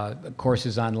have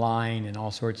courses online and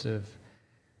all sorts of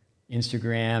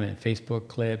Instagram and Facebook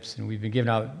clips, and we've been giving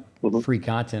out free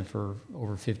content for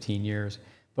over 15 years.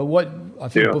 But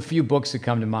a few books that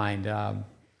come to mind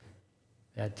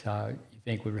that you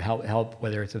think would help,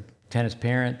 whether it's a tennis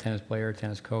parent, tennis player,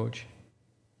 tennis coach?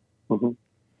 Well,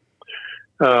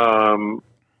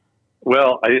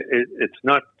 it's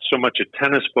not so much a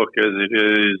tennis book as it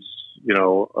is,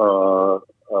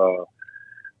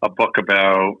 a book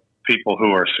about people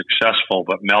who are successful,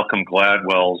 but Malcolm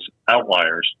Gladwell's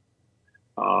Outliers,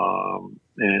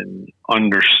 and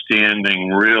understanding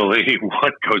really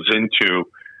what goes into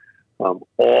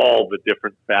all the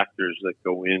different factors that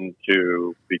go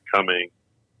into becoming,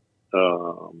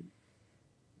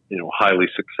 highly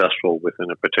successful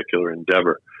within a particular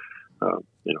endeavor.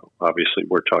 Obviously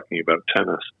we're talking about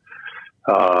tennis.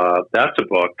 That's a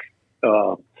book.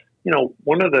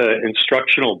 One of the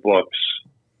instructional books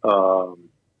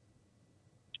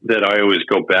that I always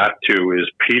go back to is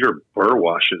Peter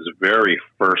Burwash's very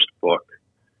first book.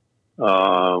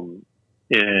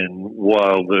 And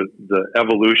while the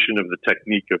evolution of the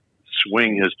technique of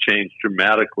swing has changed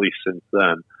dramatically since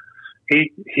then,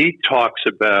 he talks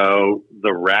about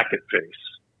the racket face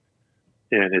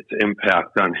and its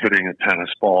impact on hitting a tennis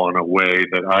ball in a way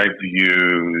that I've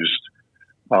used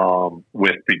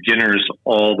with beginners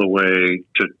all the way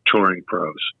to touring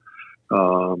pros.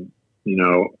 I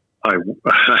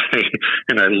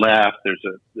laugh. There's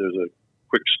a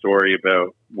quick story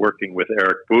about working with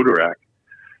Eric Buterak,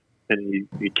 and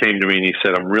he came to me and he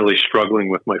said, "I'm really struggling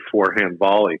with my forehand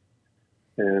volley."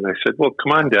 And I said, "Well,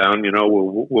 come on down.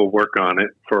 We'll work on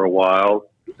it for a while,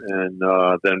 and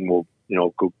then we'll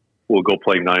go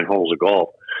play 9 holes of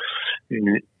golf."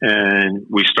 And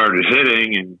we started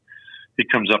hitting, and he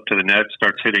comes up to the net,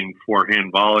 starts hitting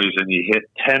forehand volleys, and he hit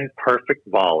 10 perfect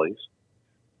volleys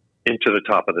into the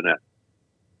top of the net,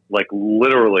 like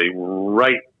literally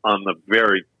right on the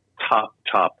very top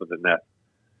of the net.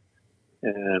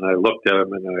 And I looked at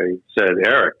him and I said,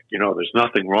 "Eric, there's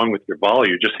nothing wrong with your volley.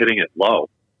 You're just hitting it low."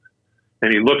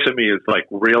 And he looks at me as like,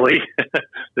 "Really?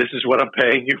 This is what I'm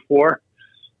paying you for?"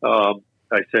 I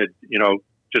said,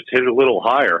 "Just hit it a little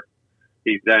higher."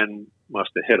 He then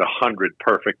must have hit 100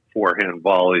 perfect forehand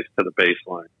volleys to the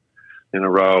baseline in a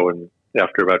row. And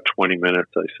after about 20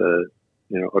 minutes, I said,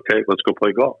 "Okay, let's go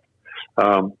play golf."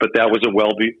 But that was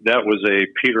a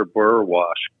Peter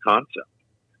Burwash concept.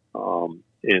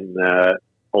 In that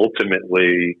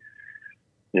ultimately,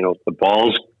 the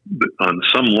ball's on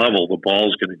some level, the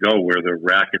ball's going to go where the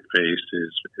racket face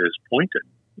is pointed.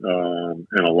 And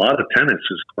a lot of tennis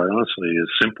is quite honestly as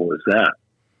simple as that,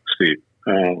 Steve.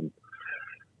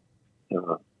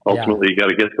 Ultimately, you got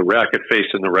to get the racket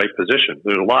face in the right position.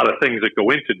 There's a lot of things that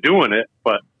go into doing it,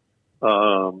 but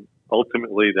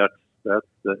ultimately that's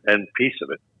the end piece of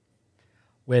it.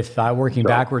 With working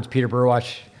backwards, Peter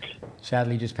Burwash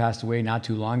sadly just passed away not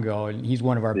too long ago, and he's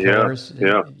one of our pillars.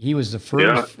 He was the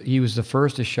first. He was the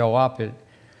first to show up at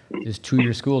this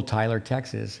 2-year school, Tyler,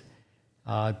 Texas.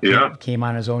 Came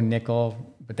on his own nickel,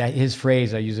 but his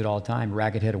phrase, I use it all the time: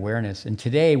 racket head awareness. And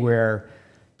today, where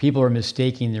people are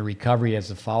mistaking the recovery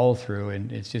as a follow through,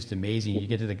 and it's just amazing. You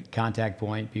get to the contact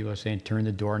point, people are saying turn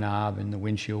the doorknob and the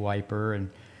windshield wiper,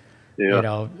 and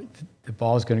the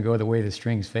ball's going to go the way the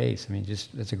strings face. I mean,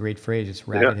 that's a great phrase. It's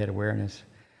racket head awareness.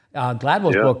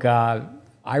 Gladwell's book,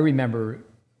 I remember,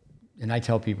 and I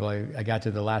tell people, I got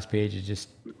to the last page, it just,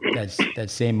 that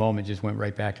same moment just went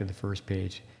right back to the first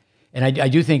page. And I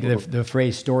do think the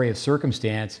phrase story of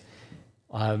circumstance,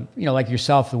 like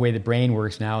yourself, the way the brain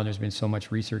works now, and there's been so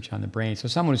much research on the brain. So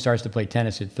someone who starts to play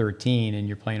tennis at 13 and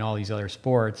you're playing all these other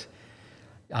sports,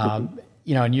 and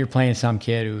you're playing some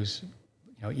kid who's,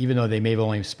 even though they may have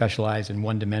only specialized in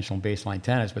one-dimensional baseline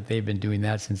tennis, but they've been doing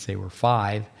that since they were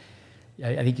 5.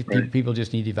 I think people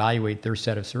just need to evaluate their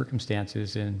set of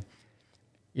circumstances. And,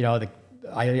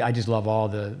 I just love all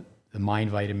the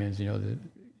mind vitamins,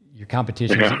 your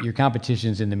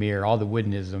competition's in the mirror, all the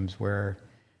woodenisms where,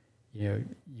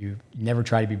 you never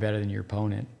try to be better than your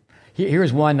opponent.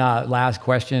 Here's one last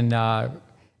question.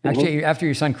 Actually, after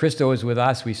your son Christo was with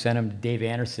us, we sent him to Dave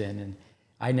Anderson, and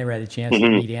I never had a chance to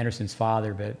meet Anderson's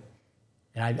father,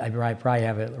 and I probably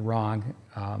have it wrong.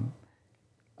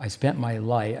 I spent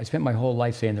my whole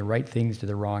life saying the right things to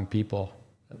the wrong people.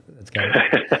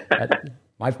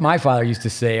 My father used to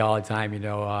say all the time,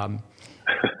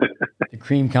 the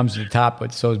cream comes to the top,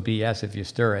 but so's BS if you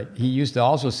stir it. He used to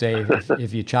also say,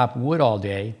 if you chop wood all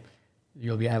day,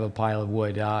 you'll have a pile of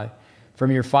wood.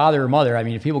 From your father or mother,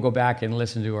 if people go back and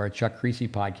listen to our Chuck Creasy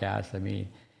podcast,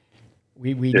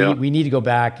 we need to go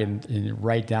back and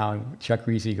write down Chuck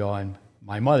Creasy going,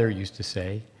 my mother used to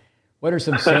say. What are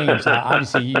some sayings?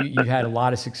 Obviously, you've had a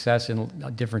lot of success in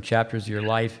different chapters of your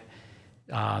life,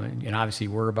 and obviously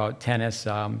we're about tennis.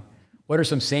 What are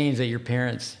some sayings that your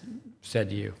parents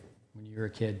said to you when you were a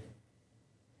kid?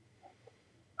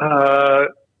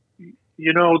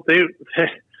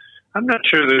 I'm not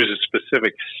sure there's a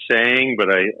specific saying,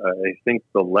 but I think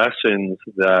the lessons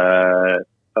that,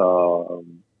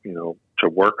 to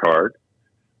work hard.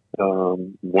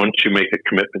 Once you make a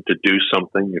commitment to do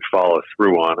something, you follow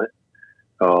through on it.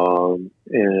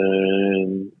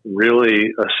 And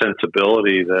really a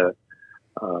sensibility that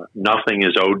nothing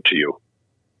is owed to you.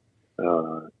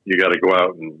 You got to go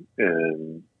out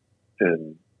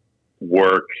and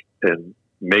work and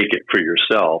make it for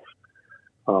yourself.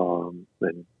 And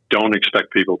don't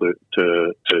expect people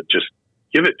to just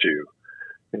give it to you.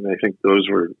 And I think those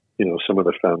were, some of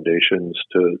the foundations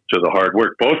to the hard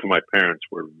work. Both of my parents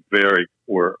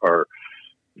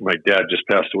my dad just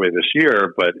passed away this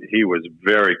year, but he was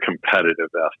very competitive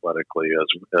athletically,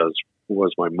 as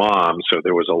was my mom. So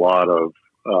there was a lot of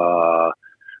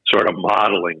sort of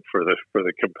modeling for the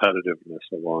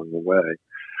competitiveness along the way.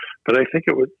 But I think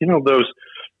it was,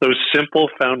 those simple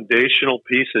foundational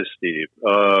pieces, Steve,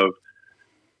 of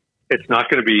it's not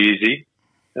going to be easy,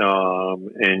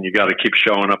 and you got to keep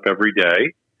showing up every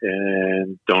day,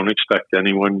 and don't expect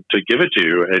anyone to give it to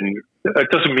you. And that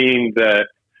doesn't mean that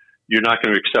you're not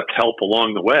going to accept help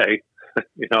along the way,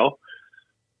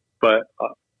 but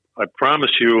I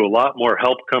promise you a lot more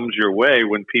help comes your way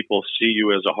when people see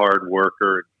you as a hard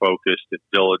worker and focused and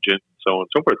diligent and so on and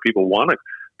so forth. People want to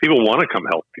come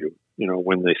help you,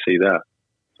 when they see that.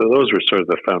 So those were sort of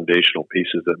the foundational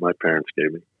pieces that my parents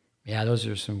gave me. Yeah, those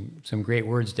are some great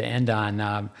words to end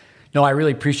on. No, I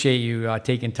really appreciate you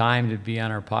taking time to be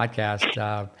on our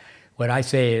podcast. What I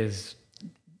say is,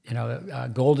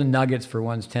 golden nuggets for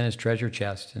one's tennis treasure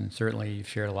chest, and certainly you've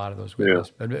shared a lot of those with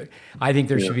us. But I think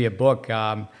there should be a book.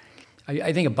 I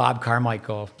think of Bob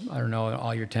Carmichael. I don't know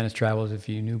all your tennis travels if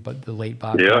you knew, but the late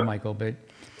Bob Carmichael. But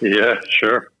yeah,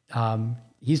 sure.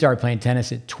 He started playing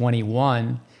tennis at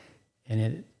 21,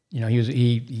 and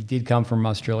he did come from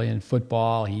Australian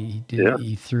football.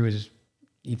 He threw his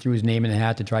name in the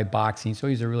hat to try boxing. So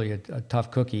he's a tough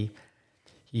cookie.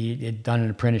 He had done an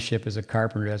apprenticeship as a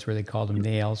carpenter. That's where they called him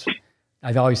Nails.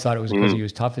 I've always thought it was because he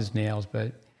was tough as nails.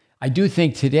 But I do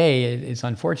think today it's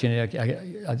unfortunate.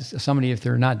 Somebody, if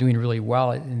they're not doing really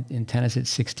well in tennis at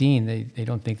 16, they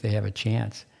don't think they have a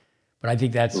chance. But I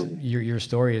think that's your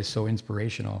story is so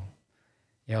inspirational.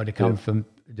 To come from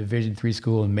a Division III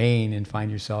school in Maine and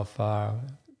find yourself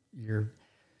you're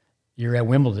at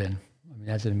Wimbledon.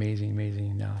 That's an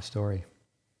amazing story.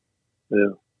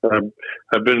 Yeah.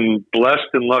 I've been blessed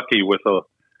and lucky with a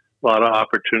lot of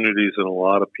opportunities and a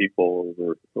lot of people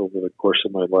over the course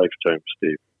of my lifetime,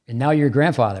 Steve. And now you're a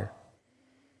grandfather.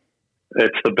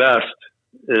 It's the best.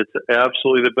 It's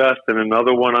absolutely the best. And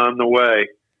another one on the way.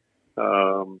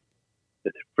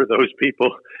 It's for those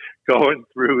people going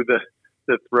through the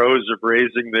throes of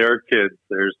raising their kids.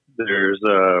 There's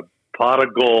a pot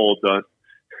of gold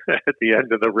at the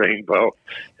end of the rainbow,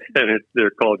 and they're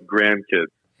called grandkids.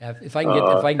 If I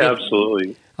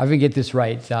can get this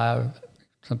right,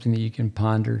 something that you can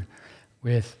ponder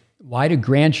with: why do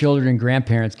grandchildren and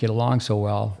grandparents get along so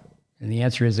well? And the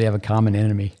answer is they have a common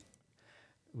enemy.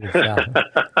 You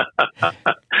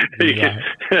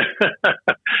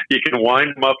can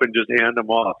wind them up and just hand them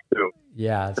off too.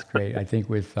 Yeah, that's great. I think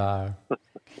with so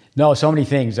many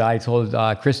things. I told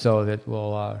Christo that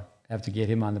we'll have to get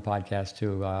him on the podcast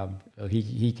too. So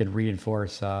he could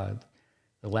reinforce the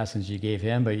lessons you gave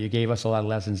him, but you gave us a lot of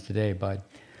lessons today. But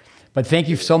thank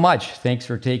you so much. Thanks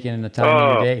for taking the time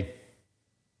in your day.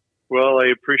 Well, I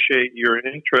appreciate your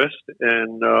interest,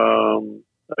 and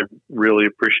I really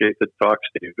appreciate the talk,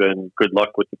 Steve, and good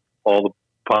luck with all the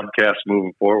podcasts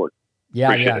moving forward.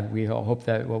 Yeah. We hope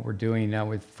that what we're doing now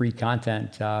with free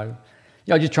content,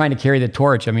 just trying to carry the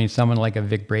torch. I mean, someone like a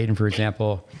Vic Braden, for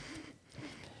example,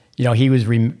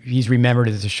 he's remembered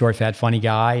as a short, fat, funny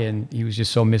guy, and he was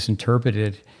just so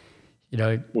misinterpreted.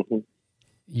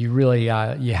 You really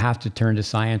you have to turn to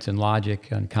science and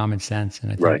logic and common sense,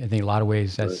 and I think a lot of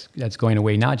ways that's going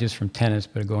away, not just from tennis,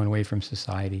 but going away from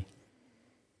society.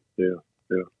 Yeah.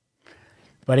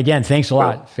 But again, thanks a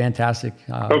lot. Fantastic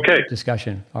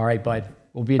discussion. All right, Bud.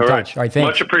 We'll be in touch. All right, thanks.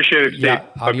 Much appreciated, Steve. Yeah,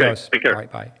 adios. Okay, take care. All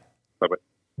right, bye.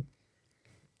 Bye-bye.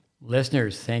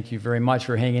 Listeners, thank you very much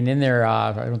for hanging in there.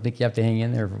 I don't think you have to hang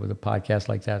in there with a podcast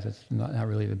like that. That's not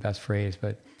really the best phrase,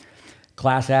 but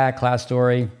class act, class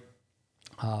story.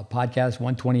 Podcast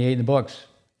 128 in the books.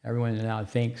 Everyone now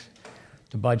thanks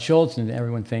to Bud Schultz, and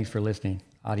everyone thanks for listening.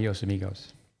 Adios,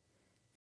 amigos.